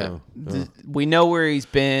gonna find Yeah. it. We know where he's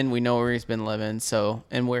been. We know where he's been living. So,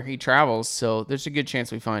 and where he travels. So there's a good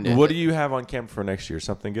chance we find it. What do you have on camp for next year?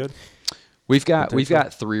 Something good? We've got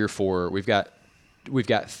 3 or 4. We've got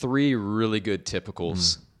 3 really good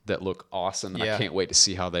typicals that look awesome, and Yeah. I can't wait to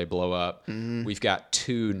see how they blow up. We've got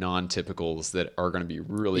 2 non-typicals that are going to be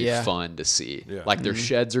really Yeah. fun to see. Yeah. Like their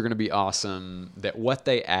sheds are going to be awesome. That what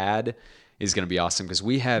they add is going to be awesome because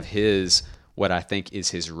we have what I think is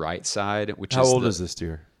his right side, which How is old is this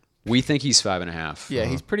deer? We think he's 5.5. Yeah,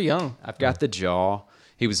 he's pretty young. I've got the jaw.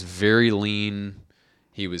 He was very lean.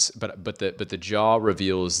 He was, but the jaw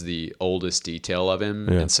reveals the oldest detail of him,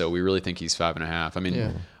 Yeah. and so we really think he's 5.5. I mean,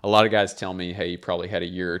 Yeah. a lot of guys tell me, "Hey, he probably had a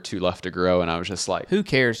year or 2 left to grow," and I was just like, Who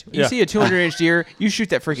cares? You Yeah. see a 200-inch deer, you shoot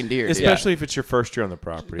that freaking deer. dude. Especially if it's your first year on the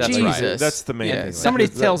property. That's Jesus. right. That's the main Yeah, thing. somebody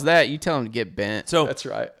Like, tells that, you tell him to get bent. So "That's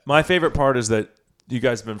right." my favorite part is that you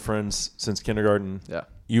guys have been friends since kindergarten. Yeah.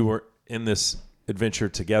 You were in this adventure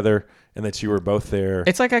together, and that you were both there.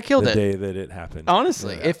 It's like I killed the it. day that it happened.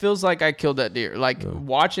 Honestly, it feels like I killed that deer. Like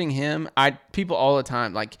watching him, people all the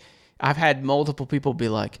time, like I've had multiple people be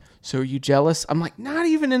like, "So are you jealous?" I'm like, not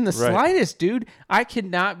even in the slightest, dude. I could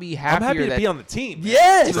not be happier. I'm happy to that- be on the team.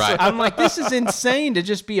 Yes, Right. I'm like, this is insane to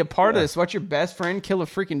just be a part of this. Watch your best friend kill a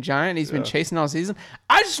freaking giant he's been chasing all season.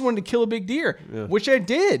 I just wanted to kill a big deer, which I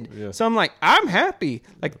did. So I'm like, I'm happy.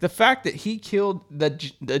 Like the fact that he killed the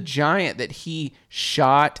giant that he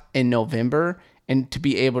shot in November, and to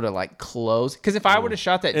be able to like close. Because if I would have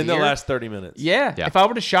shot that In deer the last 30 minutes. yeah. Yeah. If I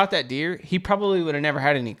would have shot that deer, he probably would have never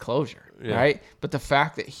had any closure, right? But the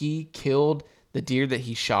fact that he killed the deer that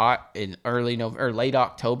he shot in early November or late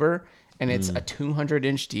October and it's a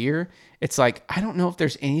 200-inch deer, it's like, I don't know if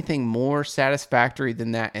there's anything more satisfactory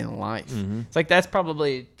than that in life. It's like, that's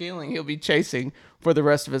probably a feeling he'll be chasing for the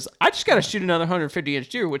rest of his. I just got to shoot another 150-inch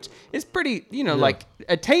deer, which is pretty, like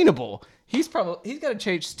attainable. He's got to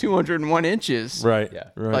chase 201 inches. Right. Yeah.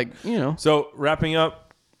 Right. Like, So wrapping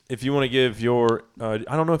up, if you want to give your, I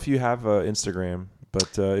don't know if you have Instagram,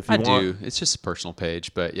 but if you I want. do. It's just a personal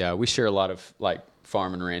page, but yeah, we share a lot of like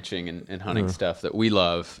farm and ranching and hunting stuff that we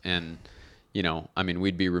love. And,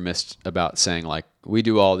 we'd be remiss about saying like, we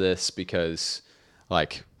do all this because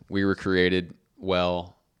like we were created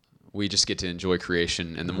well. We just get to enjoy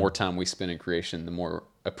creation. And the more time we spend in creation, the more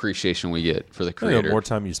appreciation we get for the creator. The more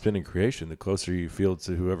time you spend in creation, the closer you feel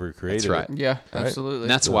to whoever created That's right. it. yeah, absolutely. And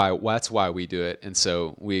that's why we do it. And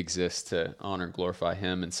so we exist to honor and glorify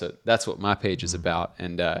him. And so that's what my page is about.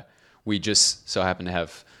 And we just so happen to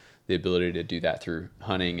have the ability to do that through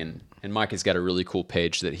hunting. And Mike has got a really cool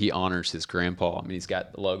page that he honors his grandpa. I mean, he's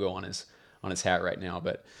got the logo on his hat right now,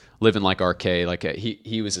 but living like RK, like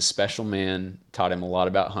he was a special man, taught him a lot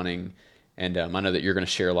about hunting. And I know that you're going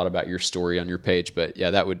to share a lot about your story on your page, but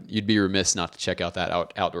yeah, you'd be remiss not to check out that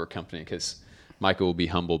outdoor company, because Micah will be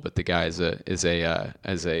humble, but the guy is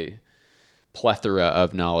a plethora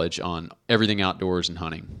of knowledge on everything outdoors and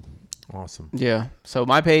hunting. Awesome. Yeah. So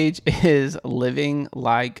my page is living_RK,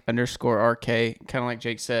 kind of like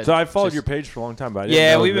Jake said. So I followed your page for a long time, but I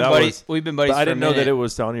didn't know we've been that buddies. We've been buddies. But I didn't for a know that minute. it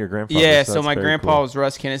was on your grandfather. Yeah. So So that's my very grandpa cool. was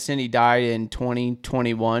Russ Kennison. He died in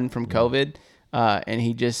 2021 from COVID. And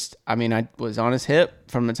he just, I was on his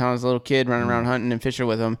hip from the time I was a little kid, running around hunting and fishing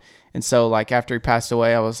with him. And so, like, after he passed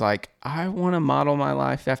away, I was like, I want to model my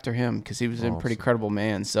life after him, because he was a pretty credible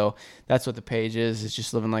man. So that's what the page is. It's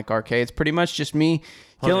just living like RK. It's pretty much just me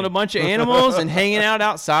killing a bunch of animals and hanging out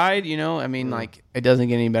outside. Like, it doesn't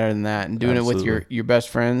get any better than that. And doing it with your best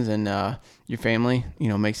friends and your family,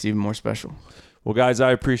 makes it even more special. Well, guys,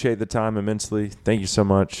 I appreciate the time immensely. Thank you so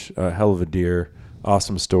much. Hell of a deer.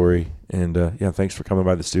 Awesome story. And thanks for coming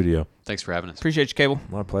by the studio. Thanks for having us. Appreciate you, Cable.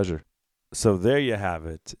 My pleasure. So there you have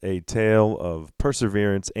it, a tale of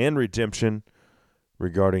perseverance and redemption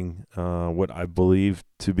regarding what I believe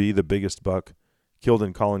to be the biggest buck killed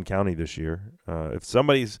in Collin County this year. If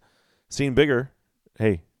somebody's seen bigger,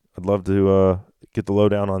 hey, I'd love to get the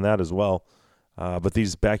lowdown on that as well. But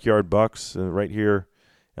these backyard bucks right here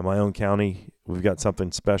in my own county, we've got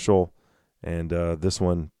something special, and this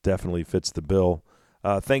one definitely fits the bill.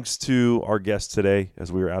 Thanks to our guests today,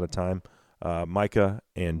 as we were out of time, Micah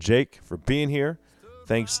and Jake, for being here.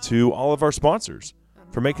 Thanks to all of our sponsors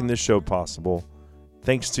for making this show possible.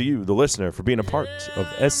 Thanks to you, the listener, for being a part of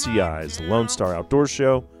SCI's Lone Star Outdoors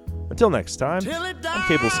Show. Until next time, I'm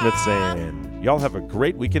Cable Smith saying, y'all have a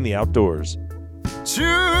great week in the outdoors.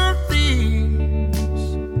 Two thieves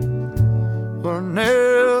were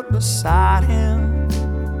nailed beside him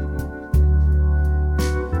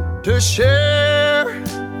to share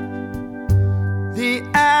the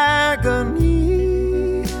agony